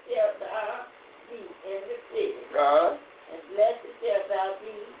 Blessed shall thou be in the city. Uh-huh. And blessed shall thou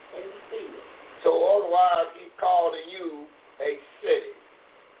be in the field. So otherwise he called you a city.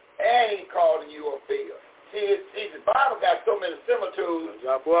 And he called you a field. See, the Bible got so many similitudes.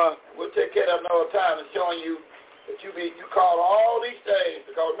 We'll take care of that another time and showing you that you call all these things,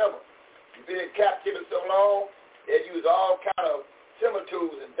 because remember, you've been in captivity so long, they use all kind of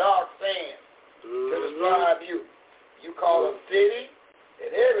similitudes and dark sayings to describe you. You call them city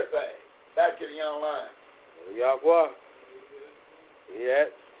and everything. Back to the young line. Yahweh. Yeah.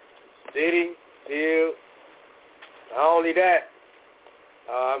 City, field. Not only that,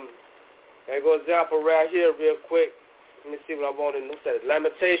 there goes an example right here real quick. Let me see what I want to look at.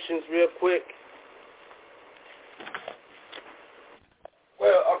 Lamentations real quick.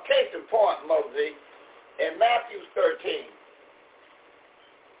 Well, a case in point, Moses, in Matthew 13.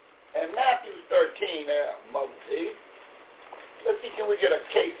 In Matthew 13 there, Moses. Let's see, can we get a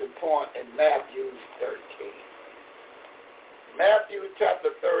case in point in Matthew 13? Matthew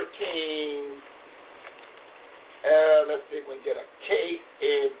chapter 13. Let's see if we can get a case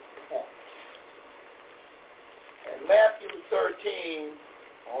in point. In Matthew 13,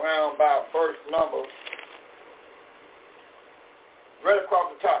 around about verse number, right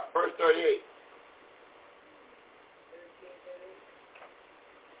across the top, verse 38.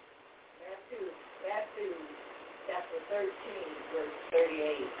 Matthew chapter 13, verse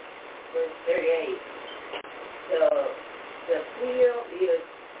 38. Verse 38. The field is...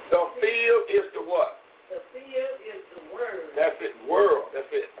 The field is the what? The field is the word. That's it, world.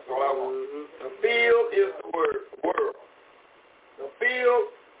 That's it. That's all I want. The field is the word, world. The field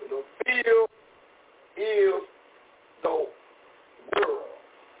is the world.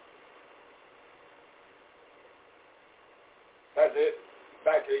 That's it.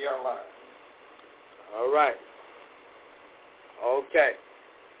 Back to the young line. All right. Okay.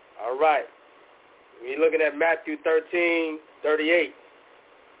 All right. We're looking at Matthew 13, 38.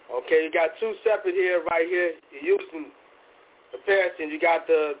 Okay, you got two separate here, right here. You're using comparison. You got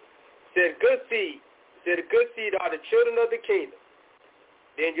said good seed. Said the good seed are the children of the kingdom.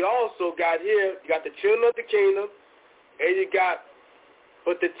 Then you also got here, you got the children of the kingdom, and you got,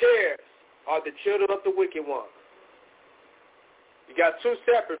 but the tares are the children of the wicked one. You got two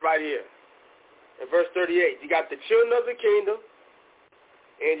separate right here. In verse 38, you got the children of the kingdom,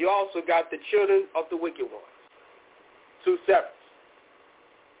 and you also got the children of the wicked one. Two separate.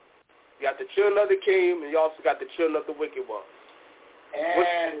 You got the children of the kingdom, and you also got the children of the wicked one.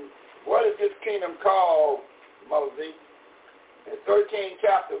 And what is this kingdom called, Moses? In 13th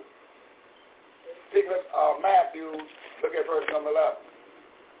chapter, pick up Matthew, look at verse number 11.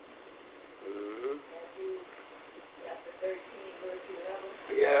 Matthew chapter 13, verse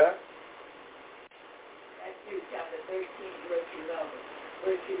 11. Yeah. Matthew chapter 13, verse 11.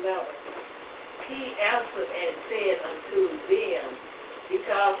 Verse 11. He answered and said unto them,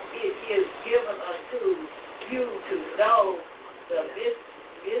 because it is given unto you to know the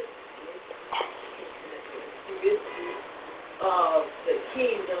mystery of the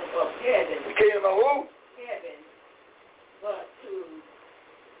kingdom of heaven. The kingdom of who? Heaven. But to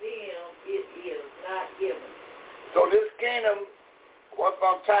them it is not given. So this kingdom, once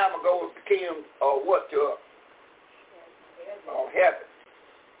upon a time ago, was the kingdom of what to us? Of heaven.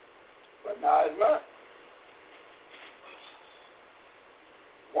 But now it's not.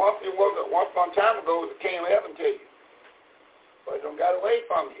 Once upon a time ago, it was the kingdom of heaven to you. But it don't got away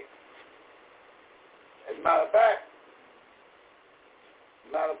from you. As a matter of fact,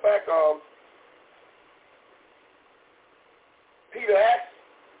 Peter asked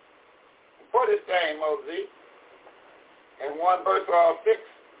for this thing, Moses, in 1 verse 6.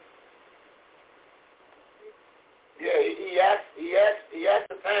 Yeah, he asked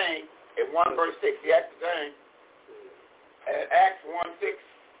the thing in 1 verse 6. He asked the thing. And Acts 1:6.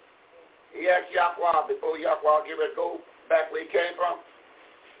 He asked Yahweh before Yahweh give it go back where he came from.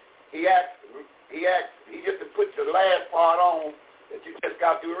 He just to put the last part on that you just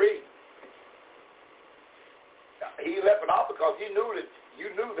got to read. He left it off because he knew that he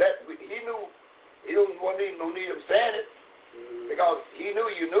don't want no need of saying it because he knew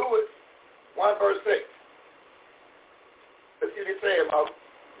you knew it. 1 verse 6. Let's see what he said about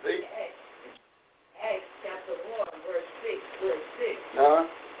see. Acts chapter 1, verse 6. Uh-huh.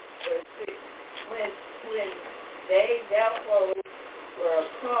 Verse 6. When they therefore were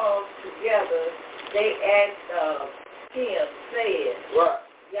called together, they asked him, saying, What?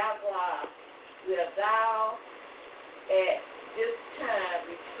 Yahweh, will thou at this time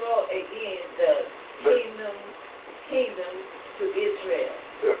restore again the kingdom to Israel?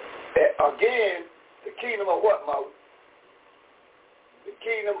 Again, the kingdom of what, Moses? The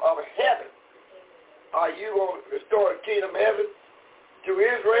kingdom of heaven. Are you going to restore the kingdom of heaven to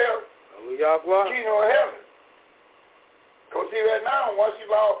Israel? Kingdom of heaven. Because see right now, once you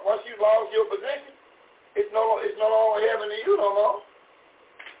lost your position, it's no longer heaven to you no more.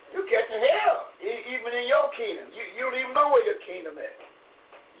 You're catching hell, even in your kingdom. You don't even know where your kingdom is.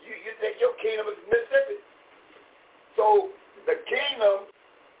 You think your kingdom is Mississippi. So the kingdom,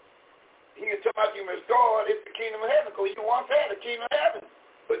 he is talking about you restored, it's the kingdom of heaven, because you once had the kingdom of heaven,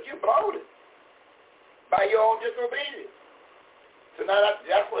 but you blowed it by your own disobedience. So now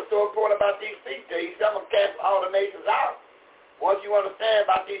that's what's so important about these feast days. I'm going to cast all the nations out. Once you understand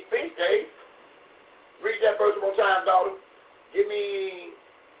about these feast days, read that verse one more time, daughter. Give me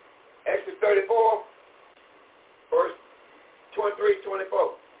Exodus 34, verse 23,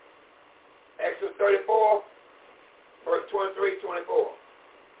 24. Exodus 34, verse 23, 24.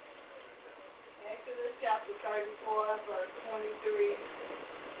 Exodus chapter 34, verse 23.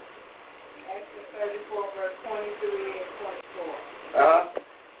 Exodus 34, verse 23 and 24.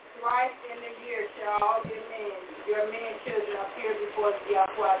 Twice in the year shall all your men children appear before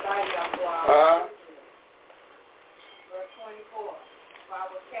Yahweh thy Yahweh. Verse 24. For I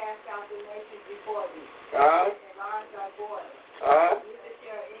will cast out the nations before thee, Uh-huh. and enlarge thy borders. Uh-huh. Neither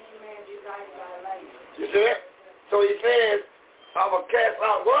shall any man desire thy land. You see it? So he says, I'm going to cast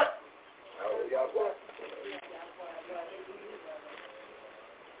out what? Hallelujah.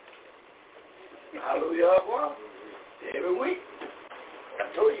 Hallelujah. Every week. I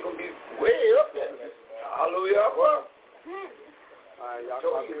told you you're going to be way up there. Hallelujah. Y'all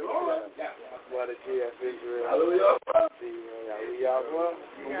come here. What a GF Israel. Hallelujah. Hallelujah.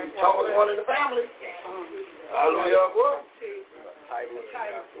 Talk with one in the family. Hallelujah. Hallelujah.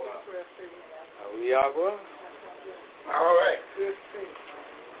 All right.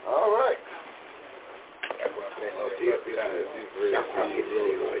 All right.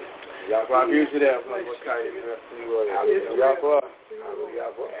 Y'all go abuse it there.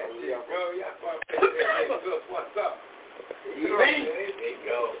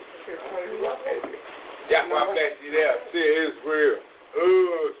 See Israel.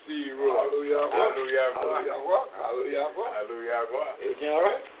 Oh, see you. Hallelujah. Is it all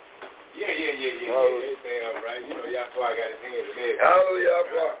right? Yeah. Everything all right. You know, Yahweh got his hands in it.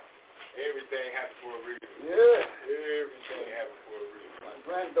 Hallelujah. Everything happens for a reason. Yeah. Everything happens for a reason. My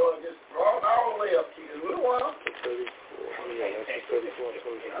granddaughter just brought all the way up to you. A little while. I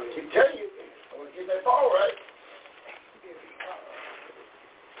keep telling you. I want to get that ball right.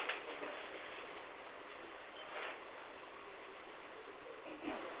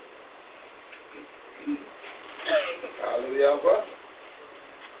 Hallelujah.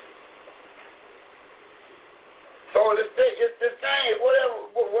 So it's this thing,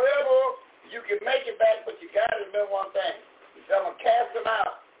 whatever you can make it back, but you got to remember one thing. He said, I'm going to cast them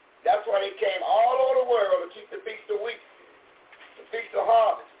out. That's why they came all over the world to keep the Feast of Weeks, the Feast of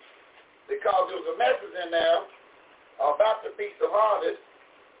Harvest, because there was a message in there about the Feast of Harvest,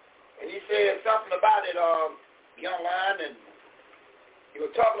 and he said something about it, young lion, and he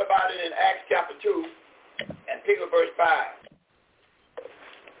was talking about it in Acts chapter 2, and pick up verse 5.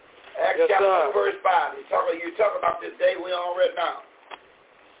 Acts chapter 2, verse 5. You talk about this day we're on right now.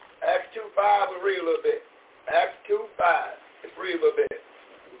 Acts 2:5, we'll read a little bit. Acts 2:5. Let's read a little bit.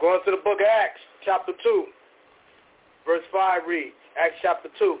 Going to the book of Acts, chapter 2, verse 5 reads, Acts chapter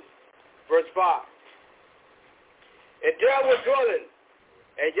 2, verse 5. And there was dwelling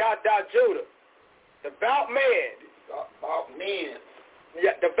in Yada, Judah, devout men. About men.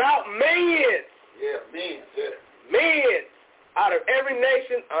 Yeah, devout men. Yeah, men. Yeah. Men out of every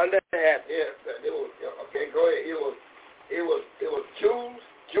nation under the heaven. Yeah, it was, okay, go ahead. It was Jews,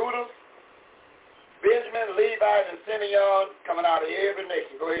 Judah, Benjamin, Levi, and Simeon coming out of every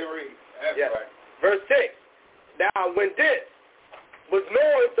nation. Go ahead and read. That's right. Verse 6. Now, when this was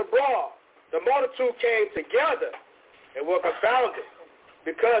noised abroad, the multitude came together and were confounded,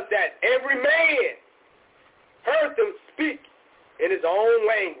 because that every man heard them speak in his own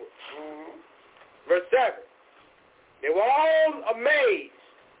language. Mm-hmm. Verse 7. They were all amazed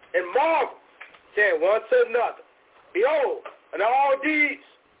and marveled, saying one to another, Behold, and all these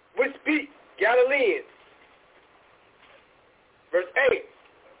which speak Galileans. Verse 8.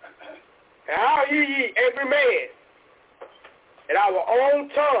 And how hear ye every man in our own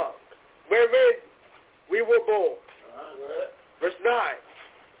tongue, wherein we were born. Verse 9.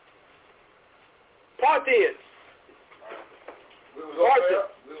 Parthians. We was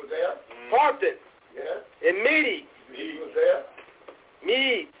there. Parthians. Yeah. And Medes. We was there.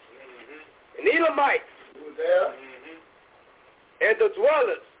 Medes. And Elamites. We was there. And the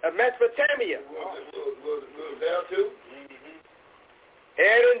dwellers of Mesopotamia. We was there too.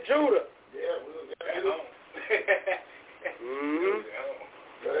 And in Judah. Yeah, we was there too.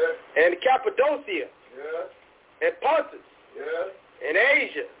 And Cappadocia. Yeah. And Pontus. Yeah. And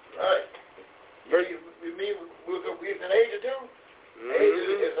Asia. Right. We was in Asia too?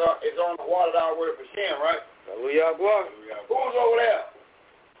 Asia is on the water down where for Shem, right? Hallelujah. Who was over there?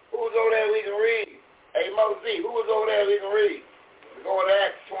 Who was over there we can read? Hey, Moses, who was over there we can read? We're going to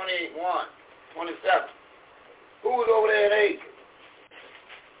Acts 21, 27. Who was over there in Asia?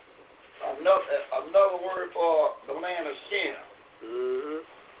 Another word for the land of Shem.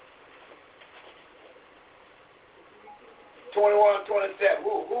 21, 27. Who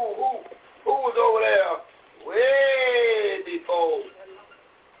was over there way before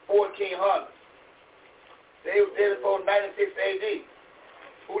 1400? They before 96 AD.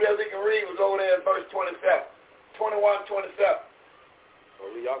 Who that we can read was over there in verse 27. 21, 27.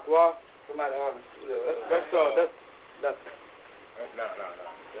 Somebody honest. That's No.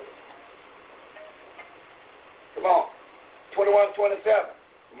 Come on. 21, 27.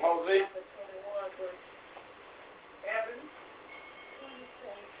 Moses.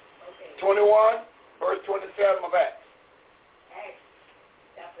 21, verse 27 of Acts.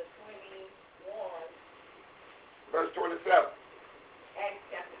 verse 27. Acts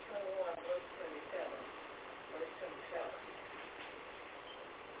chapter 21, verse 27. Verse 27.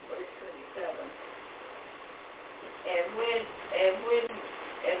 Verse 27. And when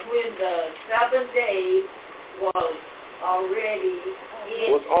the 7th day was already ended.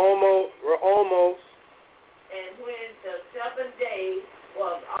 We're almost. And when the 7th day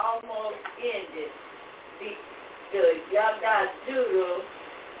was almost ended, the Yada Judah,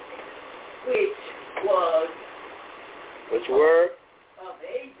 which were of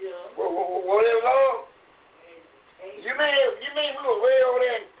Asia. What is long? You mean we were way over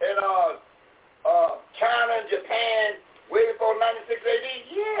there in China and Japan way before 96 AD?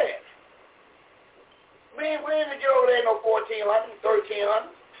 Yeah. We didn't get over there no 1400s,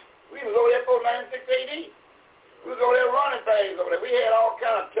 1300s. We was over there before 96 AD. We was over there running things over there. We had all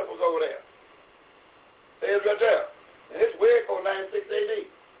kinds of temples over there. There's right there. And it's way before 96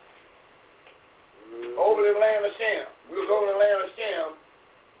 AD. Over the land of Shem. We was over the land of Shem.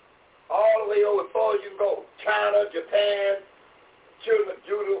 All the way over as far as you can go. China, Japan, children of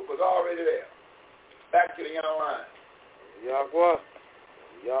Judah was already there. Back to the young line. Yahweh.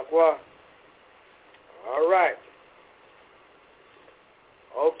 All right.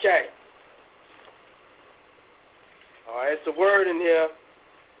 Okay. All right, it's a word in here.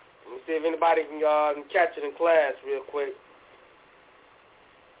 Let me see if anybody can catch it in class real quick.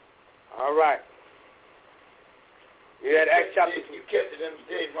 All right. You had Acts chapter 2. You catch it and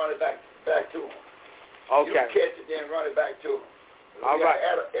then run it back to them. Okay. You catch it then run it back to them. All right.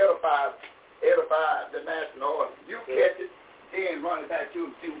 Edify the national order. You catch it, then run it back to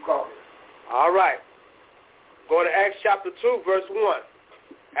them, see who called it. All right. Go to Acts chapter 2, verse 1.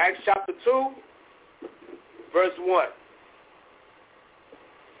 Acts chapter 2, verse 1.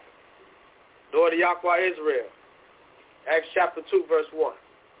 Lord of Yahweh Israel. Acts chapter 2, verse 1.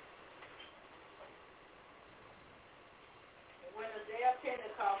 When the day of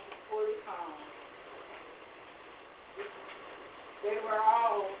Pentecost was fully come, they were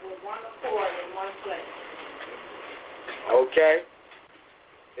all with one accord in one place. Okay.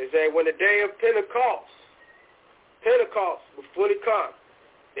 It said when the day of Pentecost was fully come,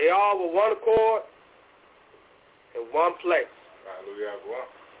 they all were one accord in one place. Hallelujah.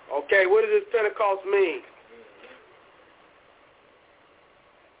 Okay, what does this Pentecost mean?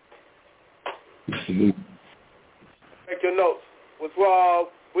 Take your notes. What does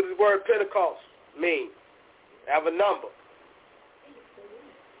the word Pentecost mean? Have a number.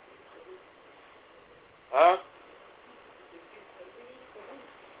 Huh?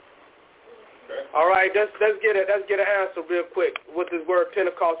 All right, let's get an answer real quick. What does word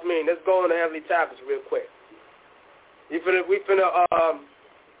Pentecost mean? Let's go on the heavenly tablets real quick. We finna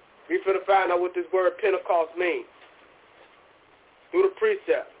find out what this word Pentecost means. Through the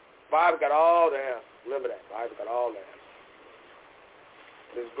precept. Bible got all the answers. Remember that. Bible got all the answers.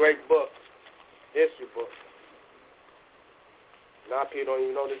 This great book, history book. Now people don't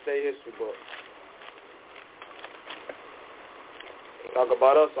even know they say history book. They talk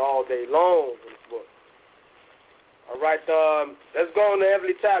about us all day long in this book. All right, let's go on the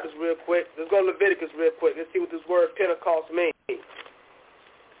heavenly tablets real quick. Let's go to Leviticus real quick. Let's see what this word Pentecost means.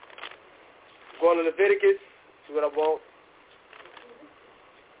 Go on to Leviticus. See what I want.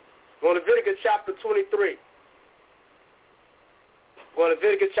 Go on to Leviticus chapter 23. Go on to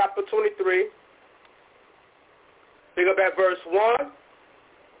Leviticus chapter 23. Pick up at verse 1.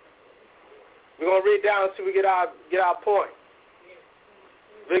 We're going to read down until we get our point.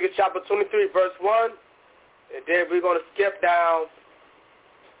 Leviticus chapter 23, verse 1. And then we're going to skip down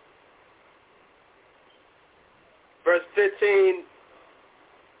verse 15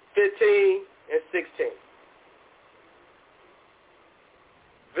 and 16.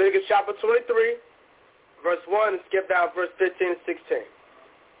 Leviticus chapter 23, verse 1, and skip down verse 15 and 16.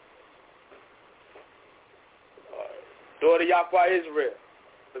 Daughter Yahweh Israel.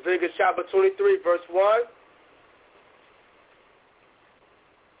 Leviticus chapter 23, verse 1,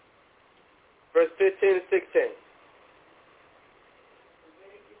 verse 15 and 16.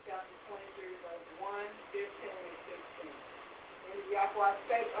 Leviticus chapter 23, verse 1, 15, and 16. And Yahweh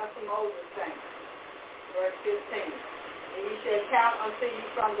spake unto Moses, saying, verse 15. And you shall count unto you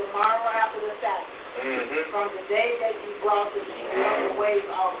from the morrow after the Sabbath, from the day that you brought the sheep of the wave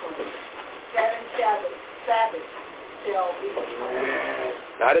offering. 7 Sabbaths shall be.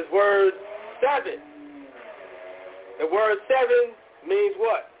 Now this word 7. The word 7 means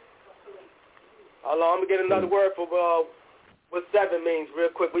what? Hold on, I'm going to get another word for what 7 means real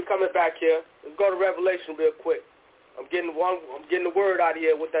quick. We coming back here. Let's go to Revelation real quick. I'm getting the word out of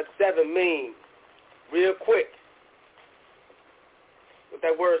here what that 7 means real quick. What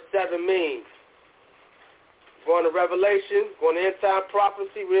that word 7 means. Going to Revelation, going to end-time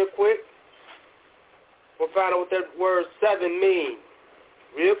prophecy real quick. We'll find out what that word 7 means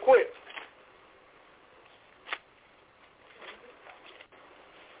real quick.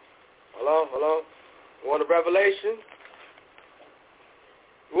 Hello. Going to Revelation.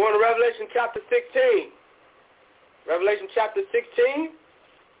 We're going to Revelation chapter 16. Revelation chapter 16.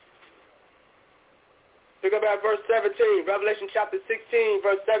 Pick up at verse 17. Revelation chapter 16,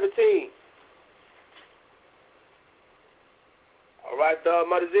 verse 17. All right,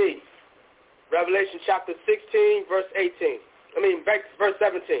 Mother Z. Revelation chapter 16, verse 18. Verse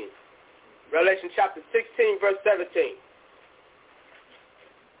 17. Revelation chapter 16, verse 17.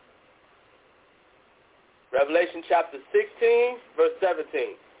 Revelation chapter 16, verse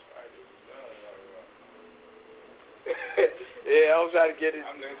 17. Yeah, I was trying to get it.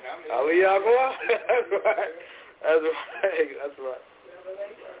 Hallelujah. That's right. That's right.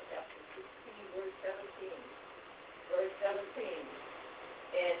 Revelation chapter 16, verse 17. Verse 17.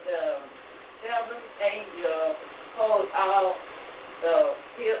 And the seventh angel pulled out the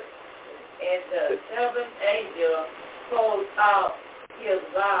fifth, and the seventh angel pulled out his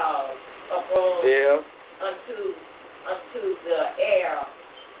vials upon unto the air,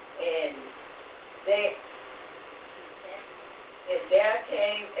 and there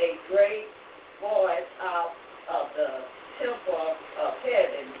came a great voice out of the temple of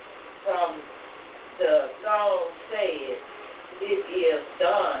heaven from the throne saying, "It is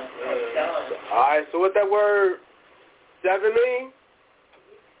done." Done. All right, so what that word 7 mean?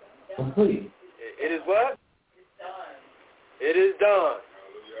 Complete. It is what? It's done. It is done.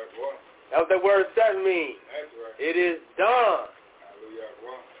 That's what that word 7 mean. That's right. It is done.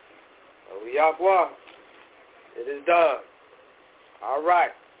 Hallelujah. It is done. All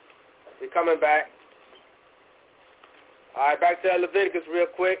right. We're coming back. All right, back to Leviticus real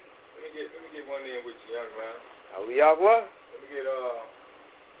quick. Let me get one in with you, young man. Hallelujah. Let me get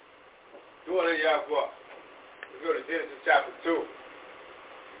do it in Yahweh. Let's go to Genesis chapter 2.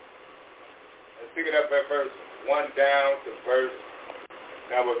 Let's pick it up at verse 1 down to verse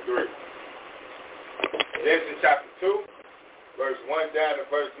number 3. Genesis chapter 2, verse 1 down to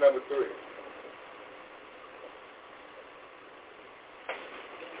verse number 3.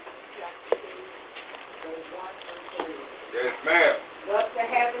 Yes, ma'am. Thus the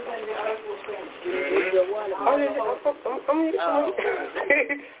heavens and the earth will finish. On the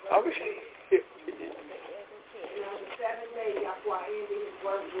seventh day, Yahweh ended his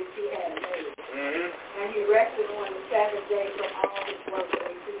work which he had made. And he rested on the seventh day from all his work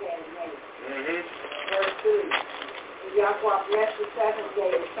which he had made. Verse 3. And Yahweh blessed the seventh day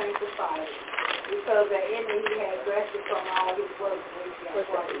and sanctified it, because that in it he had rested from all his work which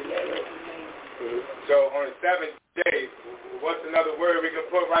Yahweh had made. So on the seventh day, what's another word we can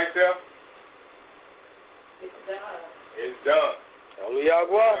put right there? It's done. It's done. Hallelujah.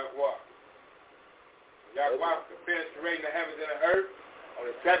 Yahweh finished creating the heavens and the earth. On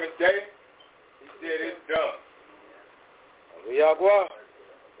the seventh day, he said it's done. Hallelujah.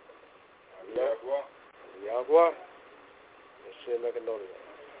 Yahweh. Let's see, make a note of that.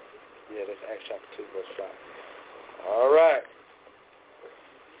 Yeah, that's Acts chapter 2, verse 5. All right.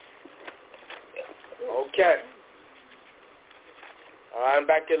 Okay. All right, I'm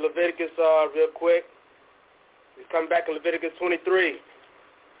back in Leviticus real quick. We come back in Leviticus 23.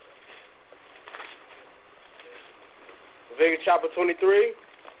 Leviticus chapter 23.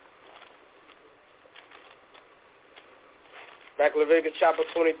 Back in Leviticus chapter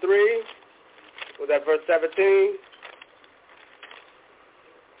 23. Was that verse 17?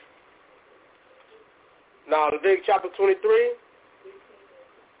 No, Leviticus chapter 23.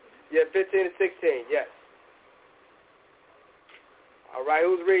 Yeah, 15 and 16, yes. All right,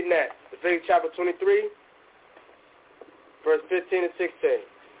 who's reading that? Leviticus chapter 23, verse 15 and 16.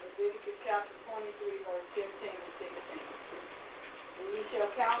 Leviticus chapter 23, verse 15 and 16. And ye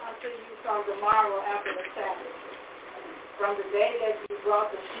shall count unto you from the morrow after the Sabbath, from the day that you brought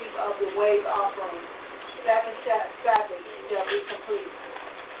the sheep of the wave offering, 7 Sabbaths shall be complete.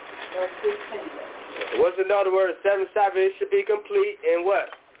 Verse 16. What's another word? 7 Sabbaths should be complete, and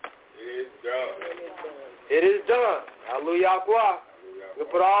what? It is done. It is done. Hallelujah. We'll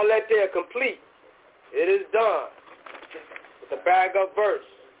put all that there, complete. It is done. With a bag up verse.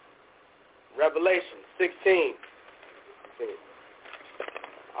 Revelation 16.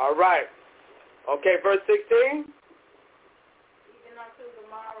 All right. Okay, verse 16. Even unto the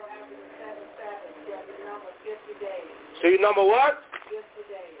morrow after the 7th Sabbath shall be numbered 50 days. So you number what? 50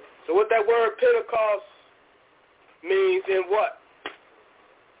 days. So what that word Pentecost means in what?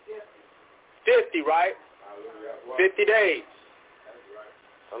 50, right? 50 days.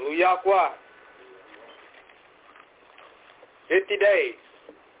 Hallelujah. 50 days.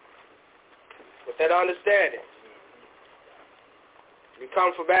 With that understanding. We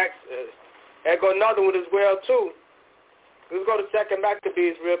come from back. There go another one as well, too. Let's go to 2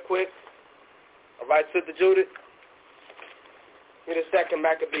 Maccabees real quick. All right, Sister Judith. Get the 2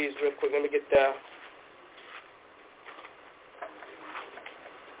 Maccabees real quick. Let me get there.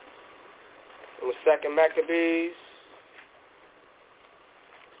 It was 2 Maccabees.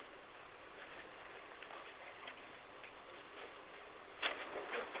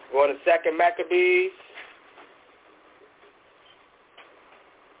 Going to 2 Maccabees.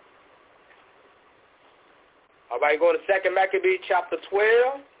 All right, going to 2 Maccabees chapter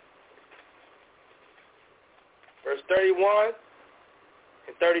 12, verse 31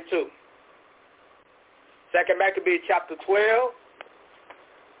 and 32. 2 Maccabees chapter 12,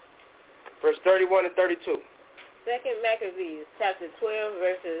 verse 31 and 32. 2 Maccabees chapter 12,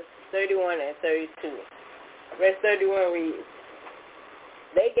 verses 31 and 32. Verse 31 reads,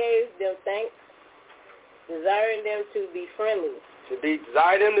 They gave them thanks, desiring them to be friendly.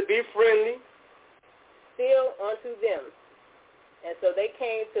 Desire them to be friendly. Still unto them. And so they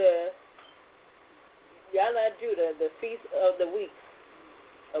came to Yala Judah, the feast of the weeks.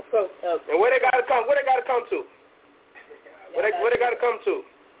 And where they gotta come? Where they gotta come to? Where they gotta come to?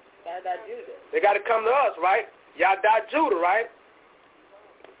 Yada Judah. They gotta come to us, right? Yada Judah, right?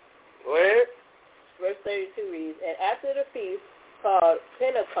 Go ahead. Verse 32 reads, And after the feast called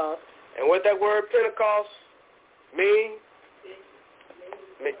Pentecost. And what that word Pentecost mean?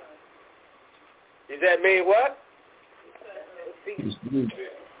 Does that mean what? 50.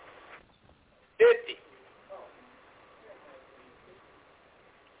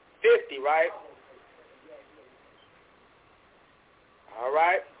 50, right? All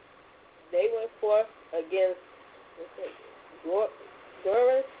right. They went forth against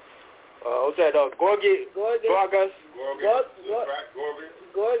Gorgas. What's that?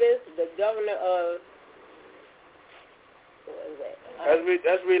 Gorgas, the governor of. What is that?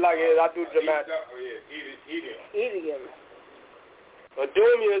 That's read like it. I do dramatic. Edom.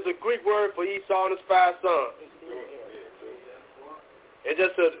 Adumia is a Greek word for Esau and his 5 sons. It's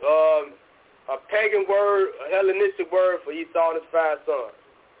just a pagan word, a Hellenistic word for Esau and his 5 sons.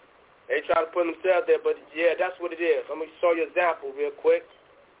 They try to put themselves there, but yeah, that's what it is. I'm going to show you an example real quick.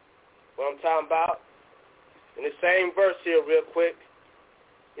 What I'm talking about. In the same verse here real quick.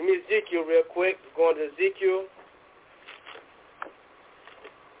 Give me Ezekiel real quick. Going to Ezekiel.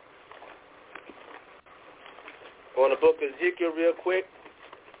 Go in the book of Ezekiel real quick.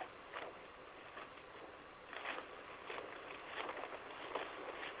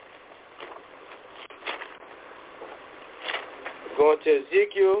 Going to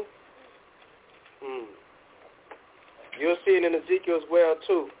Ezekiel. You'll see it in Ezekiel as well,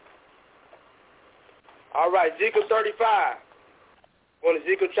 too. All right, Ezekiel 35. Going to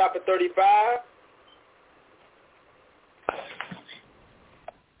Ezekiel chapter 35.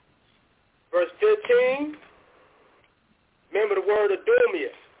 Verse 15. Remember the word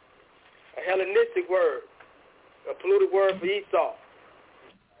Adumia, a Hellenistic word, a polluted word for Esau.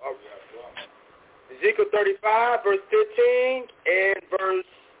 Ezekiel 35, verse 15,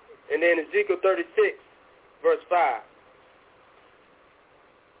 and then Ezekiel 36, verse 5.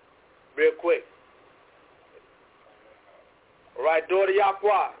 Real quick. All right, daughter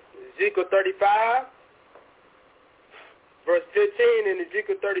Yahweh, Ezekiel 35, verse 15, and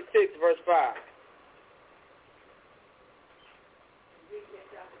Ezekiel 36, verse 5.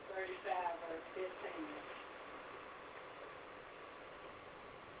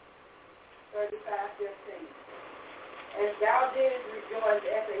 35:15. As thou didst rejoice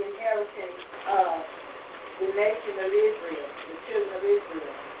at the inheritance of the nation of Israel, the children of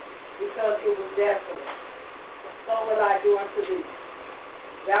Israel, because it was desolate, so will I do unto thee.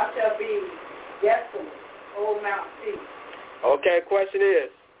 Thou shalt be desolate, O Mount Seir. Okay, question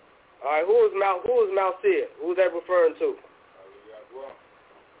is, all right, who is Mount Seir? Who's that referring to?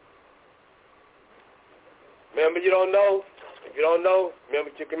 Remember, you don't know. If you don't know,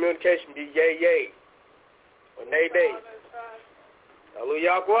 remember your communication be yay, yay, or nay, nay.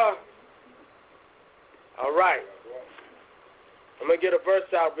 Hallelujah. All right. I'm going to get a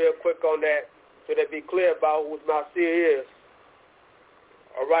verse out real quick on that so that be clear about who Mount Seir is.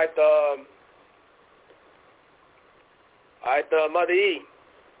 All right, Mother E.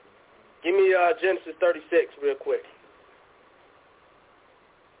 Give me Genesis 36 real quick.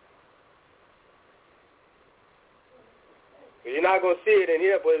 You're not going to see it in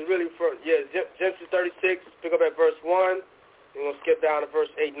here, but it's really for, Genesis 36, pick up at verse 1. We're going to skip down to verse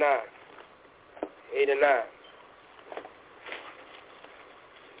 8 and 9. 8 and 9.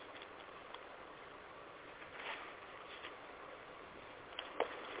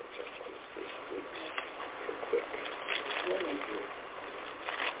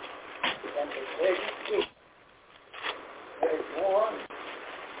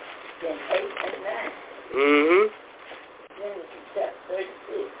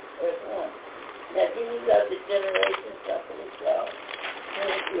 generations of Esau,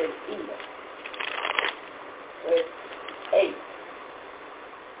 who is Edom. Verse 8.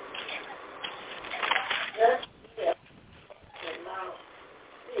 Thus Seir and Mount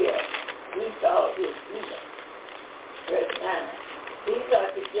Seir, Esau is Edom. Verse 9. These are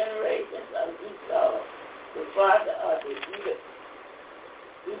the generations of Esau, the father of the Edom.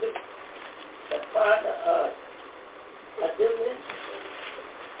 The father of Adullam.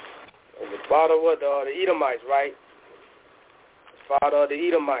 And the father of the Edomites, right? The father of the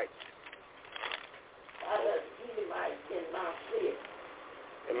Edomites. Father of the Edomites in Mount Seir.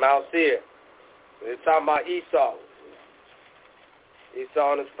 In Mount Seir. We're talking about Esau.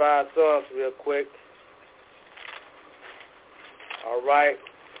 Esau and his 5 sons real quick. All right.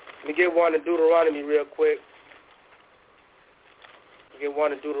 Let me get one in Deuteronomy real quick. Get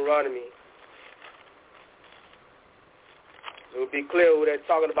one in Deuteronomy. It will be clear who they're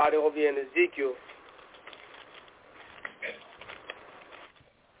talking about over here in Ezekiel.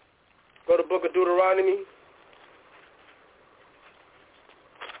 Go to the book of Deuteronomy.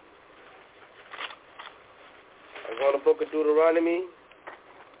 I'm going to the book of Deuteronomy.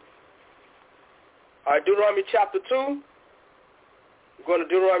 All right, Deuteronomy chapter 2. We're going to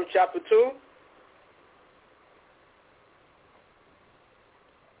Deuteronomy chapter 2.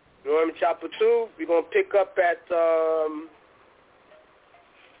 Deuteronomy chapter 2, we're going to pick up at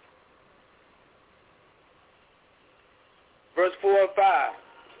verse 4 and 5.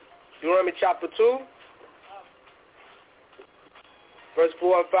 Deuteronomy chapter 2, verse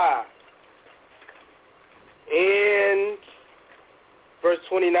 4 and 5. And verse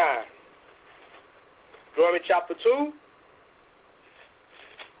 29. Deuteronomy chapter 2.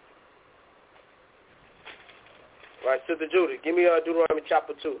 Right, Sister Judy, give me Deuteronomy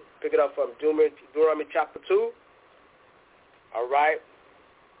chapter 2. Pick it up for me. Deuteronomy chapter 2. All right.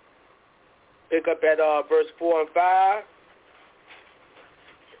 Pick up at verse 4 and 5.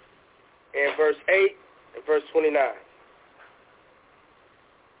 And verse 8 and verse 29.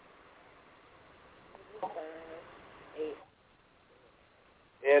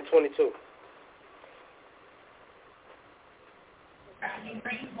 And 22.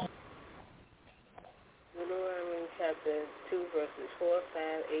 Deuteronomy chapter 2, verses 4,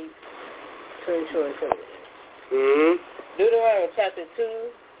 5, 8, 22, and 20. Mm-hmm. Deuteronomy chapter 2,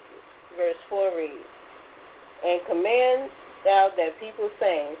 verse 4 reads, And command thou that people,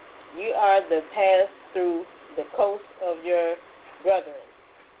 saying, You are the pass through the coast of your brethren,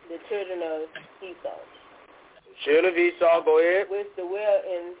 the children of Esau. Children of Esau, go ahead. Which dwell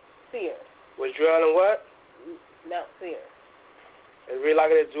in Seir. Which dwell in what? Mount Seir. And read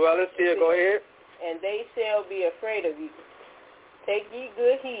like it is, dwell in Seir, go ahead. And they shall be afraid of you. Take ye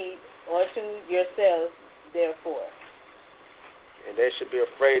good heed unto yourselves, therefore. And they should be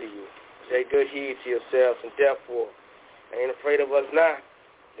afraid of you. Take good heed to yourselves, and therefore. They ain't afraid of us now.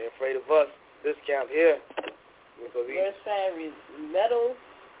 They're afraid of us. This camp here. Verse 5 reads, Meddle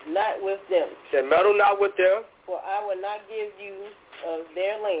not with them. Said, meddle not with them. For I will not give you of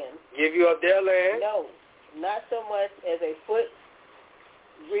their land. Give you of their land. No, not so much as a foot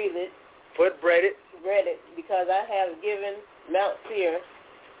breathed. Foot braided, because I have given Mount Seir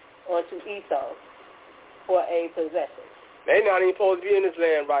unto Esau for a possession. They not even supposed to be in this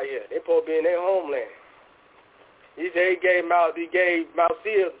land right here. They supposed to be in their homeland. He gave Mount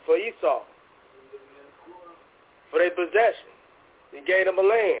Seir for Esau, for their possession. He gave them a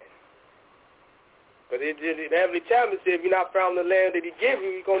land. But the Heavenly Tablet said, if you're not found in the land that he give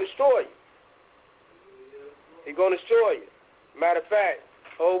you, he's going to destroy you. He's going to destroy you. Matter of fact,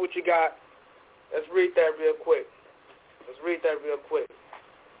 hold what you got. Let's read that real quick.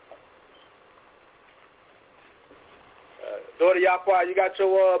 Daughter Yaqua, you got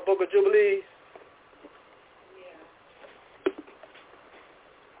your Book of Jubilees? Yeah.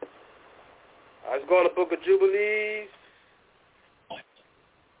 Let's go on the Book of Jubilees.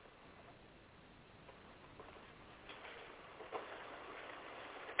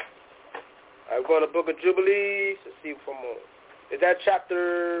 I'm going to Book of Jubilees. Let's see for a moment. Is that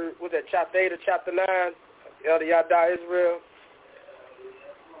chapter, what's that, chapter 8 or chapter 9? Elder Yada Israel.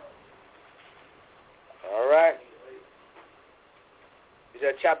 All right. Is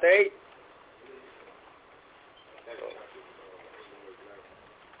that chapter 8?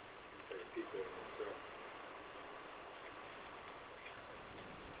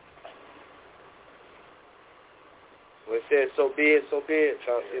 Well, it says, so be it, so be it.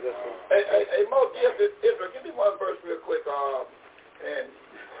 Trying to see this one. Hey, Mo, Israel, give me one verse real quick. In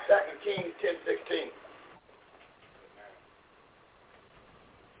 2 Kings 10:16.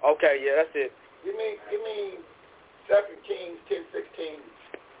 Okay, yeah, that's it. Give me 2 Kings 10:16.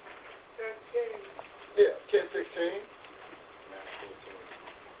 Yeah, 10:16.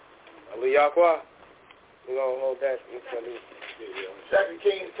 Yahweh. We're going to hold that. 2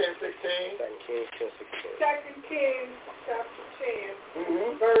 Kings 10:16. 2 Kings 10:16. 2 Kings chapter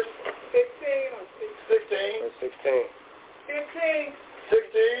 10, verse 15 or 16? Verse 16. 15.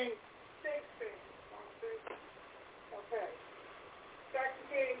 16. 16. Okay. 2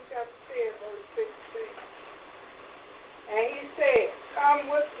 Kings chapter 10, verse 16. And he said, come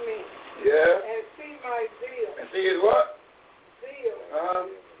with me. Yeah. And see my zeal. And see his what? Zeal.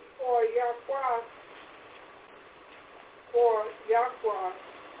 For Yahweh.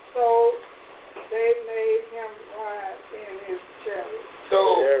 So they made him ride in his chariot.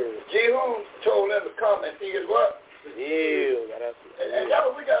 So Jehu told them to come and see his what? Zeal. And that's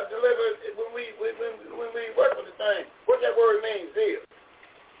what we got to deliver when we work with the thing. What that word means, zeal.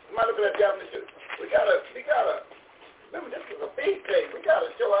 Somebody look at that definition. We gotta remember this is a feast day. We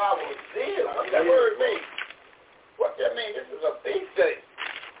gotta show our zeal. What that word mean? What that mean? This is a feast day.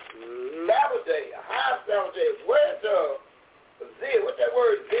 Sabbath day, a high Sabbath day. Where's the zeal? What that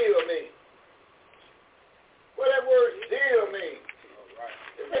word zeal mean? What that word zeal mean?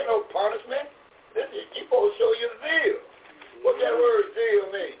 This ain't no punishment. This is you supposed to show your zeal. What that word zeal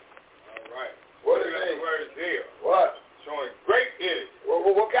mean? All right. What does it mean? mean? The word zeal. What? Showing great energy.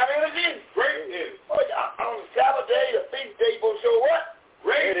 What kind of energy? Great energy. Oh, on the Sabbath day, the feast day, you supposed to show what?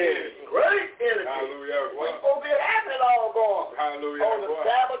 Great energy. Great energy. Hallelujah. We supposed to be having it all going. Hallelujah. On the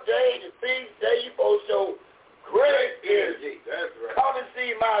Sabbath day, the feast day, you supposed to show great energy. That's right. Come and see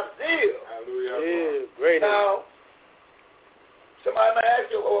my zeal. Hallelujah. Yeah, great energy. Now, somebody might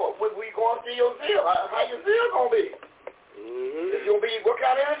ask you, when we going to see your zeal, how your zeal going to be? It's going to be what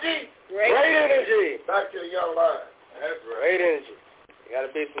kind of energy? Great energy. Back to the young line. That's right. Great energy. There got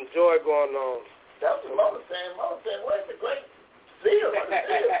to be some joy going on. That's what Mother saying. Mother saying, where's the great zeal? What is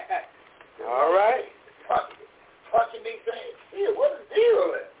zeal? All right. Punching me saying, zeal, what is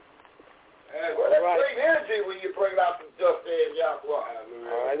zeal? That's great energy when you bring out some stuff there in Yahweh.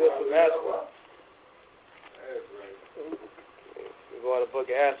 All right, this is Esther. That's right. We go in the book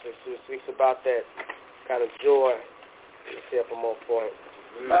of Esther. It speaks about that kind of joy. Let's see up a more point.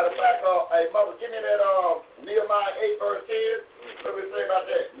 Matter of fact, hey, Mother, give me that Nehemiah 8, verse 10. What do we say about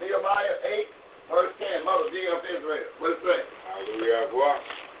that? Nehemiah 8, verse 10. Mother, deal of Israel. What does it say? Hallelujah.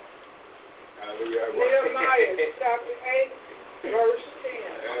 Hallelujah. Nehemiah chapter 8, verse 10.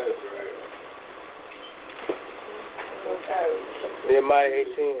 That's right. Okay. Nehemiah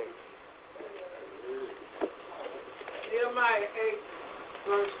 18. Nehemiah 8,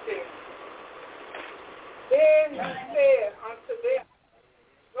 verse 10. Then he said unto them,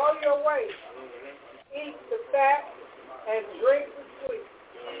 go your way, eat the fat, and drink the sweet,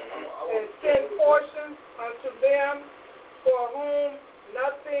 and send portions unto them for whom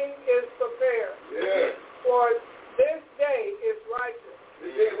nothing is prepared. Yeah. For this day is righteous.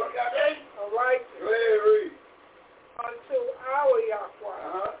 This day, what kind of day? A righteous. Go ahead, read. Unto our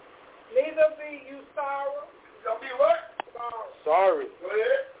Yahweh. Neither be you sorrow. Don't be what? Sorry. Go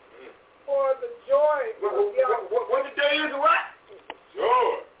ahead. For the joy of Yahweh. What the day is what?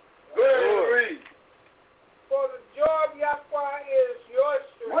 Joy. Go ahead, read. For the joy of Yahweh is your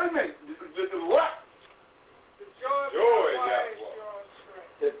strength. Wait a minute. The what? The joy of Joy, Yahweh is Yahweh. your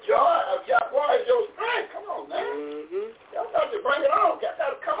strength. The joy of Yahweh is your strength. Come on, man. Y'all got to bring it on. Y'all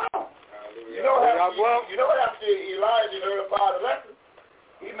got to come on. You know what happened to Elijah in the early part of the lesson?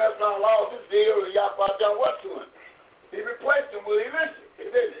 He messed around, lost his deal, and Yahweh done what to him? He replaced him with Elisha.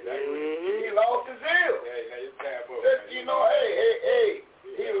 He lost his zeal. You know, hey,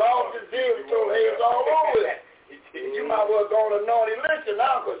 he lost his zeal until he was all over it. You might well go on and anoint Elisha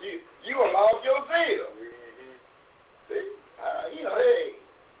now because you lost your zeal. See? You know, hey,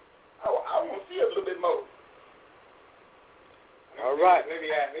 I want to see a little bit more. All right. Let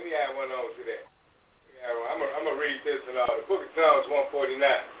me add one on to that. I'm going to read this in the book of Psalms 149,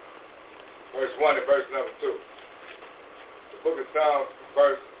 verse 1 to verse number 2. The book of Psalms,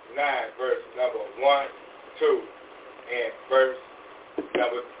 verse 9, verse number 1, 2, and verse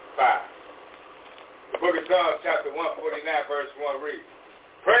number 5. The book of Psalms, chapter 149, verse 1 reads,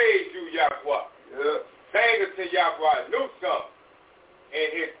 praise you, Yahweh. Yeah. Sing unto Yahweh a new song, and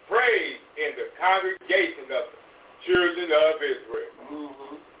his praise in the congregation of the children of Israel.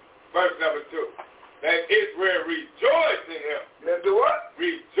 Verse number 2. Let Israel rejoice in him. Let do what?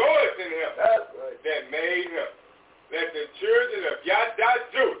 Rejoice in him. That's right. That made him. Let the children of Yahweh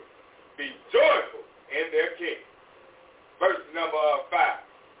Judah be joyful in their king. Verse number 5.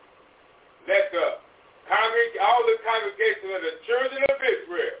 Let all the congregation of the children of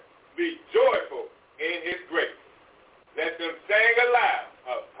Israel be joyful in his grace. Let them sing aloud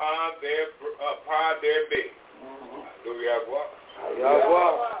upon their bed. Hallelujah.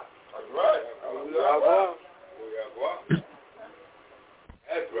 That's right.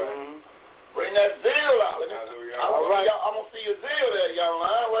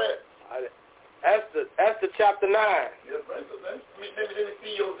 Esther chapter 9. Yes, let me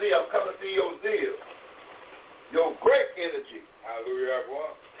see your zeal. I'm coming to see your zeal. Your great energy. Hallelujah, boy.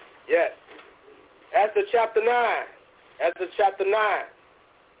 Yes. Esther chapter 9. Esther chapter 9.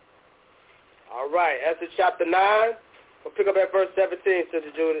 All right. Esther chapter 9. We'll pick up at verse 17,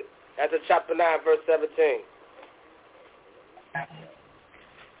 Sister Judith. Esther chapter 9, verse 17.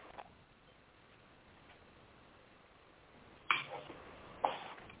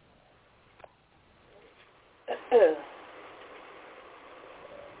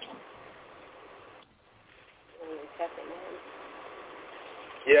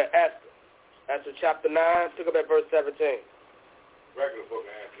 Yeah, Esther chapter 9, pick up at verse 17. Regular book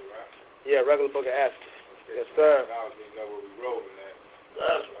of Esther, right? Yeah, regular book of Esther. Okay. Yes, sir. Now we know where we rolling at.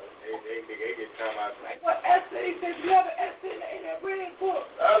 That's right. They get time out. Like what Esther, he said you have an Esther in that red book.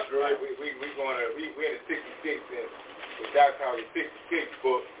 That's right. We in the 66 and what y'all call the 66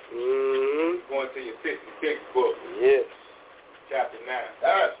 book. Mm-hmm. Going to your 66 book. Yes. Chapter 9.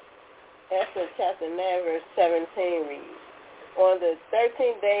 That's Esther chapter 9, verse 17 reads, on the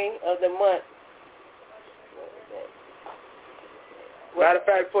 13th day of the month. Matter of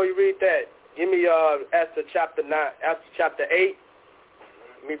fact, before you read that, give me Esther chapter 9, Esther chapter 8,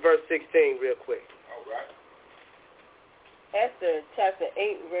 give me verse 16 real quick. All right. Esther chapter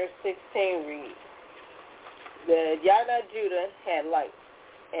 8, verse 16 reads, the Yada Judah had light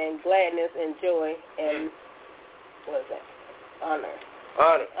and gladness and joy and, what is that? Honor.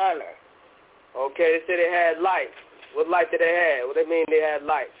 Okay, they said they had light. What light did they have? What they mean they had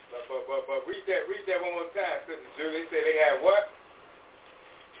light? But read that one more time, Sister Julie. They said they had what?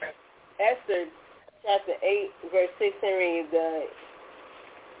 Esther chapter 8, verse 16 reads, the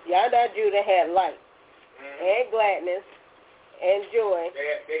Yada Judah had light and gladness and joy.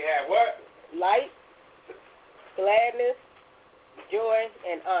 They had what? Light, gladness, joy,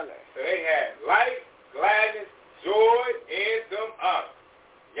 and honor. So they had light, gladness, joy, and some honor.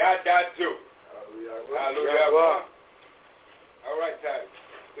 Yada Judah. Hallelujah. All right, Ty.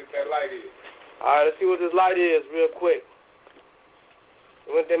 What that light is. All right, let's see what this light is real quick.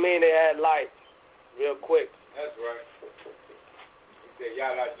 What they mean they had light real quick. That's right. He said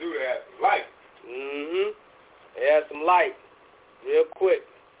Yada Judah had some light. Mm-hmm. They had some light real quick.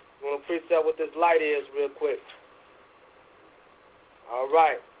 I'm going to precept what this light is real quick. All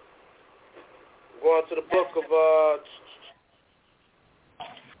right. Going to the book of,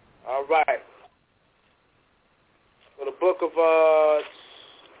 all right. So the book of,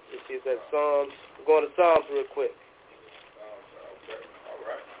 let's see, it's at Psalms. We're going to Psalms real quick. Okay. All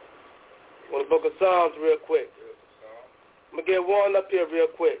right. Go to the book of Psalms real quick. I'm going to get one up here real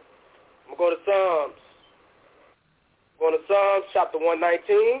quick. I'm going to go to Psalms. Going to Psalms chapter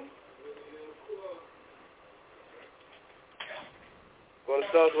 119. Going to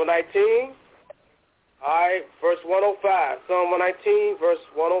Psalms 119. All right, verse 105. Psalm 119, verse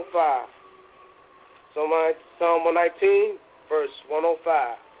 105. Psalm 119, verse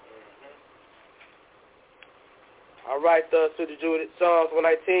 105. All right, Sister Judith, Psalms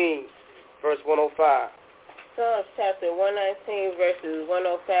 119, verse 105. Psalms chapter 119, verses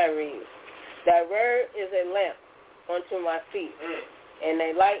 105 reads, thy word is a lamp unto my feet and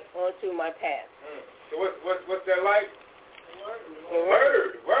a light unto my path. So what's that light?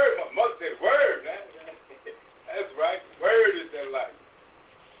 Word. Word. Mother said word, man. That's right. Word is that light.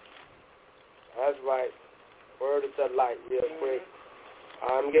 That's right. Word is that light real quick.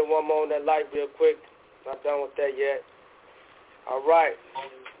 I'm getting one more on that light real quick. Not done with that yet. All right.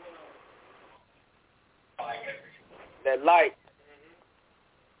 That light.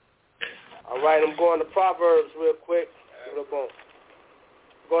 All right, I'm going to Proverbs real quick.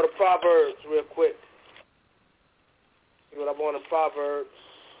 Go to Proverbs real quick. See what I'm on in Proverbs.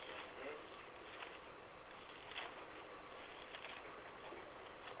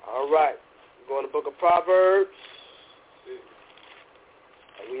 All right. Going to the book of Proverbs.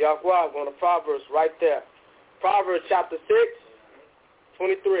 We are going to Proverbs right there. Proverbs chapter 6,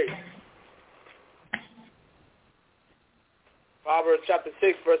 23. Proverbs chapter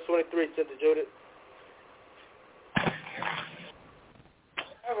 6, verse 23, Sister Judith.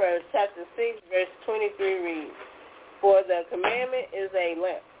 Proverbs chapter 6, verse 23 reads, for the commandment is a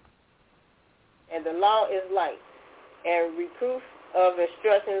lamp, and the law is light, and reproof of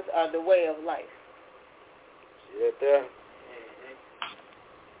instructions are the way of life. See it there?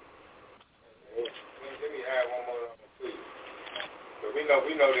 Let me add one more on to you. So we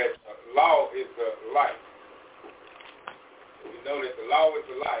know that law is the light. We know that the law is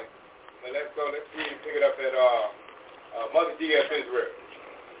the light. Now let's pick it up at Mother D.F. Israel.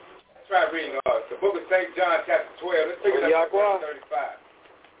 Try reading the book of St. John chapter 12. Let's pick it up at verse 35.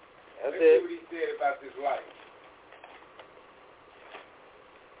 Let's said. Let's see what he said about this life.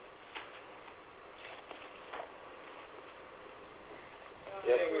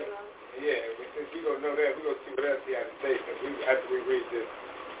 Since we don't know that, we're going to see what else he has to say. After we read this,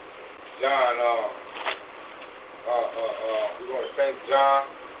 John, we're going to St. John.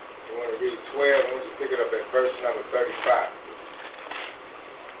 We want to read 12. I want you to pick it up at verse number 35.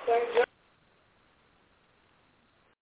 St. John.